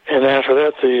 And after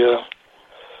that, the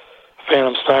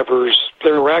phantom snipers,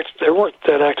 they weren't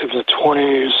that active in the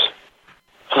 20s,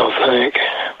 I don't think.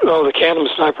 Oh, the Camden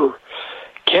sniper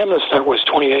was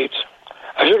 28.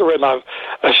 I should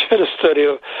have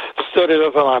studied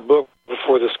up on my book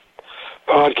before this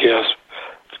podcast.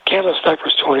 Camden sniper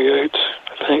was 28,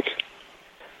 I think.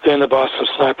 Then the Boston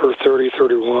sniper, 30,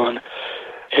 31.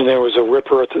 And there was a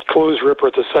closed ripper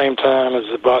at the same time as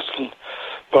the Boston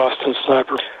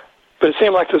sniper. But it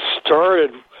seemed like this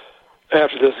started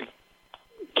after this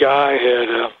guy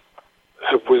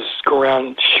was going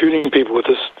around shooting people with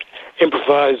this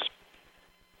improvised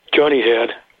gun he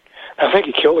had. I think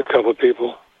he killed a couple of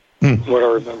people, from what I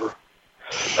remember.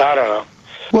 I don't know.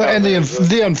 Well, and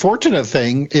the unfortunate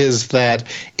thing is that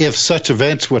if such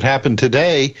events would happen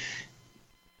today,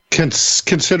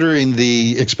 considering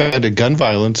the expanded gun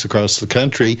violence across the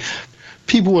country,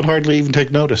 people would hardly even take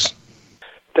notice.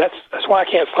 That's why I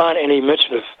can't find any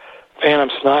mention of phantom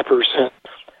snipers. And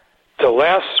the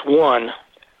last one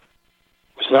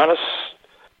was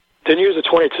didn't use a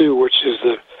 22, which is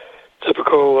the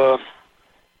typical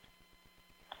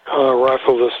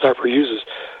rifle the sniper uses,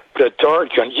 but a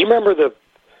dart gun. You remember the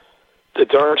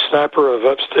dart sniper of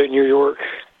upstate New York?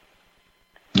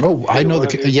 Oh, I know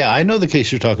the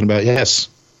case you're talking about. Yes.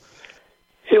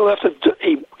 He left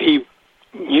he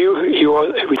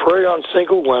preyed on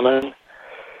single women.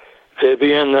 They'd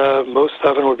be in most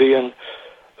of them would be in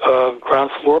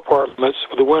ground floor apartments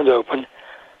with the window open.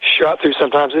 Shot through.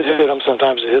 Sometimes it hit them.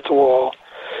 Sometimes it hit the wall.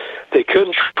 They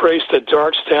couldn't trace the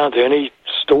darts down to any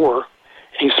store,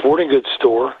 any sporting goods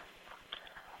store.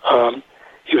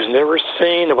 He was never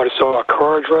seen. Nobody saw a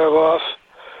car drive off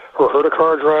or heard a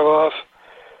car drive off.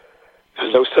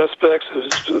 There's no suspects.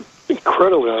 It was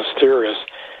incredibly mysterious.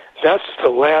 That's the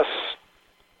last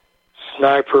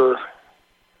sniper.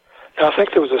 Now, I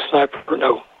think there was a sniper.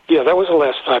 No, yeah, that was the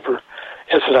last sniper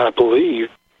incident, I believe.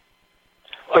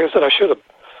 Like I said, I should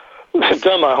have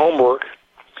done my homework,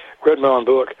 read my own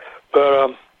book,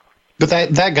 but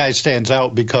that guy stands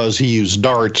out because he used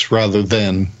darts rather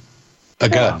than a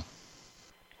gun.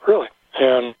 Really,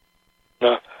 and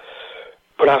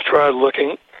but I've tried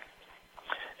looking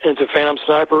into phantom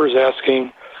snipers,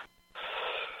 asking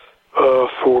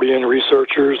Fortean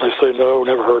researchers. They say no,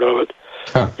 never heard of it.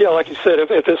 Huh. Yeah, like you said,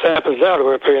 if this happens now,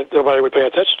 nobody would pay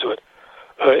attention to it.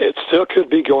 It still could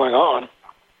be going on.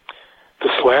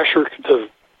 The slasher, the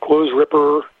clothes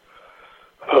ripper,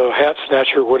 hat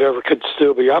snatcher, whatever, could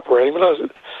still be operating. But I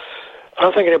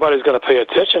don't think anybody's going to pay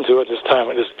attention to it this time,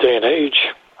 in this day and age.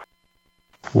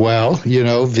 Well,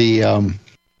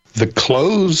 the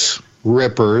clothes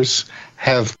rippers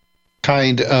have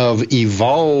kind of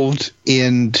evolved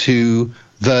into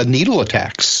the needle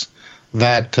attacks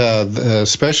that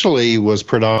especially was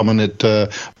predominant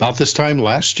about this time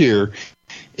last year,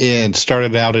 and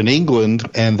started out in England,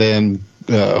 and then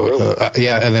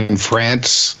and then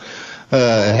France.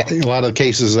 A lot of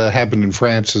cases happened in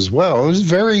France as well. It was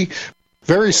very,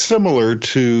 very similar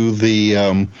to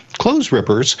the clothes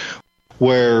rippers,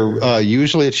 where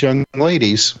usually it's young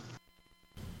ladies.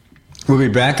 We'll be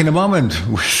back in a moment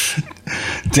with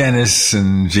Dennis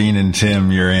and Gene and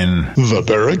Tim. You're in the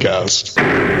Paracast.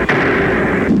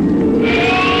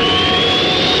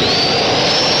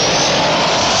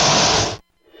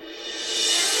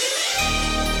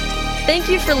 Thank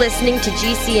you for listening to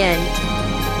GCN.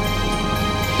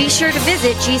 Be sure to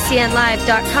visit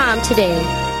GCNlive.com today.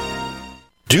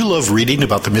 Do you love reading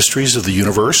about the mysteries of the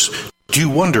universe? Do you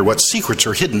wonder what secrets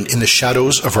are hidden in the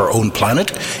shadows of our own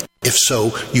planet? If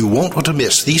so, you won't want to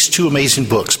miss these two amazing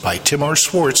books by Tim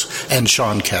Swartz and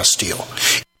Sean Castile.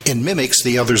 In Mimics,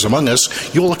 The Others Among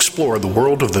Us, you'll explore the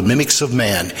world of the mimics of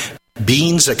man,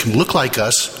 beings that can look like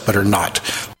us but are not.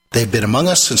 They've been among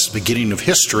us since the beginning of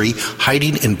history,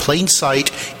 hiding in plain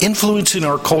sight, influencing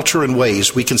our culture in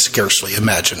ways we can scarcely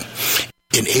imagine.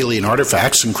 In Alien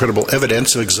Artifacts, Incredible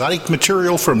Evidence of Exotic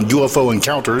Material from UFO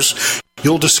Encounters,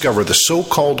 you'll discover the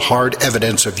so-called hard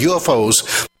evidence of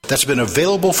UFOs that's been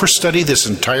available for study this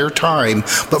entire time,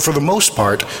 but for the most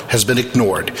part has been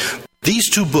ignored. These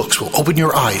two books will open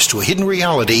your eyes to a hidden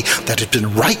reality that has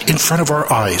been right in front of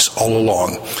our eyes all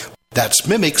along. That's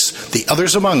Mimics, The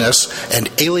Others Among Us,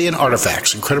 and Alien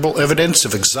Artifacts, Incredible Evidence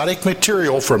of Exotic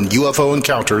Material from UFO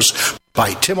Encounters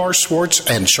by Tim Swartz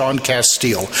and Sean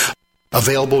Castile.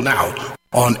 Available now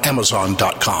on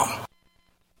Amazon.com.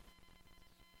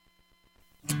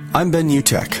 I'm Ben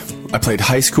Utek. I played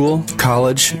high school,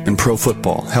 college, and pro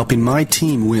football, helping my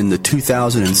team win the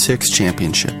 2006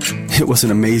 championship. It was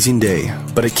an amazing day,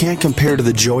 but it can't compare to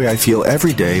the joy I feel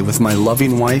every day with my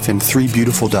loving wife and 3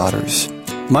 beautiful daughters.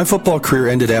 My football career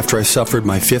ended after I suffered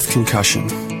my 5th concussion.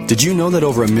 Did you know that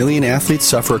over 1 million athletes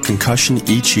suffer a concussion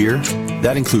each year?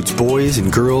 That includes boys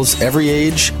and girls, every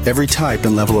age, every type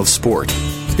and level of sport.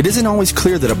 It isn't always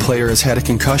clear that a player has had a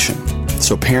concussion,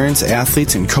 so parents,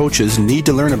 athletes, and coaches need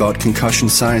to learn about concussion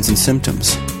signs and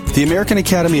symptoms. The American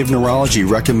Academy of Neurology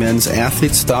recommends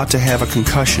athletes thought to have a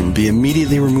concussion be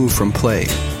immediately removed from play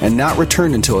and not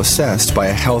returned until assessed by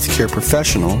a healthcare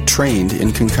professional trained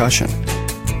in concussion.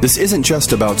 This isn't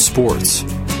just about sports.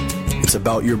 It's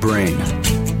about your brain.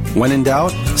 When in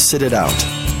doubt, sit it out.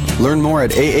 Learn more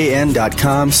at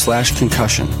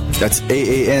aan.com/concussion. That's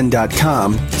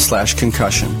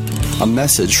aan.com/concussion. A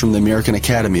message from the American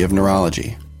Academy of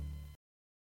Neurology.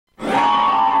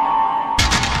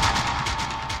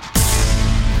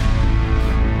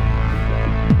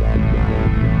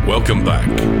 Welcome back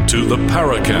to the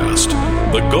Paracast,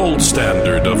 the gold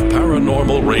standard of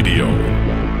paranormal radio.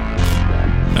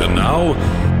 And now,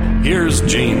 here's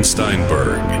Gene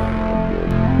Steinberg.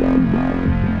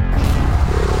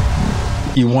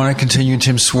 You want to continue,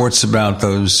 Tim Swartz, about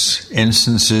those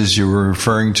instances you were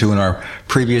referring to in our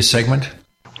previous segment?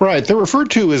 Right. They're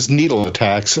referred to as needle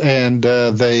attacks, and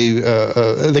they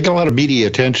get a lot of media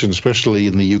attention, especially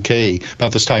in the UK,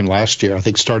 about this time last year, I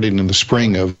think starting in the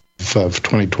spring of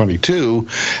 2022.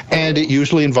 And it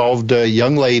usually involved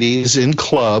young ladies in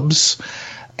clubs,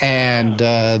 and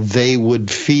they would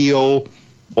feel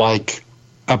like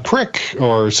a prick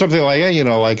or something like that,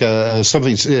 like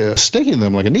something sticking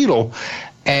them like a needle,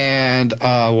 and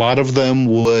a lot of them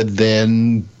would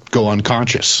then go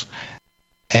unconscious.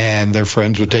 and their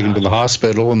friends would take them to the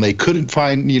hospital, and they couldn't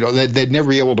find, they'd never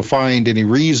be able to find any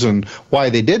reason why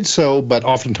they did so, but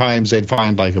oftentimes they'd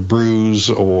find like a bruise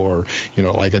or,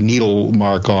 like a needle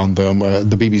mark on them.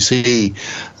 The BBC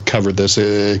covered this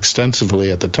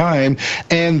extensively at the time,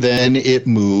 and then it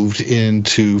moved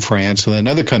into France and then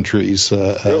other countries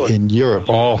in Europe,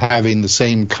 all having the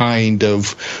same kind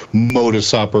of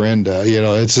modus operandi.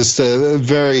 It's just a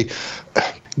very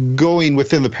going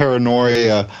within the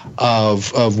paranoia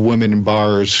of women in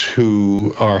bars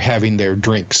who are having their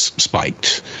drinks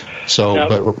spiked. So,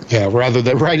 rather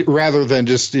than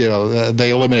just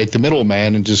they eliminate the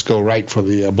middleman and just go right for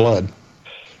the blood.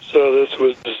 So this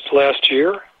was last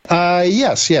year.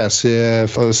 Yes.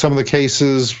 Some of the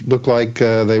cases look like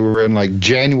they were in like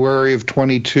January of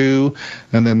 22,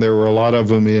 and then there were a lot of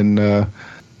them in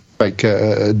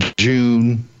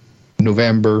June,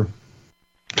 November,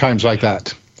 times like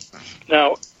that.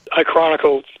 Now, I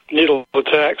chronicled needle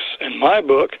attacks in my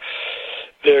book.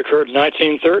 They occurred in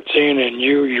 1913 in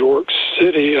New York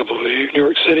City, I believe. New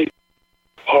York City.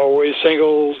 Always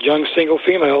young single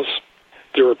females.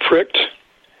 They were pricked,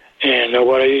 and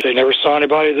they never saw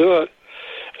anybody do it.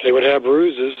 They would have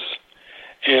bruises,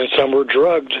 and some were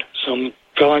drugged. Some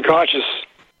fell unconscious.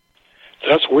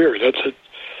 That's weird.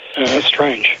 That's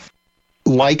strange.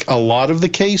 Like a lot of the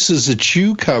cases that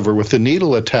you cover with the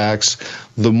needle attacks,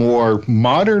 the more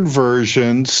modern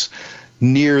versions,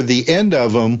 near the end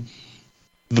of them,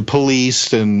 the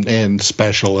police and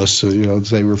specialists, as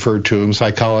they referred to them,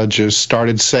 psychologists,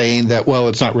 started saying that, well,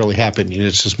 it's not really happening,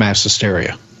 it's just mass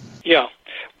hysteria. Yeah.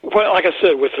 Well, like I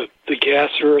said, with the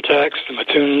gasser attacks, the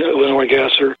Mattoon, Illinois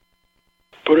gasser,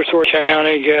 Butterthorpe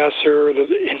County gasser,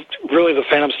 really the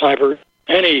Phantom Sniper,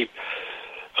 any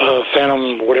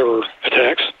Phantom whatever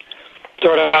attacks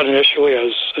started out initially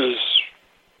as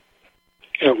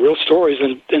real stories,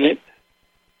 and it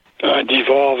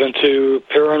devolve into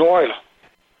paranoia.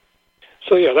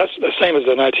 So yeah, that's the same as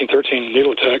the 1913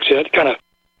 needle attacks. Yeah, it kind of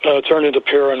turned into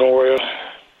paranoia.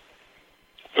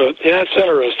 But yeah, it's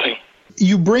interesting.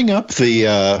 You bring up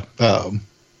the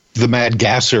Mad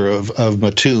Gasser of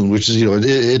Mattoon, which is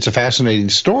it's a fascinating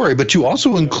story, but you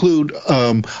also include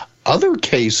other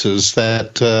cases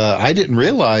that I didn't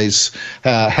realize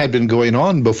had been going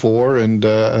on before, and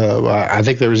I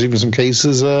think there was even some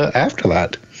cases after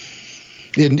that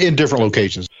in different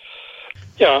locations.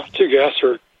 Yeah, two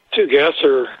gasser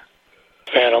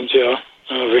phantoms,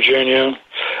 Virginia.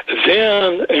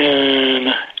 Then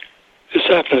this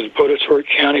happened in Butterthorpe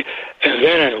County, and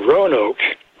then in Roanoke,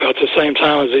 about the same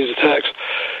time as these attacks,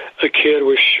 a kid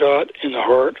was shot in the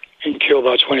heart and killed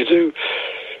by 22.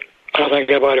 I don't think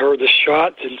anybody heard the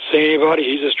shot, didn't see anybody.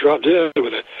 He just dropped dead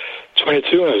with a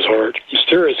 22 in his heart.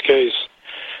 Mysterious case.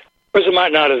 Because it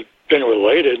might not have been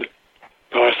related,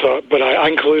 but I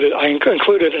included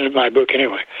it in my book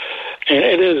anyway. And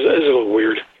it is a little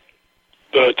weird.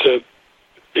 But if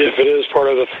it is part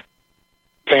of the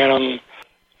Phantom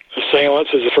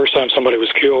Assailants, it's the first time somebody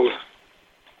was killed.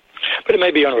 But it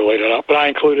may be unrelated, but I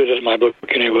included it in my book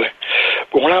anyway.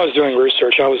 But when I was doing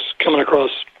research, I was coming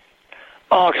across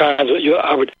all kinds of,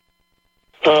 I would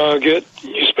get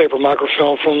newspaper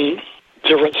microfilm from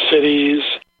different cities,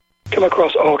 come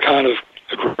across all kind of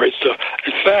great stuff.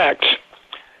 In fact,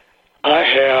 I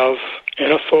have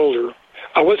in a folder,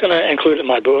 I was going to include it in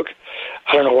my book.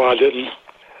 I don't know why I didn't.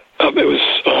 It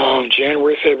was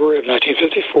January, February of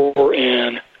 1954,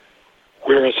 and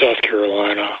we're in South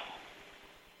Carolina,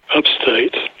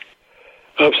 upstate.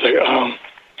 There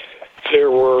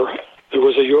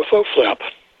was a UFO flap.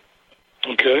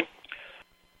 Okay.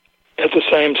 At the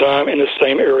same time, in the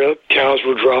same area, cows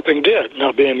were dropping dead,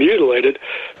 not being mutilated,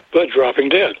 but dropping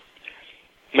dead.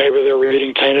 Maybe they were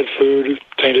eating tainted food,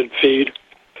 tainted feed.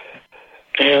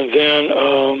 And then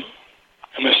a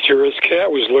mysterious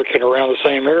cat was looking around the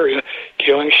same area,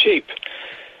 killing sheep.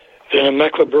 Then in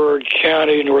Mecklenburg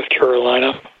County, North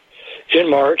Carolina, in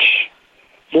March,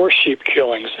 more sheep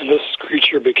killings, and this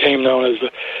creature became known as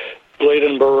the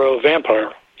Bladenboro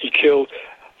vampire. He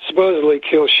supposedly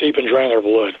killed sheep and drained their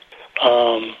blood.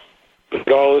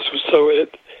 But all this was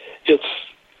it's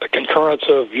a concurrence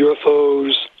of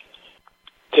UFOs,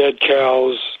 dead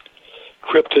cows,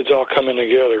 cryptids all coming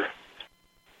together.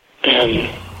 And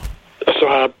so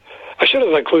I should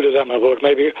have included that in my book.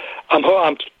 Maybe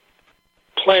I'm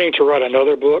planning to write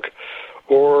another book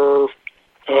or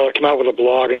come out with a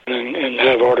blog and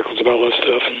have articles about all this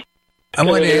stuff. And I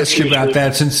want to ask you about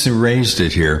that since you raised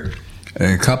it here.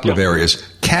 A couple of areas.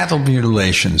 Cattle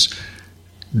mutilations.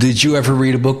 Did you ever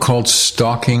read a book called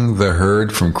Stalking the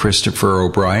Herd from Christopher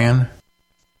O'Brien?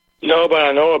 No, but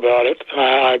I know about it.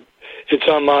 It's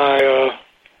on my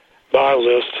buy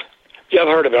list. Yeah, I've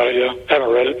heard about it, yeah. I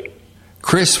haven't read it.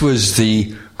 Chris was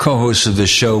the co-host of the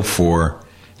show for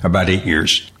about 8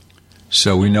 years,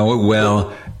 so we know it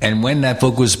well. And when that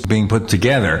book was being put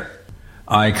together,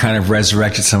 I kind of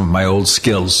resurrected some of my old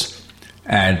skills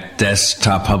at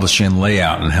desktop publishing and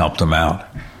layout and helped them out.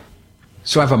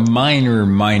 So I have a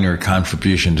minor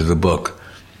contribution to the book,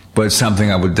 but it's something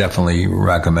I would definitely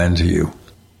recommend to you.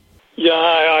 Yeah,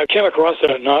 I came across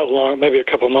that not long, maybe a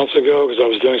couple of months ago, because I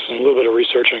was doing a little bit of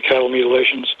research on cattle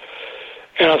mutilations.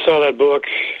 And I saw that book,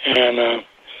 and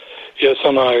it's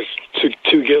on my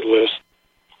to-get list.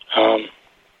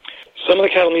 Some of the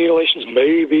cattle mutilations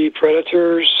may be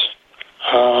predators.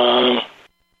 I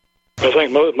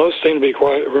think most seem to be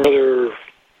quite rather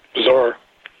bizarre.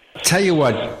 Tell you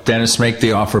what, Dennis, make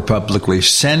the offer publicly.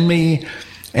 Send me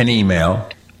an email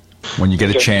when you get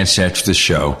a chance after the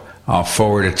show. I'll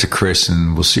forward it to Chris,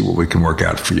 and we'll see what we can work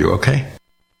out for you, okay?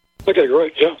 Okay,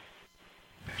 great, yeah.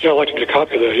 Yeah, I'd like to get a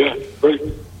copy of that, yeah, great.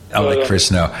 I'll let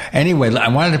Chris know. Anyway, I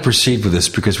wanted to proceed with this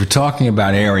because we're talking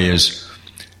about areas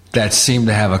that seem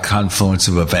to have a confluence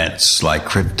of events like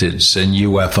cryptids and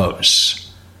UFOs,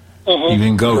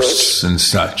 even ghosts and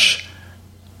such.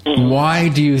 Why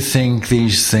do you think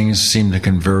these things seem to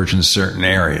converge in certain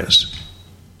areas?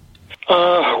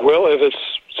 Well, if it's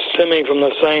stemming from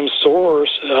the same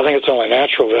source, I think it's only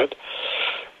natural that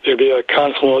there'd be a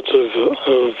confluence of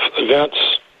events.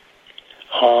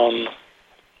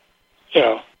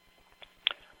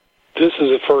 This is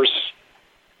the first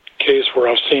case where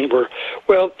I've seen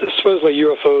supposedly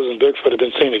UFOs and Bigfoot have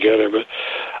been seen together, but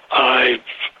I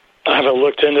haven't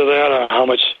looked into that, how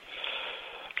much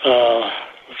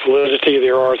validity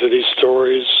there are to these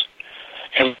stories,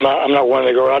 and I'm not one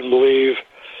to go out and believe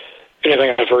anything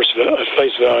at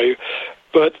face value.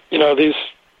 But the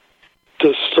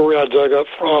story I dug up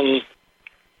from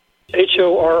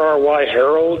HORRY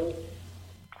Herald,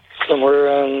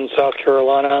 somewhere in South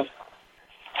Carolina.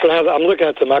 But I'm looking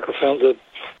at the microfilm, the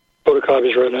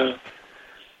photocopies right now.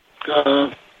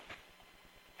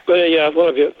 But yeah,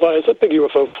 it's a big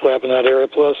UFO flap in that area,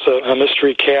 plus a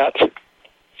mystery cat,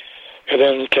 and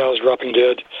then cows dropping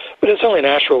dead. But it's only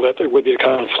natural that there would be a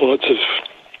confluence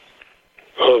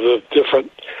of the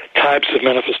different types of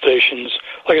manifestations.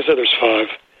 Like I said, there's 5.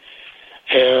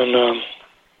 And,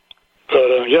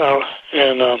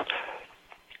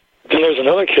 then there's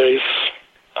another case,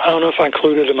 I don't know if I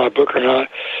included it in my book or not,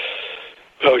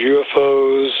 about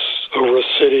UFOs over a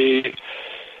city.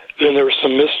 Then there were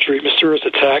some mysterious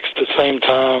attacks at the same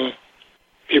time.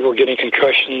 People were getting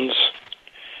concussions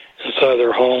inside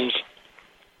their homes.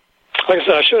 Like I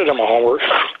said, I should have done my homework.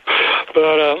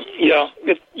 But,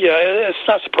 it's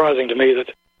not surprising to me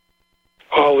that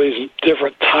all these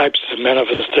different types of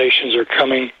manifestations are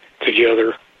coming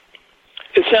together.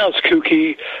 It sounds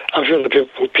kooky. I'm sure the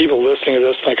people listening to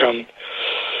this think I'm,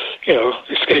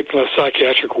 escaping a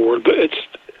psychiatric ward, but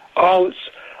I've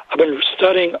been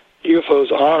studying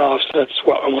UFOs on and off since,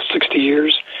 almost 60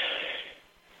 years.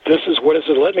 This is what it's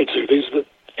led me to.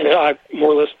 And I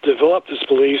more or less developed this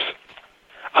belief.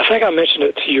 I think I mentioned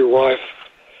it to your wife,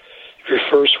 your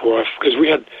first wife, because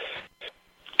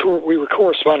we were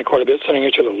corresponding quite a bit, sending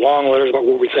each other long letters about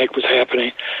what we think was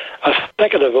happening. I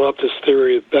think I developed this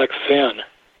theory back then.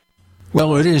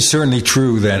 Well, it is certainly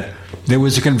true that there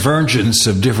was a convergence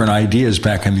of different ideas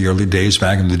back in the early days,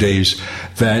 back in the days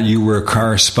that you were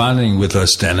corresponding with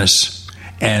us, Dennis,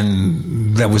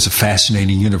 and that was a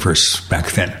fascinating universe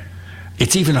back then.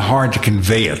 It's even hard to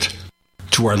convey it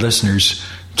to our listeners,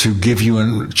 to give you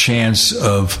a chance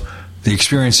of the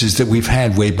experiences that we've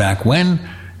had way back when,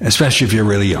 especially if you're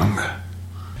really young.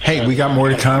 Hey, we got more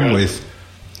to come with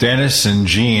Dennis and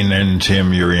Gene and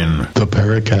Tim. You're in the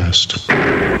Paracast.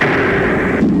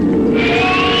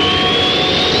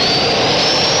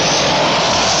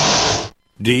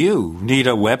 Do you need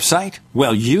a website?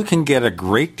 Well, you can get a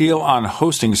great deal on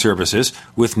hosting services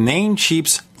with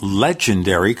Namecheap's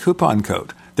legendary coupon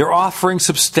code. They're offering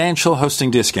substantial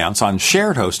hosting discounts on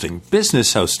shared hosting,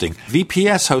 business hosting,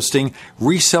 VPS hosting,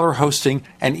 reseller hosting,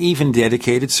 and even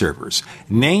dedicated servers.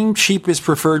 Namecheap is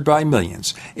preferred by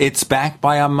millions. It's backed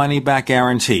by a money-back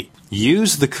guarantee.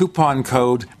 Use the coupon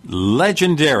code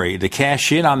LEGENDARY to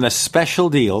cash in on the special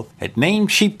deal at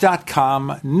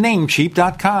Namecheap.com,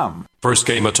 Namecheap.com. First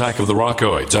came Attack of the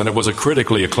Rockoids, and it was a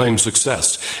critically acclaimed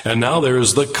success. And now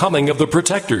there's The Coming of the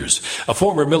Protectors. A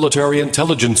former military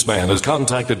intelligence man is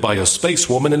contacted by a space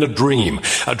woman in a dream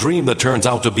that turns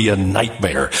out to be a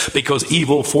nightmare because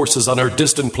evil forces on her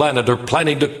distant planet are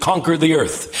planning to conquer the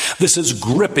Earth. This is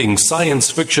gripping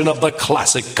science fiction of the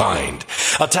classic kind.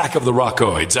 Attack of the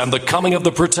Rockoids and The Coming of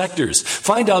the Protectors.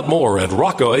 Find out more at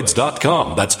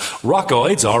rockoids.com. That's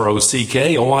Rockoids,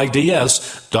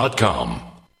 ROCKOIDS.com.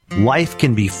 Life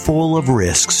can be full of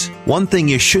risks. One thing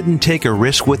you shouldn't take a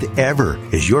risk with ever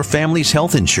is your family's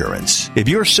health insurance. If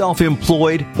you're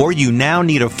self-employed or you now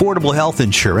need affordable health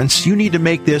insurance, you need to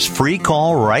make this free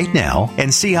call right now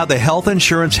and see how the Health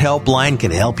Insurance Helpline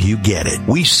can help you get it.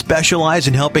 We specialize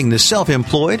in helping the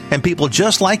self-employed and people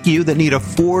just like you that need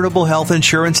affordable health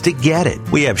insurance to get it.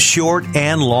 We have short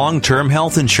and long-term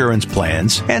health insurance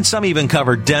plans, and some even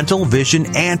cover dental, vision,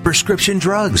 and prescription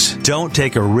drugs. Don't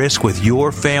take a risk with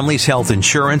your family's health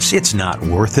insurance. It's not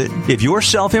worth it. If you're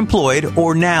self-employed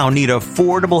or now need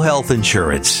affordable health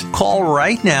insurance, call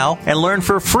right now and learn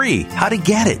for free how to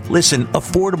get it. Listen,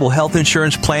 affordable health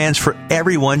insurance plans for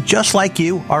everyone just like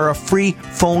you are a free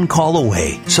phone call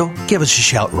away. So give us a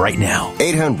shout right now.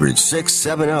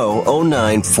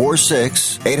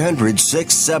 800-670-0946.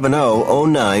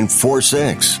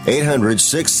 800-670-0946.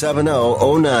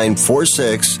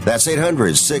 800-670-0946. That's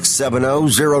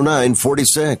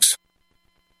 800-670-0946.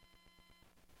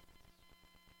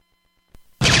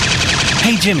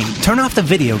 Hey, Jimmy, turn off the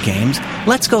video games.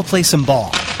 Let's go play some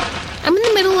ball. I'm in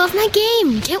the middle of my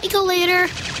game. Can't we go later?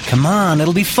 Come on,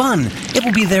 it'll be fun. It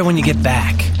will be there when you get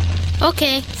back.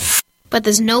 Okay, but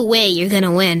there's no way you're going to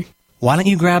win. Why don't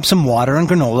you grab some water and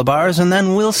granola bars, and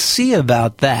then we'll see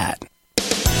about that.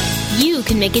 You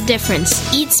can make a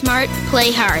difference. Eat smart,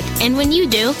 play hard. And when you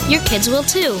do, your kids will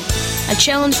too. A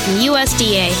challenge from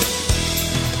USDA.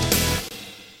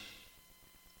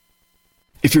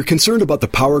 If you're concerned about the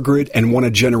power grid and want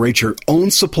to generate your own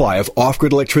supply of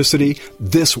off-grid electricity,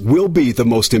 this will be the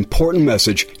most important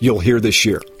message you'll hear this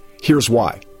year. Here's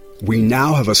why. We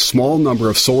now have a small number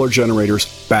of solar generators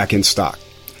back in stock.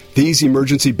 These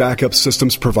emergency backup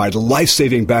systems provide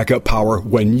life-saving backup power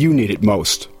when you need it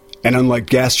most. And unlike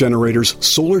gas generators,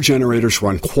 solar generators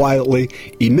run quietly,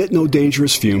 emit no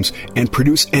dangerous fumes, and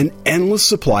produce an endless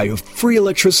supply of free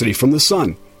electricity from the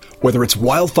sun. Whether it's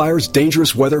wildfires,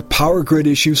 dangerous weather, power grid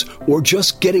issues, or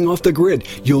just getting off the grid,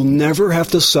 you'll never have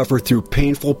to suffer through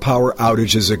painful power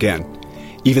outages again.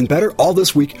 Even better, all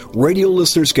this week, radio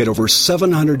listeners get over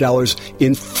 $700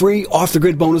 in free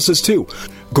off-the-grid bonuses, too.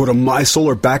 Go to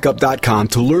mysolarbackup.com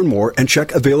to learn more and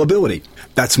check availability.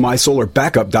 That's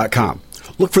mysolarbackup.com.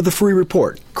 Look for the free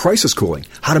report, Crisis Cooling,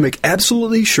 how to make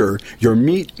absolutely sure your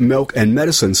meat, milk, and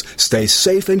medicines stay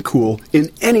safe and cool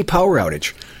in any power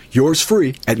outage. Yours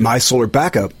free at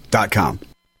mysolarbackup.com.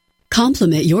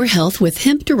 Complement your health with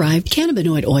hemp-derived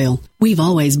cannabinoid oil. We've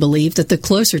always believed that the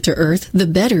closer to Earth, the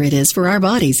better it is for our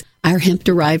bodies. Our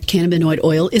hemp-derived cannabinoid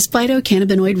oil is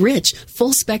phytocannabinoid-rich,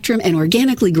 full-spectrum, and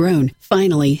organically grown.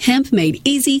 Finally, hemp made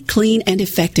easy, clean, and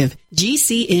effective.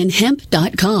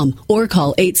 GCNhemp.com or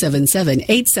call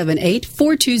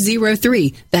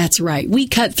 877-878-4203. That's right, we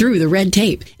cut through the red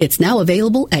tape. It's now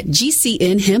available at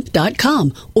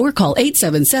GCNhemp.com or call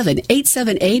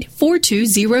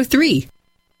 877-878-4203.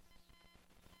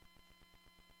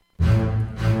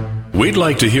 We'd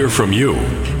like to hear from you.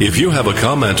 If you have a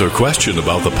comment or question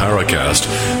about the Paracast,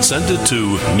 send it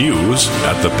to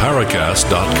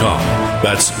news@theparacast.com.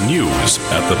 That's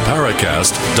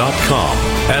news@theparacast.com.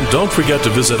 And don't forget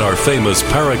to visit our famous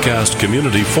Paracast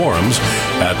community forums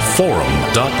at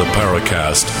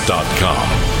forum.theparacast.com.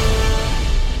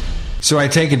 So I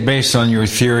take it, based on your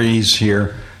theories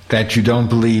here, that you don't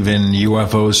believe in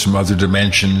UFOs from other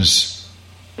dimensions.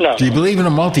 No. Do you believe in a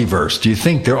multiverse? Do you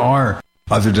think there are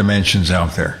other dimensions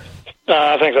out there?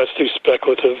 I think that's too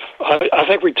speculative. I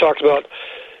think we talked about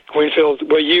Greenfield.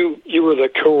 Well, you were the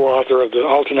co-author of the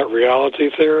alternate reality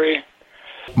theory.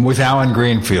 With Alan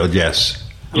Greenfield, yes.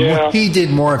 Yeah. He did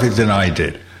more of it than I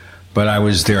did, but I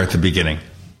was there at the beginning.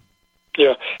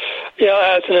 Yeah,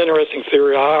 that's an interesting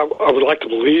theory. I would like to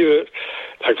believe it.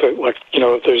 Like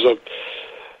if there's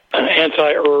an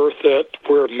anti-Earth that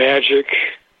where magic,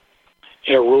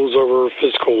 rules over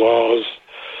physical laws.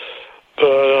 But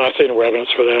I see no evidence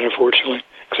for that, unfortunately.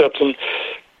 Except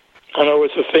I know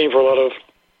it's a theme for a lot of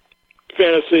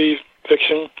fantasy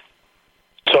fiction.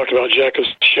 Talked about Jack of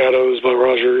Shadows by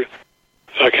Roger.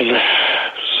 I can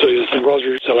say his name,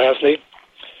 Roger Zelazny.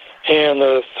 And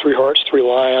the Three Hearts, Three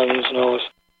Lions, and all this.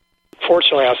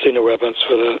 Fortunately, I see no evidence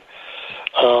for that.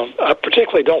 I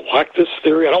particularly don't like this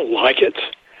theory. I don't like it.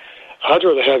 I'd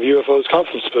rather have UFOs come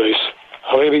from space.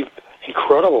 Maybe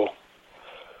incredible.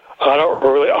 I don't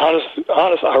really,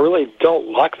 honest, I really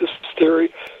don't like this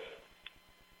theory,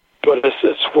 but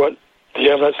it's what the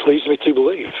evidence leads me to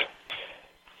believe.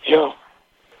 You know,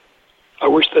 I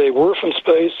wish they were from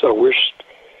space. I wish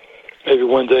maybe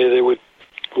one day they would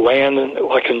land in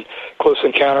Close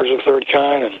Encounters of the Third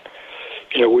Kind,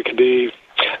 and we could be.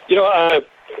 I know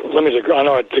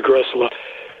I digress a lot.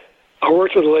 I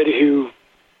worked with a lady who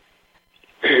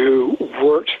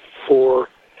worked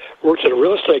at a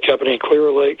real estate company in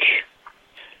Clear Lake,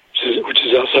 which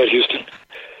is outside Houston,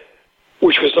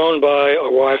 which was owned by a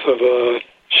wife of a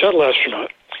shuttle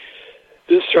astronaut.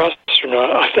 This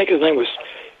astronaut, I think his name was,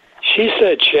 she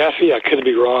said Chaffee, I could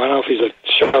be wrong, I don't know if he's a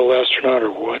shuttle astronaut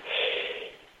or what.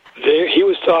 He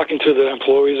was talking to the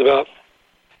employees about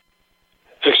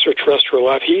extraterrestrial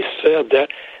life. He said that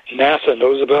NASA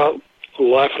knows about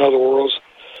life in other worlds,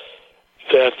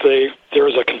 that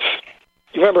there's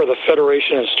you remember the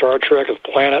Federation in Star Trek of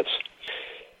planets?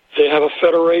 They have a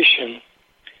federation,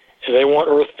 and they want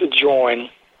Earth to join,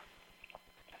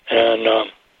 and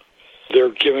they're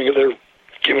giving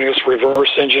us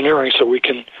reverse engineering so we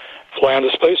can fly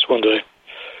into space one day,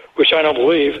 which I don't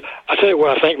believe. I'll tell you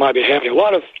what I think might be happening. A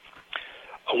lot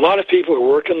of people who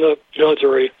work in the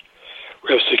military,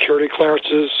 who have security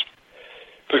clearances,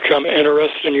 become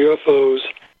interested in UFOs,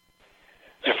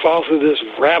 and fall through this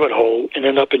rabbit hole and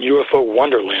end up in UFO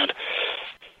wonderland.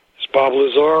 It's Bob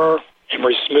Lazar,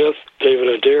 Emery Smith, David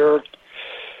Adair,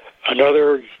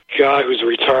 another guy who's a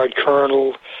retired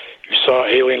colonel who saw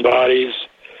alien bodies,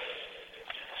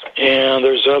 and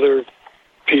there's other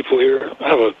people here.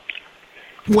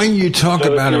 When you talk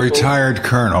about a retired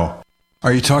colonel,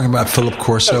 are you talking about Philip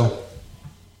Corso?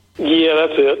 Yeah,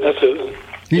 that's it.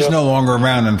 He's no longer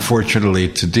around, unfortunately,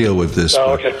 to deal with this.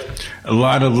 Oh, okay. A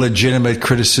lot of legitimate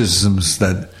criticisms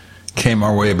that came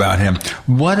our way about him.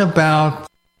 What about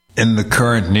in the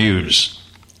current news,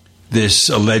 this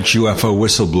alleged UFO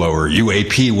whistleblower,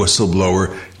 UAP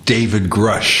whistleblower, David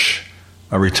Grush,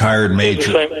 a retired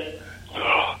major? Like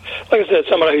I said,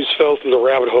 somebody who's fell through the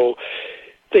rabbit hole.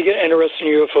 They get interested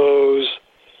in UFOs.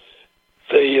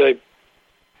 They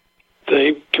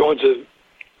go into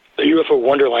the UFO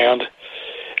wonderland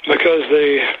because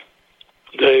they're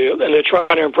trying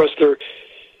to impress their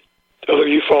other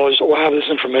ufologists. Oh, I have this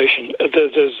information.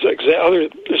 There's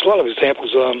a lot of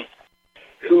examples.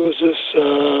 Who was this?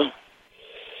 It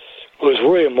was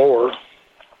William Moore.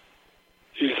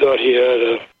 He thought he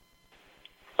had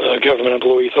a government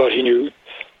employee. He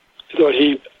thought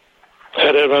he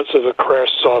had evidence of a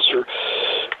crashed saucer,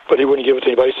 but he wouldn't give it to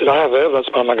anybody. He said, I have evidence,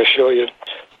 but I'm not going to show you.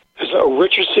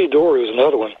 Richard C. Dory was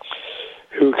another one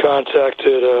who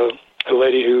contacted a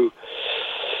lady who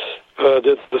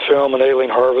did the film An Alien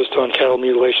Harvest on cattle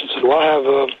mutilation. Said, well, I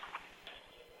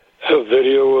have a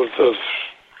video of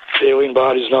alien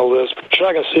bodies and all this, but you're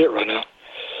not going to see it right now.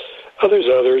 There's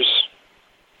others.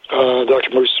 Dr.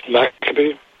 Bruce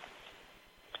Maccabee.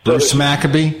 Bruce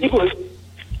Maccabee?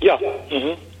 Yeah.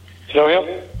 Mm-hmm. You know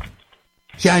him?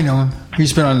 Yeah, I know him.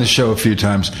 He's been on the show a few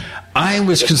times. I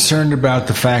was concerned about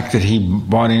the fact that he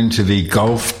bought into the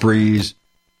Gulf Breeze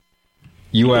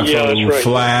UFO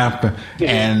flap,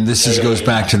 and this goes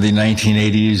back to the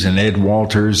 1980s, and Ed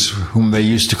Walters, whom they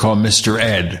used to call Mr.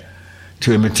 Ed,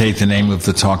 to imitate the name of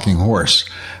the talking horse.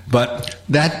 But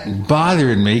that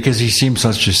bothered me because he seems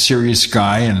such a serious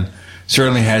guy and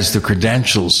certainly has the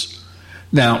credentials.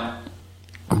 Now,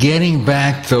 getting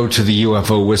back, though, to the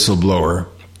UFO whistleblower,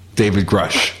 David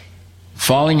Grush,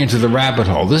 falling into the rabbit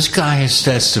hole. This guy has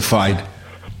testified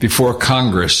before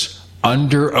Congress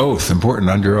under oath, important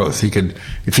under oath. He could,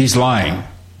 if he's lying,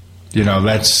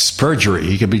 that's perjury.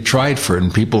 He could be tried for it,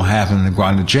 and people haven't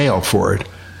gone to jail for it.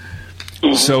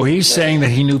 So he's saying that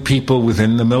he knew people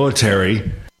within the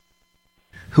military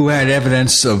who had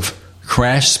evidence of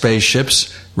crashed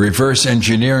spaceships, reverse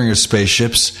engineering of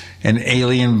spaceships, and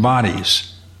alien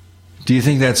bodies. Do you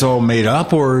think that's all made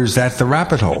up, or is that the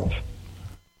rabbit hole?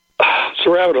 It's a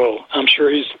rabbit hole. I'm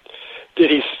sure I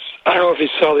don't know if he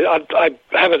saw I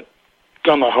haven't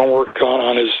done my homework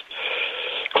on his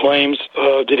claims.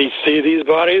 Did he see these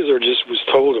bodies or just was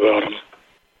told about them?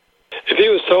 If he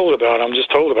was told about them, just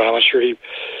told about them, I'm sure he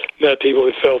met people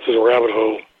who fell through the rabbit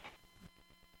hole.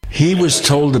 He was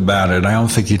told about it. I don't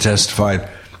think he testified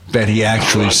that he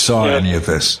actually saw any of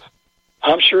this.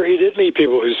 I'm sure he did meet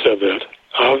people who said that.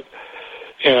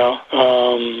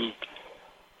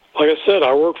 Like I said,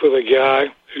 I worked with a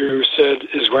guy who said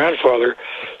his grandfather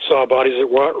saw bodies at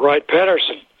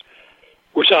Wright-Patterson,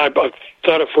 which I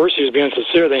thought at first he was being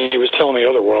sincere, then he was telling me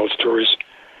other wild stories.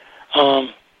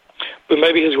 But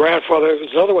maybe his grandfather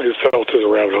was another one who fell through the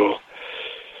rabbit hole.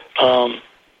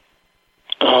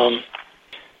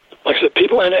 like I said,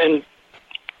 people in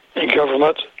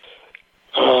government,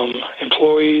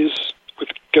 employees with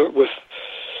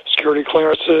security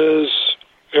clearances,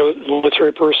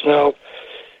 military personnel,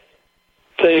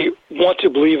 they want to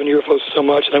believe in UFOs so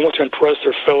much, and they want to impress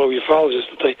their fellow ufologists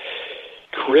that they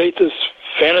create this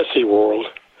fantasy world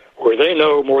where they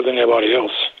know more than anybody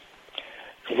else.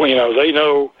 They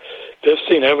know they've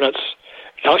seen evidence.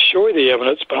 And I'll show you the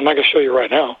evidence, but I'm not going to show you right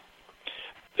now.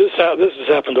 This has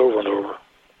happened over and over.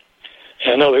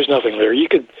 And no, there's nothing there. You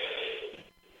could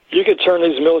turn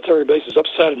these military bases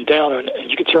upside and down, and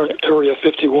you could turn Area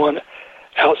 51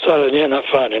 outside and in, not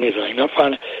find anything, not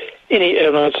find any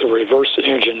evidence of reverse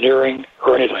engineering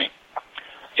or anything.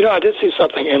 I did see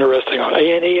something interesting on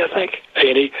A&E, I think.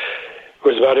 A&E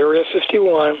was about Area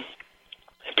 51, and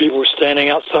people were standing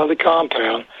outside the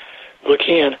compound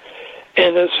looking in,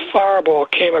 and this fireball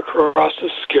came across the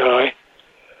sky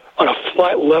on a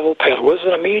flight-level path. It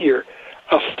wasn't a meteor,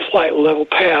 a flight-level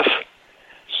path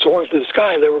soaring through the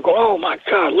sky. They were going, oh, my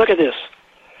God, look at this.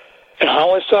 And I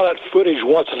only saw that footage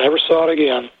once. I never saw it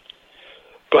again.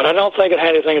 But I don't think it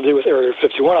had anything to do with Area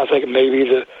 51. I think maybe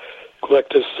the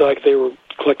collective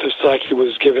psyche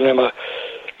was giving them a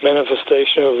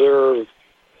manifestation of their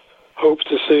hopes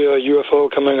to see a UFO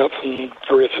coming up from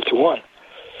Area 51.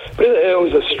 But it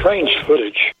was a strange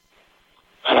footage.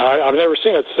 And I've never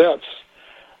seen it since.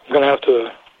 I'm going to have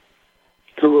to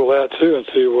Google that, too, and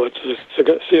see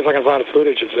if I can find a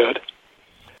footage of that.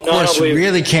 Of course, we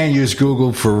really can't use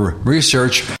Google for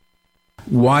research.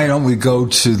 Why don't we go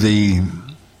to the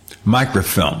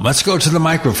microfilm? Let's go to the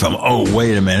microfilm. Oh,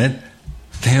 wait a minute.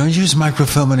 They don't use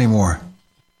microfilm anymore.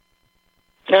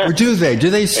 Yeah. Or do they?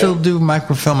 Do they still do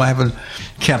microfilm? I haven't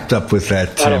kept up with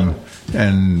that, Tim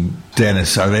and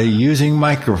Dennis. Are they using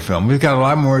microfilm? We've got a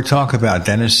lot more to talk about.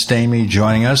 Dennis Stamey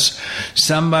joining us.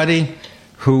 Somebody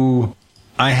who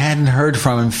I hadn't heard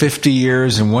from in 50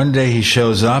 years, and one day he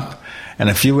shows up, and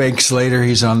a few weeks later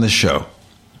he's on the show.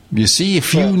 You see,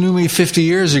 if you knew me 50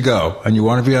 years ago and you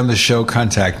want to be on the show,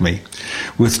 contact me.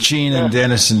 With Gene and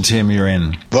Dennis and Tim, you're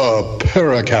in the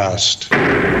Paracast.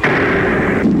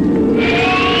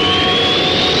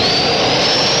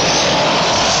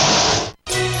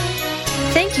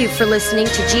 Thank you for listening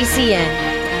to GCN.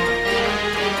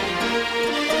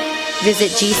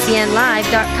 Visit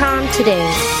GCNlive.com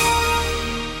today.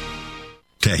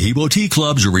 Tahibo Tea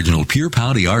Club's original Pure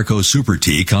Pouty Arco Super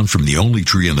Tea comes from the only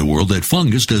tree in the world that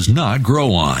fungus does not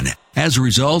grow on. As a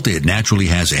result, it naturally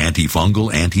has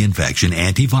antifungal, anti-infection,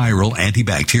 antiviral,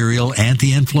 antibacterial,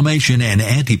 anti-inflammation, and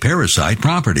anti-parasite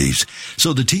properties.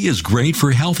 So the tea is great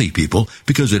for healthy people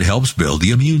because it helps build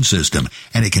the immune system,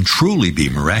 and it can truly be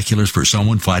miraculous for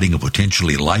someone fighting a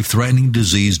potentially life-threatening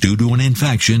disease due to an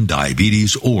infection,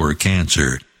 diabetes, or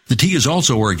cancer. The tea is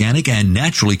also organic and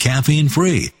naturally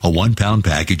caffeine-free. A 1-pound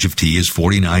package of tea is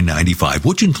 $49.95,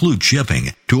 which includes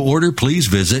shipping. To order, please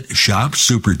visit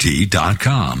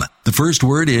shopsupertea.com. The first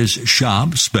word is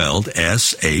shop, spelled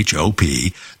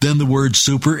S-H-O-P, then the word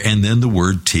super, and then the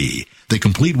word tea. The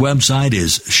complete website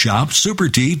is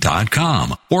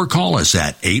shopsupertea.com, or call us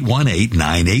at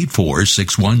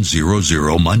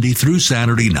 818-984-6100 Monday through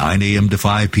Saturday, 9 a.m. to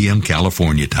 5 p.m.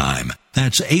 California time.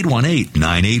 That's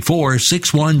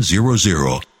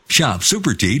 818-984-6100.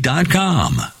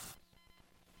 ShopSuperTea.com.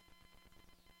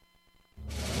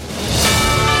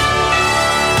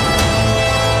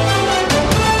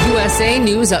 USA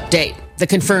News Update. The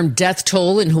confirmed death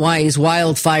toll in Hawaii's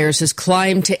wildfires has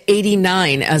climbed to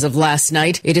 89 as of last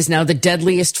night. It is now the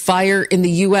deadliest fire in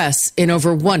the U.S. in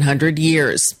over 100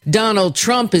 years. Donald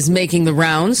Trump is making the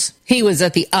rounds. He was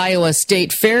at the Iowa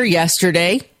State Fair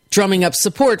yesterday, drumming up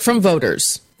support from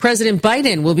voters. President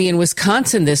Biden will be in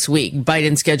Wisconsin this week.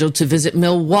 Biden scheduled to visit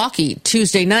Milwaukee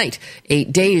Tuesday night,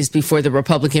 8 days before the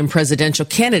Republican presidential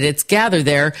candidates gather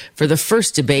there for the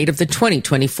first debate of the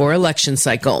 2024 election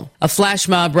cycle. A flash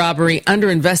mob robbery under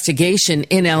investigation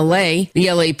in L.A. The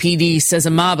LAPD says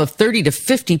a mob of 30 to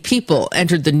 50 people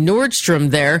entered the Nordstrom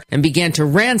there and began to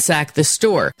ransack the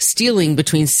store, stealing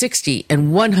between $60,000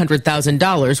 and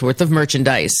 $100,000 worth of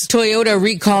merchandise. Toyota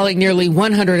recalling nearly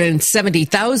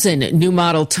 170,000 new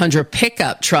model Tundra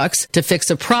pickup trucks to fix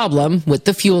a problem with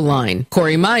the fuel line.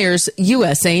 Corey Myers,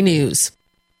 USA News.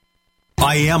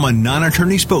 I am a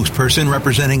non-attorney spokesperson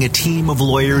representing a team of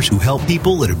lawyers who help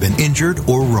people that have been injured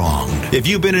or wronged. If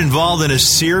you've been involved in a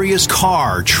serious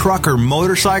car, truck, or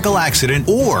motorcycle accident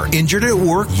or injured at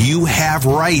work, you have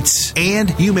rights,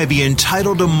 and you may be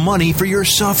entitled to money for your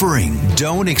suffering.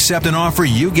 Don't accept an offer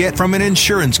you get from an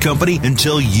insurance company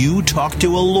until you talk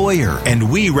to a lawyer.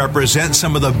 And we represent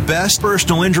some of the best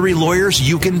personal injury lawyers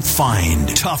you can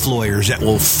find. Tough lawyers that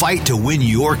will fight to win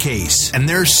your case. And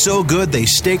they're so good they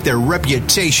stake their reputation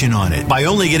on it by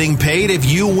only getting paid if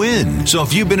you win. So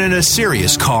if you've been in a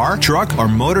serious car, truck, or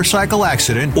motorcycle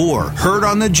accident or hurt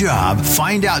on the job,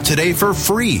 find out today for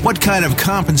free what kind of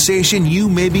compensation you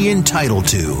may be entitled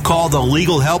to. Call the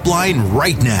legal helpline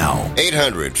right now.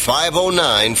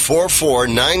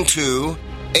 800-509-4492.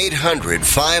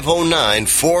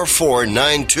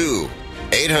 800-509-4492.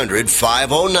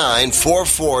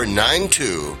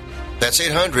 800-509-4492. That's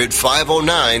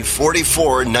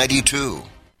 800-509-4492.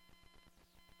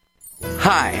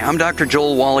 Hi, I'm Dr.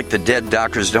 Joel Wallach, the Dead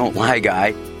Doctors Don't Lie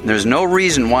guy. There's no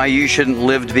reason why you shouldn't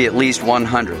live to be at least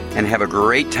 100 and have a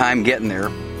great time getting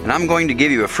there. And I'm going to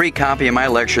give you a free copy of my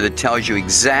lecture that tells you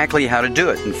exactly how to do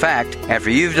it. In fact, after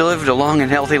you've lived a long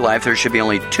and healthy life, there should be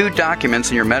only 2 documents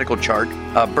in your medical chart,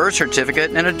 a birth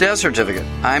certificate and a death certificate.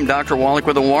 I'm Dr. Wallach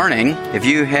with a warning. If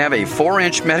you have a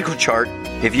 4-inch medical chart,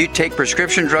 if you take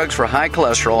prescription drugs for high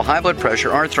cholesterol, high blood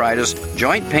pressure, arthritis,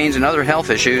 joint pains, and other health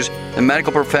issues, the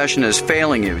medical profession is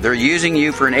failing you. They're using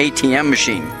you for an ATM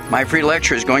machine. My free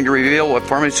lecture is going to reveal what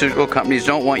pharmaceutical companies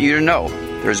don't want you to know.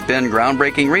 There's been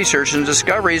groundbreaking research and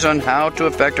discoveries on how to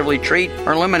effectively treat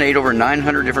or eliminate over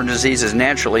 900 different diseases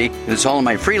naturally, and it's all in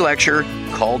my free lecture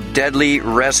called Deadly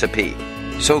Recipe.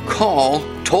 So call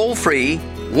toll-free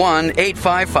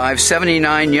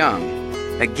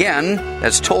 1-855-79-YOUNG. Again,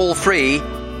 that's toll-free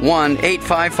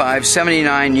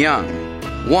 1-855-79-YOUNG.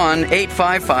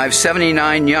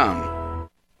 1-855-79-YOUNG.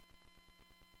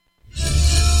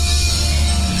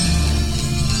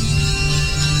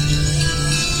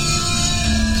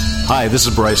 Hi, this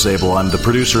is Bryce Abel. I'm the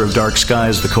producer of Dark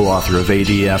Skies, the co-author of AD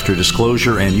After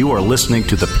Disclosure, and you are listening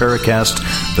to the Paracast,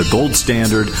 the gold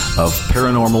standard of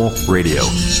paranormal radio.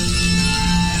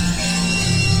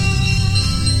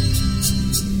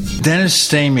 Dennis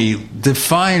Stamey,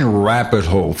 define rabbit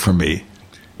hole for me.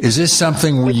 Is this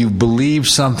something where you believe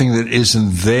something that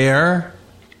isn't there?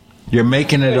 You're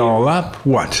making it all up?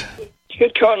 What? You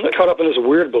get caught up in this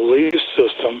weird belief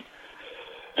system,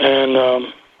 and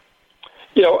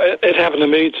it happened to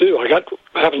me too.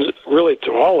 Happened really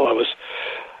to all of us.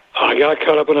 I got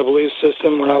caught up in a belief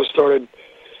system when I started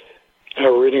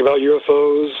reading about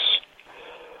UFOs.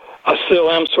 I still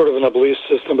am sort of in a belief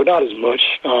system, but not as much.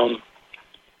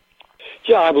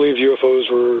 I believe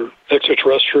UFOs were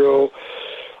extraterrestrial.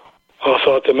 I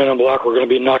thought the Men in Black were going to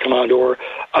be knocking on my door.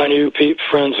 I knew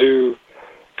friends who,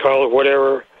 call it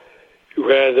whatever, who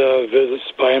had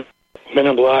visits by Men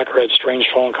in Black or had strange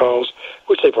phone calls,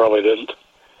 which they probably didn't.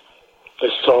 They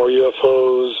saw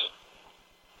UFOs.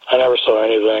 I never saw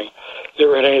anything.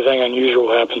 Never had anything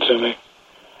unusual happen to me.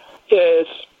 Yeah,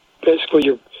 it's basically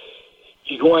you're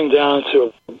going down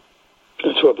into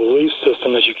a belief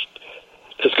system that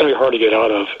it's going to be hard to get out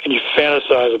of, and you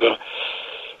fantasize about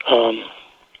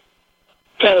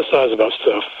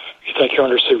stuff. You think you're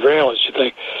under surveillance. You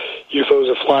think UFOs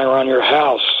are flying around your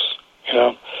house.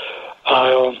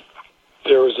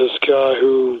 There was this guy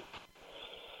who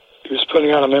was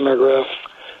putting out a mimeograph.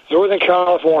 Northern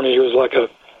California, he was like a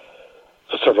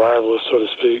survivalist, so to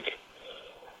speak.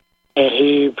 And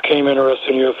he became interested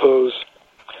in UFOs.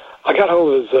 I got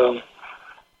hold of his...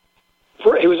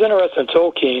 he was interested in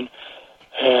Tolkien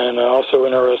and also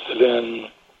interested in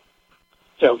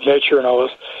nature and all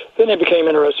this. Then he became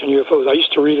interested in UFOs. I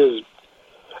used to read his...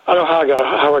 I don't know how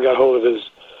I got hold of his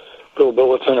little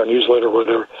bulletin or newsletter or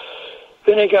whatever.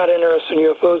 Then he got interested in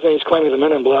UFOs, and he's claiming the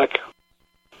Men in Black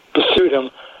pursued him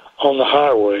on the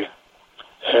highway.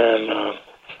 And,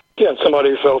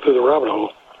 somebody fell through the rabbit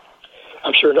hole.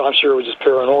 I'm sure it was just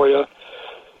paranoia.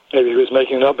 Maybe he was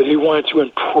making it up, but he wanted to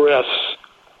impress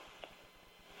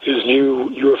his new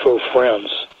UFO friends.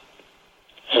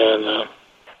 And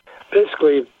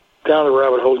basically, down the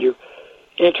rabbit hole, you're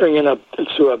entering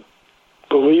into a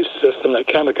belief system that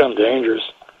can become dangerous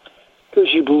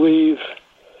because you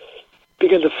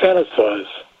begin to fantasize.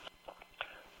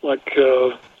 Like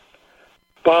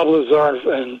Bob Lazar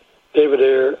and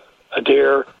David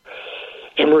Adair,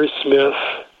 Emery Smith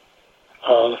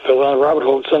fell down the rabbit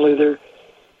hole, and suddenly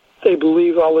they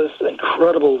believe all this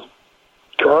incredible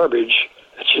garbage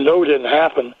that didn't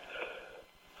happen.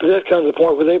 But that comes to the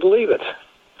point where they believe it.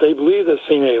 They believe they've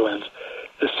seen aliens.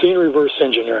 They've seen reverse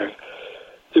engineering.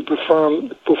 they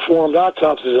performed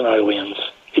autopsies on aliens.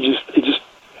 He just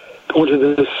go into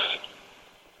this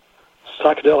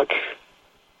psychedelic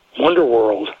wonder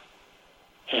world,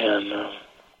 and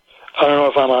I don't know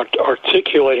if I'm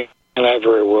articulating that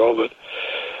very well, but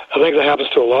I think that happens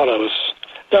to a lot of us.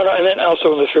 No, and then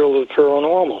also in the field of the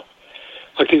paranormal,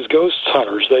 like these ghost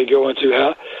hunters, they go into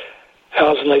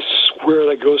houses and they swear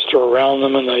that ghosts are around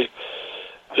them, and they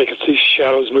can see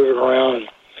shadows moving around,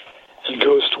 and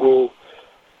ghosts will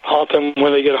haunt them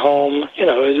when they get home. You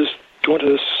know, they just go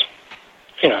into this,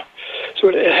 you know. So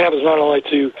it happens not only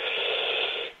to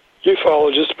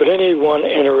ufologists, but anyone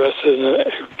interested in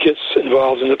it who gets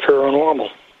involved in the paranormal,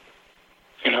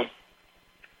 you know.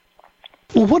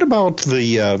 Well, what about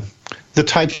the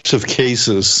types of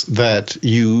cases that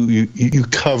you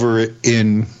cover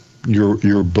in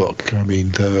your book? I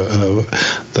mean,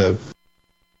 the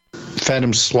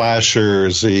phantom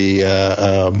slashers, the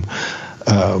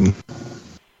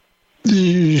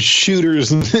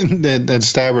shooters and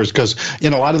stabbers, because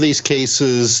in a lot of these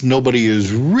cases, nobody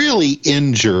is really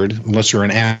injured unless you're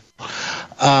an animal.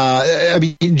 I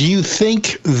mean, do you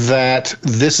think that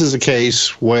this is a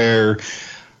case where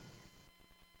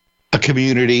a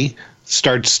community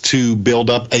starts to build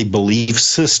up a belief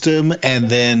system, and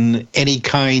then any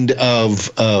kind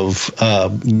of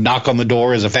knock on the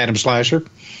door is a phantom slasher?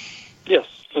 Yes,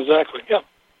 exactly. Yeah,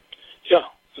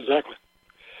 exactly.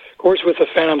 Of course, with the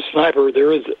phantom sniper,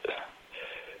 there is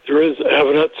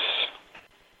evidence,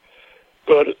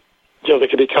 but you know, they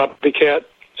could be copycat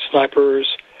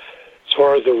snipers. As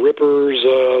far as the Rippers,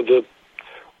 the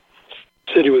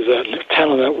city was a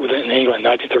town in England,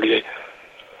 1938.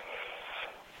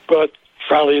 But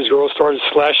finally, these girls started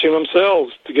slashing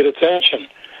themselves to get attention,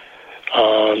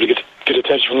 to get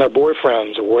attention from their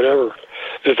boyfriends or whatever.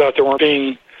 They thought they weren't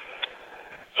being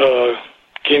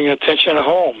getting attention at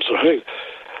home. So hey,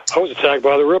 I was attacked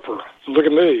by the Ripper. Look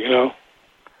at me, you know.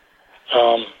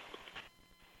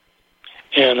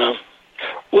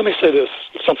 Let me say this,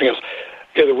 something else.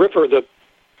 Okay, the Ripper,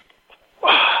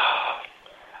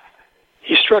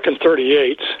 he struck in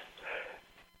 38,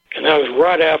 and that was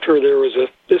right after there was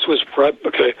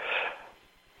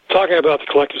talking about the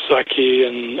collective psyche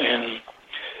and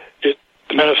the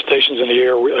manifestations in the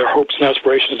air, their hopes and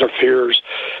aspirations, their fears,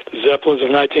 the Zeppelins of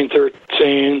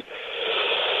 1913,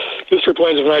 mystery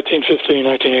planes of 1915,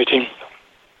 1918.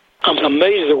 I'm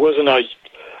amazed there wasn't a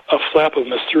flap of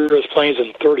mysterious planes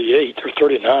in 38 or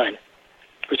 39,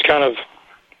 which kind of,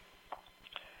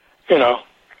 you know,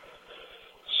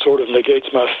 sort of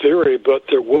negates my theory, but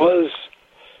there was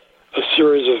a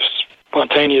series of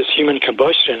spontaneous human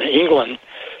combustion in England,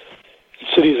 in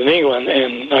cities in England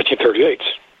in 1938.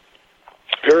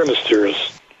 Very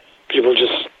mysterious. People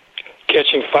just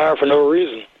catching fire for no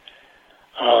reason.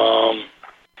 And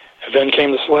then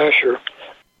came the slasher.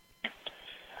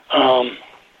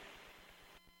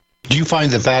 Do you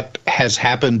find that has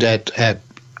happened at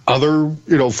other,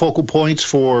 you know, focal points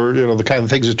for, you know, the kind of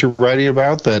things that you're writing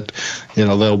about, that, you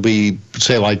know, there'll be,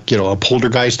 say, like, you know, a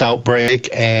poltergeist outbreak,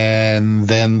 and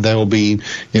then there'll be,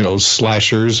 you know,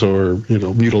 slashers or, you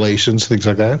know, mutilations, things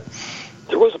like that?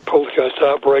 There was a poltergeist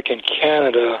outbreak in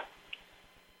Canada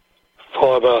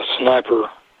followed by a sniper.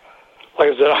 Like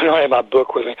I said, I don't have my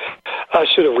book with me. I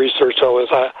should have researched all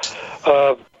this.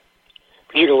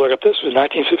 You can look up, this was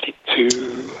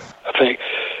 1952, I think.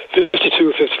 52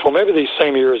 or 54, maybe the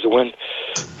same year as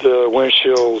the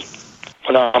windshield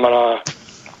phenomena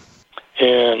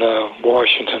in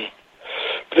Washington.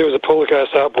 But there was a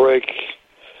poltergeist outbreak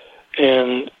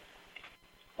and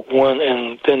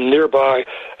then nearby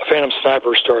a phantom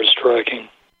sniper started striking.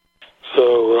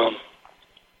 So,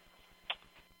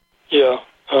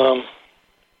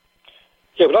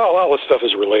 but all this stuff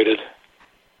is related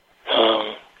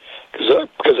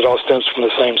because it all stems from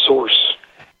the same source,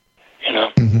 you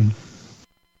know. Mm-hmm.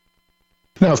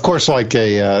 Now, of course, like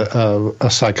a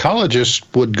psychologist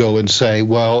would go and say,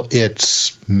 well,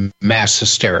 it's mass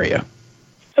hysteria.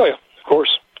 Oh yeah, of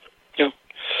course. Yeah.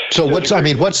 So what's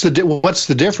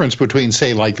the difference between,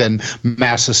 say, like then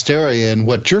mass hysteria and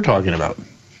what you're talking about?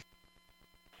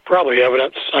 Probably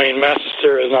evidence. I mean, mass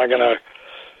hysteria is not going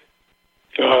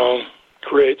to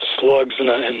create slugs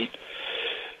in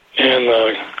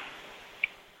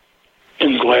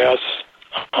glass.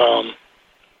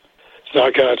 It's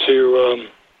not going to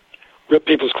rip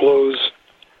people's clothes.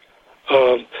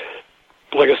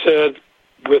 Like I said,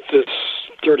 with this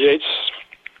 38's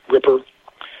Ripper,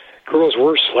 girls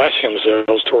were slashing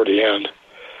themselves toward the end.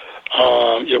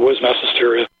 It was mass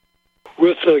hysteria.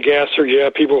 With the gasser, yeah,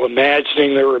 people were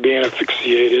imagining they were being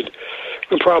asphyxiated,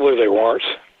 when probably they weren't.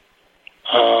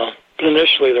 But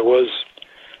initially there was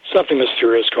something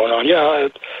mysterious going on. Yeah,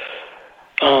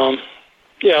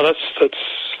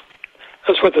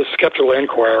 that's what the Skeptical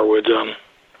Inquirer would infer,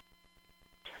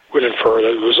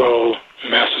 that it was all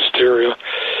mass hysteria.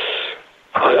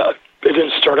 It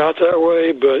didn't start out that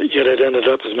way, but yet it ended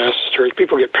up as mass hysteria.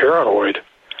 People get paranoid.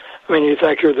 I mean, you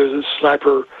think there's a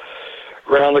sniper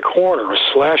around the corner, a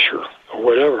slasher, or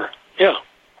whatever. Yeah.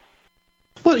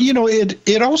 Well,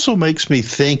 it also makes me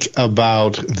think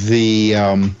about the,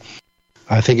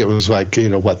 I think it was like, the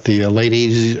late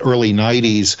 80s, early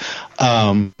 90s,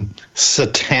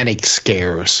 satanic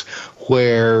scares,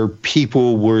 where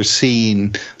people were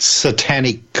seeing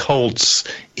satanic cults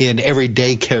in every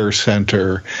daycare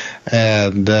center,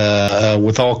 and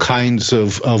with all kinds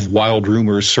of wild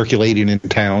rumors circulating in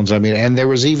towns. I mean, and there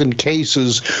was even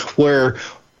cases where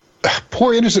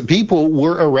poor innocent people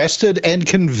were arrested and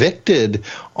convicted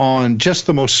on just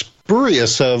the most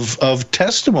spurious of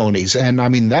testimonies. And I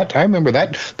mean, I remember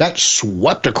that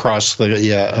swept across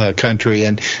the country,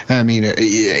 and I mean,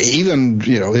 even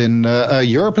in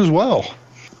Europe as well.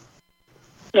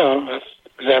 No, that's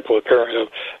an example of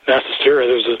mass hysteria.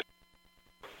 There's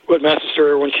mass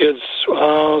hysteria when kids,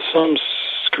 some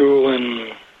school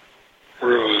in,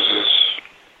 where was this?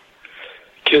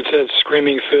 Kids had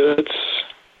screaming fits.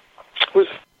 With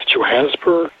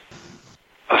Johannesburg,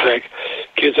 I think.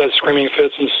 Kids had screaming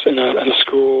fits in a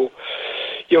school.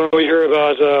 We hear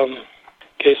about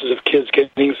cases of kids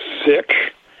getting sick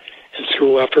in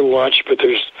school after lunch, but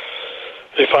they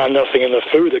find nothing in the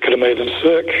food that could have made them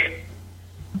sick.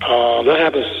 That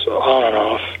happens on and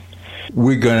off.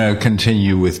 We're going to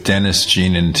continue with Dennis,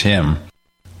 Gene, and Tim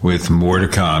with more to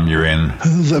come. You're in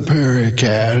the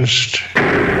Paracast.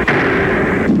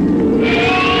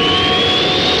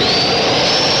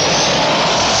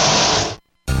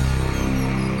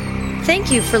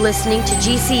 Thank you for listening to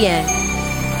GCN.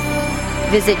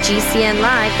 Visit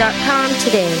GCNlive.com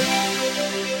today.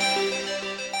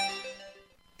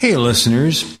 Hey,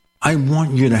 listeners. I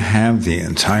want you to have the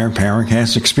entire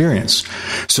Paracast experience.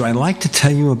 So I'd like to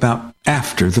tell you about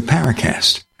After the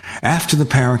Paracast. After the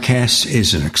Paracast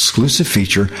is an exclusive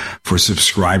feature for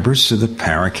subscribers to the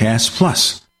Paracast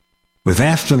Plus. With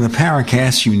After the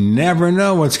Paracast, you never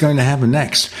know what's going to happen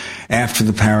next. After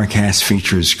the Paracast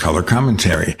features color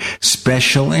commentary,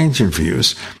 special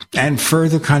interviews, and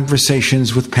further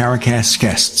conversations with Paracast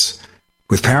guests.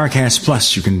 With Paracast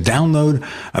Plus, you can download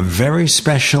a very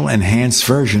special enhanced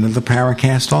version of the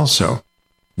Paracast also.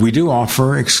 We do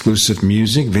offer exclusive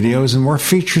music, videos, and more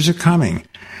features are coming.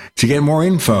 To get more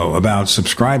info about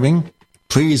subscribing,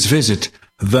 please visit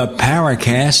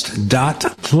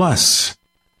theparacast.plus.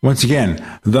 Once again,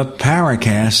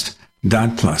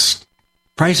 theparacast.plus.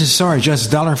 Prices are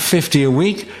just $1.50 a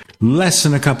week, less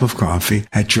than a cup of coffee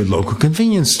at your local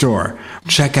convenience store.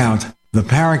 Check out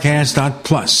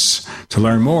theparacast.plus to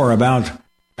learn more about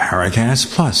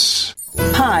Paracast Plus.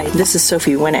 Hi, this is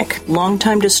Sophie Winnick,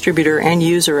 longtime distributor and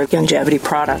user of longevity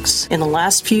products. In the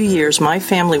last few years, my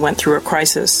family went through a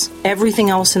crisis. Everything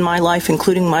else in my life,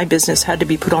 including my business, had to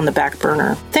be put on the back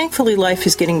burner. Thankfully, life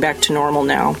is getting back to normal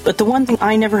now. But the one thing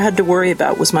I never had to worry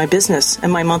about was my business and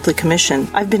my monthly commission.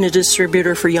 I've been a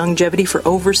distributor for longevity for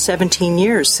over 17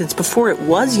 years, since before it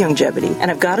was longevity. And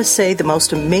I've got to say, the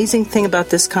most amazing thing about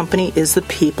this company is the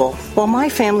people. While my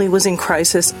family was in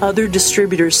crisis, other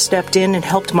distributors stepped in and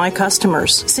helped my customers,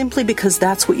 simply because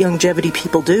that's what longevity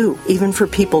people do, even for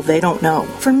people they don't know.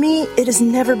 For me, it has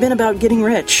never been about getting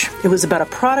rich. It was about a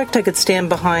product I could stand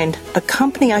behind, a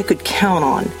company I could count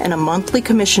on, and a monthly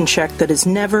commission check that has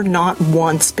never not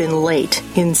once been late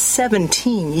in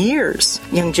 17 years.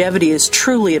 Longevity is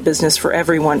truly a business for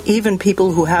everyone, even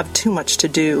people who have too much to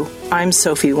do. I'm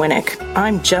Sophie Winnick.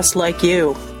 I'm just like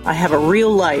you. I have a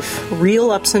real life, real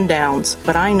ups and downs,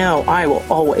 but I know I will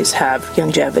always have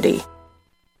longevity.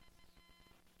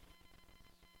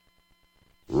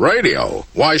 Radio?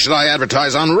 Why should I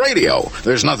advertise on radio?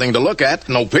 There's nothing to look at,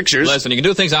 no pictures. Listen, you can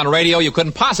do things on radio you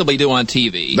couldn't possibly do on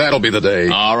TV. That'll be the day.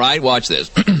 All right, watch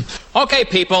this. Okay,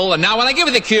 people, and now when I give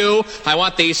you the cue, I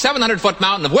want the 700-foot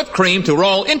mountain of whipped cream to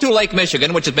roll into Lake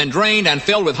Michigan, which has been drained and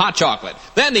filled with hot chocolate.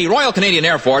 Then the Royal Canadian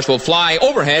Air Force will fly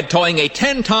overhead towing a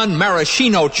 10-ton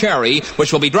maraschino cherry,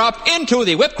 which will be dropped into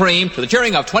the whipped cream to the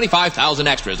cheering of 25,000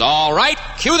 extras. All right,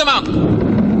 cue the mountain.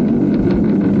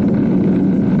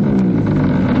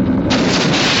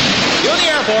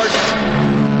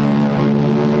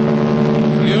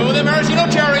 You the maraschino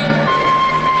cherry.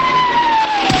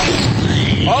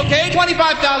 Okay,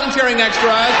 25,000 cheering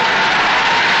extras.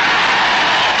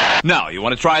 Now, you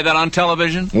want to try that on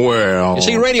television? Well... You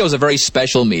see, radio is a very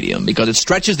special medium because it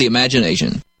stretches the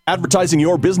imagination. Advertising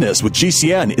your business with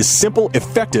GCN is simple,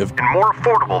 effective, and more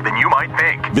affordable than you might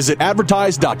think. Visit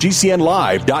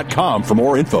advertise.gcnlive.com for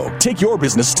more info. Take your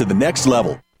business to the next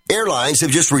level. Airlines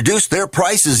have just reduced their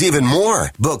prices even more.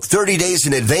 Book 30 days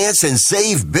in advance and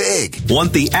save big.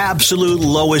 Want the absolute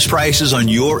lowest prices on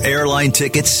your airline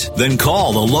tickets? Then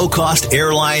call the Low Cost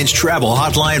Airlines Travel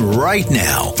Hotline right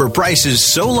now. For prices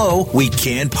so low, we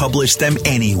can't publish them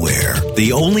anywhere.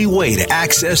 The only way to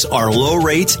access our low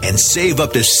rates and save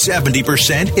up to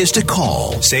 70% is to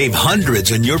call. Save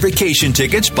hundreds on your vacation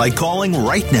tickets by calling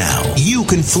right now. You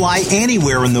can fly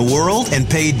anywhere in the world and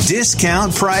pay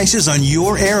discount prices on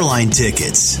your airline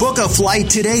tickets. Book a flight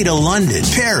today to London,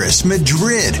 Paris,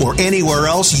 Madrid, or anywhere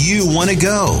else you want to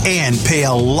go. And pay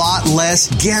a lot less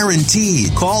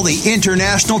guaranteed. Call the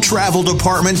International Travel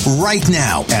Department right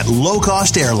now at Low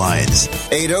Cost Airlines.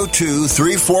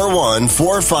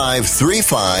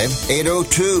 802-341-4535.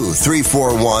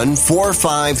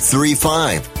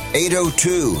 802-341-4535.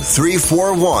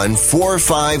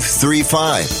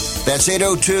 802-341-4535. That's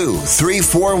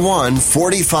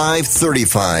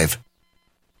 802-341-4535.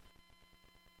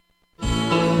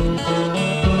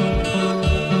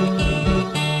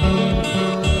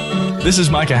 This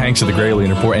is Micah Hanks of the Gralien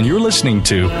Report, and you're listening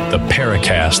to the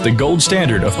Paracast, the gold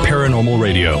standard of paranormal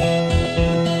radio.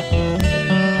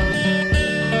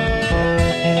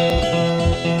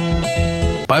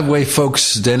 By the way,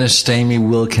 folks, Dennis Stamey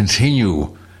will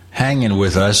continue hanging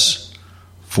with us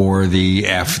for the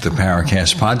After the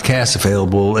Paracast podcast,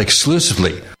 available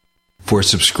exclusively for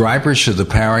subscribers to the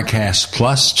Paracast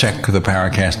Plus. Check the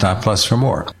Paracast.plus for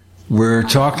more. We're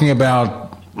talking about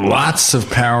lots of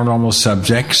paranormal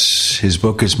subjects. His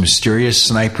book is Mysterious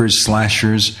Snipers,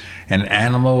 Slashers, and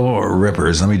Animal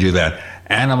Rippers. Let me do that.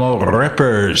 Animal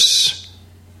Rippers.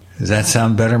 Does that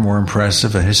sound better, more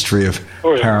impressive? A history of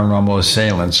paranormal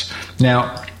assailants.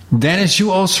 Now, Dennis,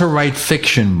 you also write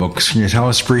fiction books. Can you tell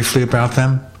us briefly about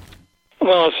them?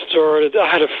 Well, I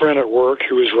had a friend at work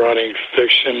who was writing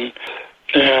fiction,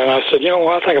 and I said,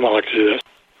 I think I might like to do this.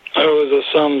 It was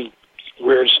some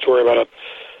weird story about a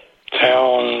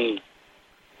town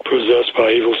possessed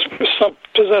by evil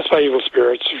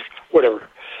spirits, whatever,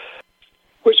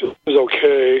 which was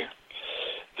okay.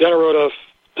 Then I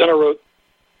wrote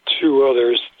two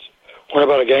others. One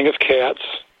about a gang of cats,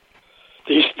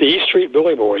 the East Street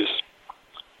Billy Boys,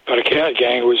 about a cat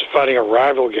gang who was fighting a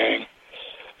rival gang,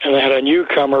 and they had a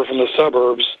newcomer from the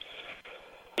suburbs.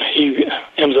 He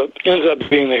ends up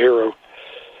being the hero.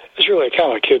 It's really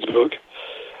kind of a kid's book.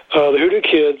 The Hoodoo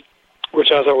Kid, which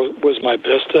I thought was my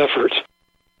best effort,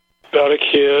 about a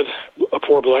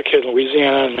poor black kid in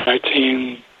Louisiana in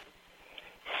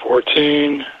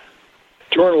 1914,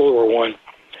 during World War I,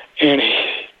 and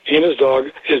he and his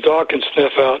dog can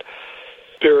sniff out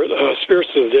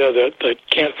spirits of the dead that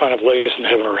can't find a place in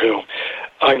heaven or hell.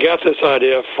 I got this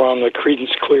idea from the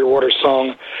Creedence Clearwater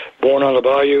song, Born on the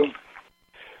Bayou,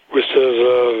 which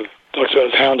says, talks about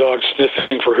his hound dog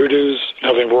sniffing for hoodoos,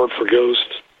 nothing word for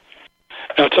ghosts.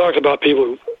 And I talked about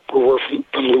people who were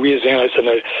from Louisiana. I said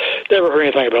they never heard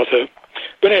anything about that.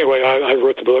 But anyway, I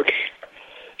wrote the book,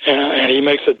 and he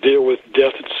makes a deal with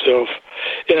death itself.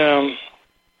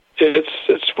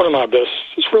 It's one of my best.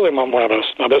 It's really my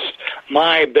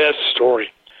best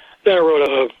story. Then I wrote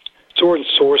a sword and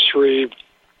sorcery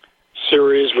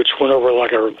series, which went over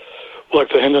like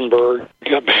the Hindenburg,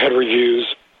 got bad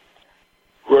reviews.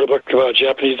 Wrote a book about a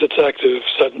Japanese detective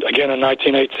set again in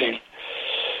 1918.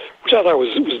 Which I thought was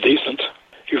decent.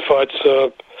 He fights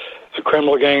a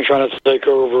criminal gang trying to take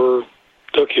over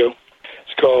Tokyo.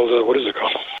 It's called, what is it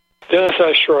called? Dennis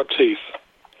Has Sharp Teeth.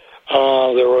 They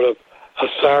wrote a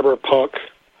cyberpunk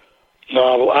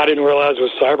novel. I didn't realize it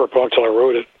was cyberpunk until I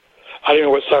wrote it. I didn't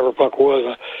know what cyberpunk was.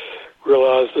 I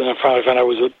realized, and I finally found out it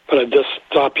was a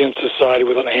dystopian society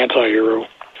with an anti-hero.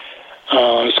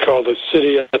 It's called The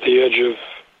City at the Edge of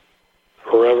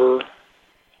Forever.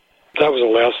 That was the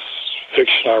last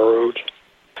fiction I wrote.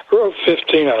 I wrote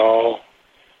 15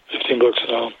 books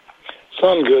in all.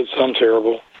 Some good, some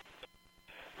terrible.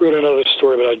 Wrote another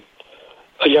story about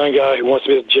a young guy who wants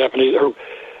to be a Japanese,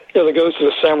 that goes to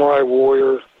the samurai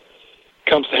warrior,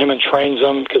 comes to him and trains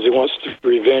him because he wants to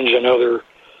revenge his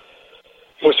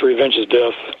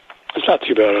death. It's not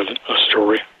too bad a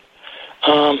story.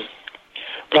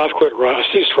 But I've quit writing.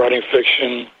 I ceased writing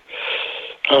fiction.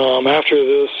 After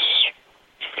this,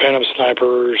 Phantom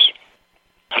Snipers,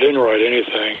 I didn't write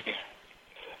anything.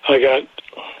 I got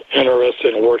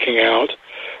interested in working out.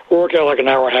 I work out like an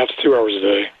hour and a half to 2 hours a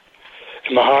day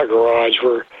in my hot garage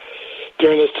where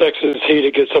during this Texas heat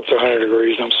it gets up to 100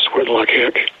 degrees and I'm sweating like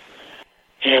heck.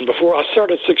 And before I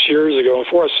started 6 years ago,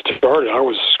 before I started I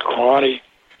was scrawny.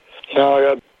 Now I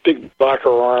got big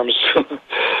biker arms.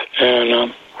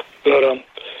 And but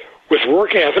with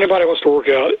working out, if anybody wants to work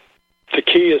out, the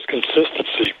key is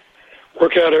consistency.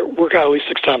 Work out at least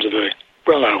 6 times a day.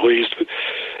 Well, not at least, but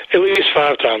at least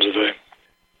 5 times a day.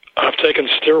 I've taken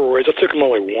steroids. I took them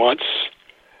only once.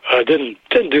 I didn't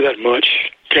do that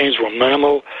much. Gains were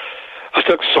minimal. I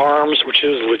took SARMs, which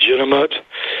is legitimate.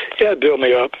 Yeah, it built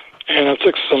me up. And I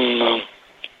took some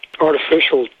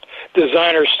artificial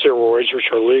designer steroids, which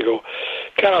are legal.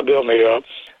 Kind of built me up.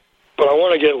 But I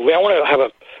want to have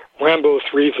a Rambo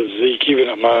 3 physique, even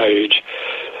at my age.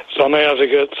 So I may have to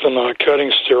get some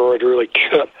cutting steroid to really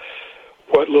cut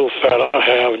what little fat I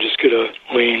have and just get a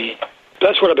lean.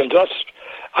 That's what I've been doing.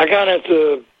 I got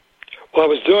into, I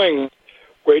was doing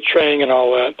weight training and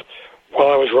all that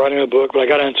while I was writing the book, but I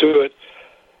got into it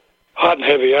hot and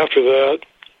heavy after that,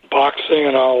 boxing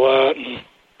and all that. And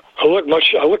I look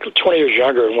 20 years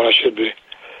younger than what I should be.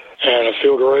 And I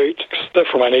feel great, except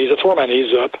for my knees. I tore my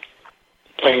knees up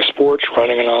playing sports,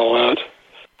 running and all that.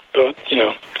 But,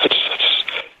 that's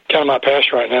kind of my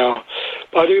passion right now.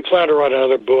 But I do plan to write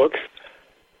another book,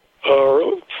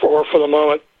 or for the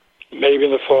moment, maybe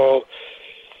in the fall,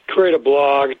 create a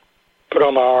blog, put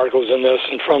all my articles in this,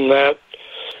 and from that,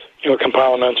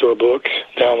 compile them into a book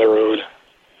down the road.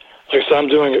 Like I said, I'm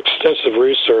doing extensive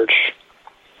research.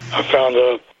 I found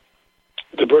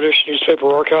the British newspaper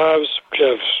archives, which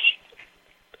have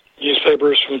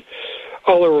newspapers from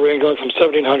all over England from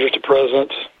 1700 to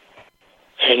present,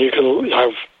 and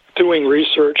I'm doing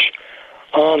research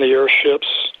on the airships,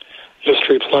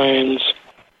 mystery planes,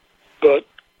 but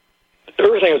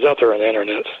everything is out there on the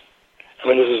internet. I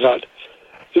mean, this is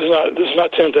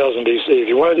not 10,000 BC. If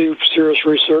you want to do serious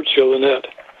research, go to the net.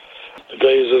 The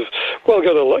days of go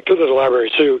to the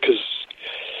library too, because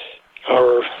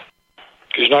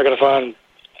you're not going to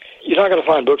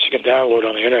find books you can download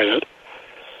on the internet.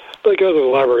 But go to the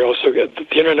library also. The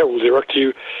internet will direct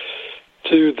you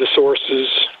to the sources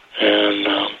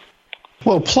and.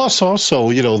 Plus also,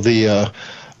 the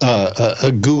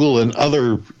Google and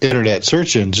other internet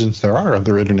search engines. There are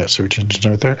other internet search engines,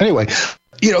 aren't there? Anyway,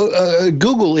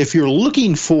 Google, if you're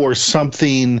looking for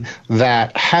something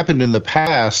that happened in the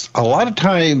past, a lot of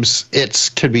times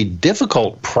it can be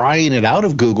difficult prying it out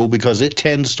of Google because it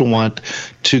tends to want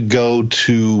to go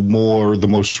to the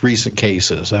most recent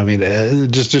cases. I mean,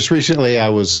 just recently I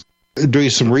was doing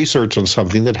some research on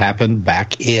something that happened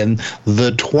back in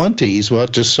the 20s. Well,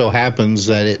 it just so happens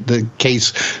that the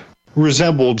case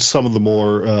resembled some of the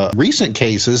more recent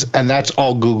cases, and that's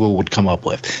all Google would come up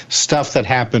with. Stuff that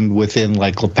happened within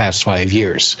the past 5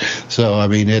 years. So, I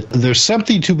mean, there's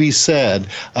something to be said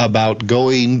about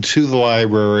going to the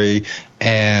library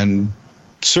and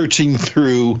searching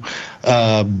through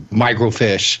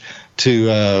microfiche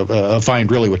to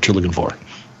find really what you're looking for.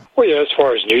 Well, yeah, as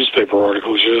far as newspaper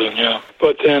articles, yeah.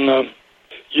 But then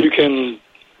you can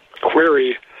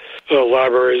query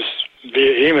libraries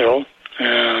via email,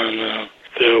 and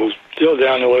they'll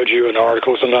download you an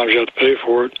article. Sometimes you have to pay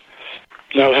for it.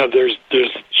 Now there's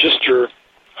just your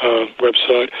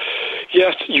website. You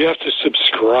have to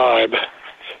subscribe,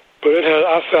 but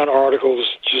I found articles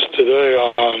just today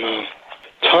on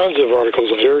tons of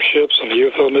articles on airships, on the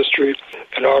UFO mystery,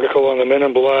 an article on the Men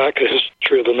in Black, a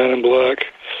history of the Men in Black,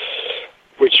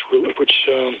 which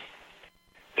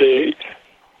they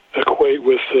equate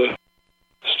with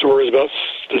stories about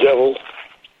the devil.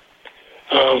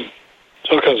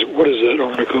 All kinds of, what is that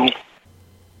article?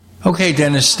 Okay,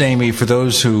 Dennis Stamey, for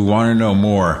those who want to know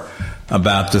more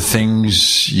about the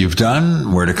things you've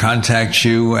done, where to contact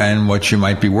you, and what you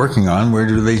might be working on, where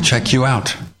do they check you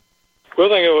out? Well,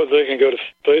 they can go to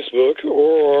Facebook,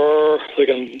 or they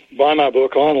can buy my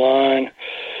book online.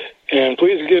 And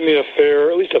please give me at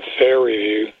least a fair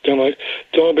review.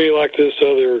 Don't be like this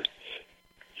other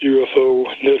UFO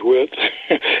nitwit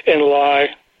and lie,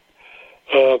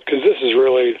 because this is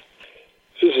really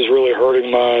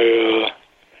hurting my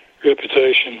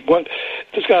reputation.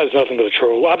 This guy is nothing but a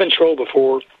troll. I've been trolled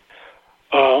before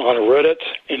on Reddit,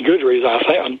 and good reason.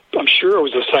 I'm sure it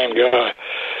was the same guy.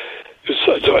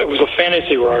 It was a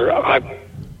fantasy writer.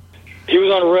 He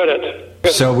was on Reddit.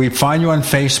 So we find you on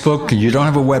Facebook. You don't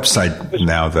have a website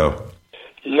now, though.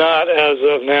 Not as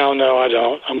of now. No, I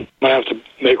don't. I'm gonna have to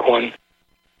make one.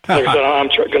 Like I said, I'm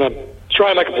gonna try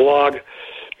and make a blog.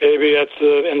 Maybe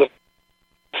in the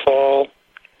fall.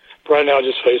 Right now,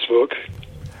 just Facebook.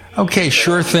 Okay,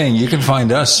 sure thing. You can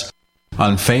find us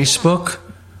on Facebook,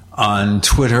 on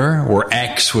Twitter, or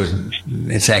X.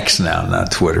 It's X now,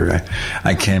 not Twitter.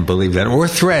 I can't believe that. Or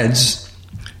Threads,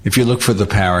 if you look for the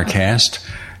Paracast.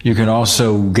 You can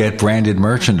also get branded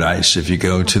merchandise if you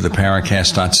go to the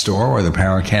Paracast.store or the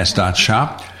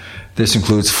Paracast.shop. This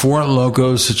includes 4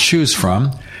 logos to choose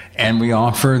from, and we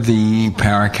offer the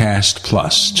Paracast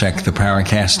Plus. Check the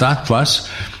Paracast.plus,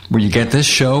 where you get this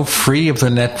show free of the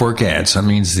network ads. That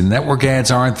means the network ads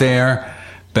aren't there,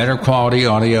 better quality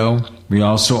audio. We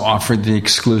also offer the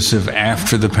exclusive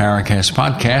After the Paracast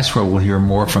podcast, where we'll hear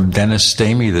more from Dennis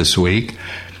Stamey this week.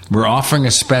 We're offering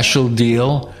a special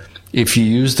deal. If you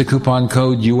use the coupon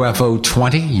code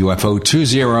UFO20,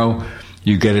 UFO20,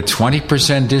 you get a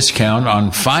 20% discount on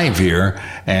 5-year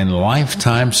and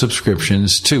lifetime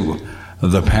subscriptions to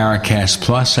the Paracast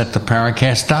Plus at the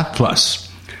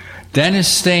Paracast.plus.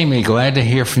 Dennis Stamey, glad to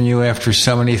hear from you after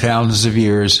so many thousands of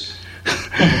years.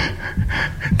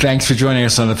 Thanks for joining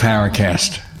us on the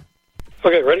Paracast.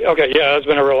 Okay, ready? Okay, yeah, it's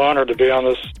been a real honor to be on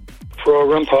this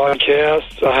program,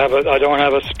 podcast. I don't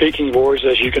have a speaking voice,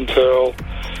 as you can tell.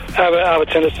 I have a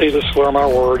tendency to slur my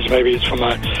words. Maybe it's from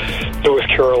my North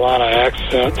Carolina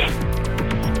accent.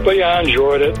 But yeah, I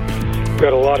enjoyed it. We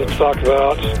had a lot to talk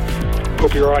about.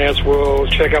 Hope your audience will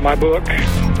check out my book.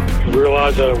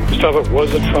 Realize that stuff it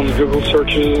wasn't from Google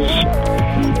searches,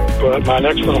 but my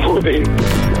next one will be.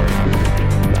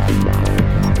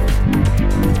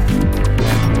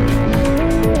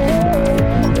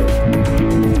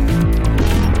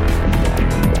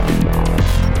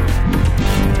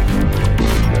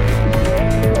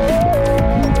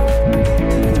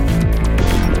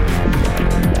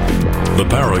 The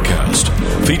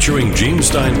Paracast, featuring Gene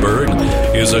Steinberg,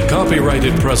 is a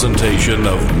copyrighted presentation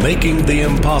of Making the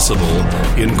Impossible,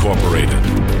 Incorporated.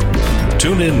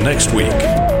 Tune in next week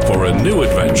for a new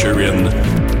adventure in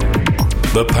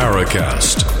The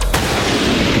Paracast.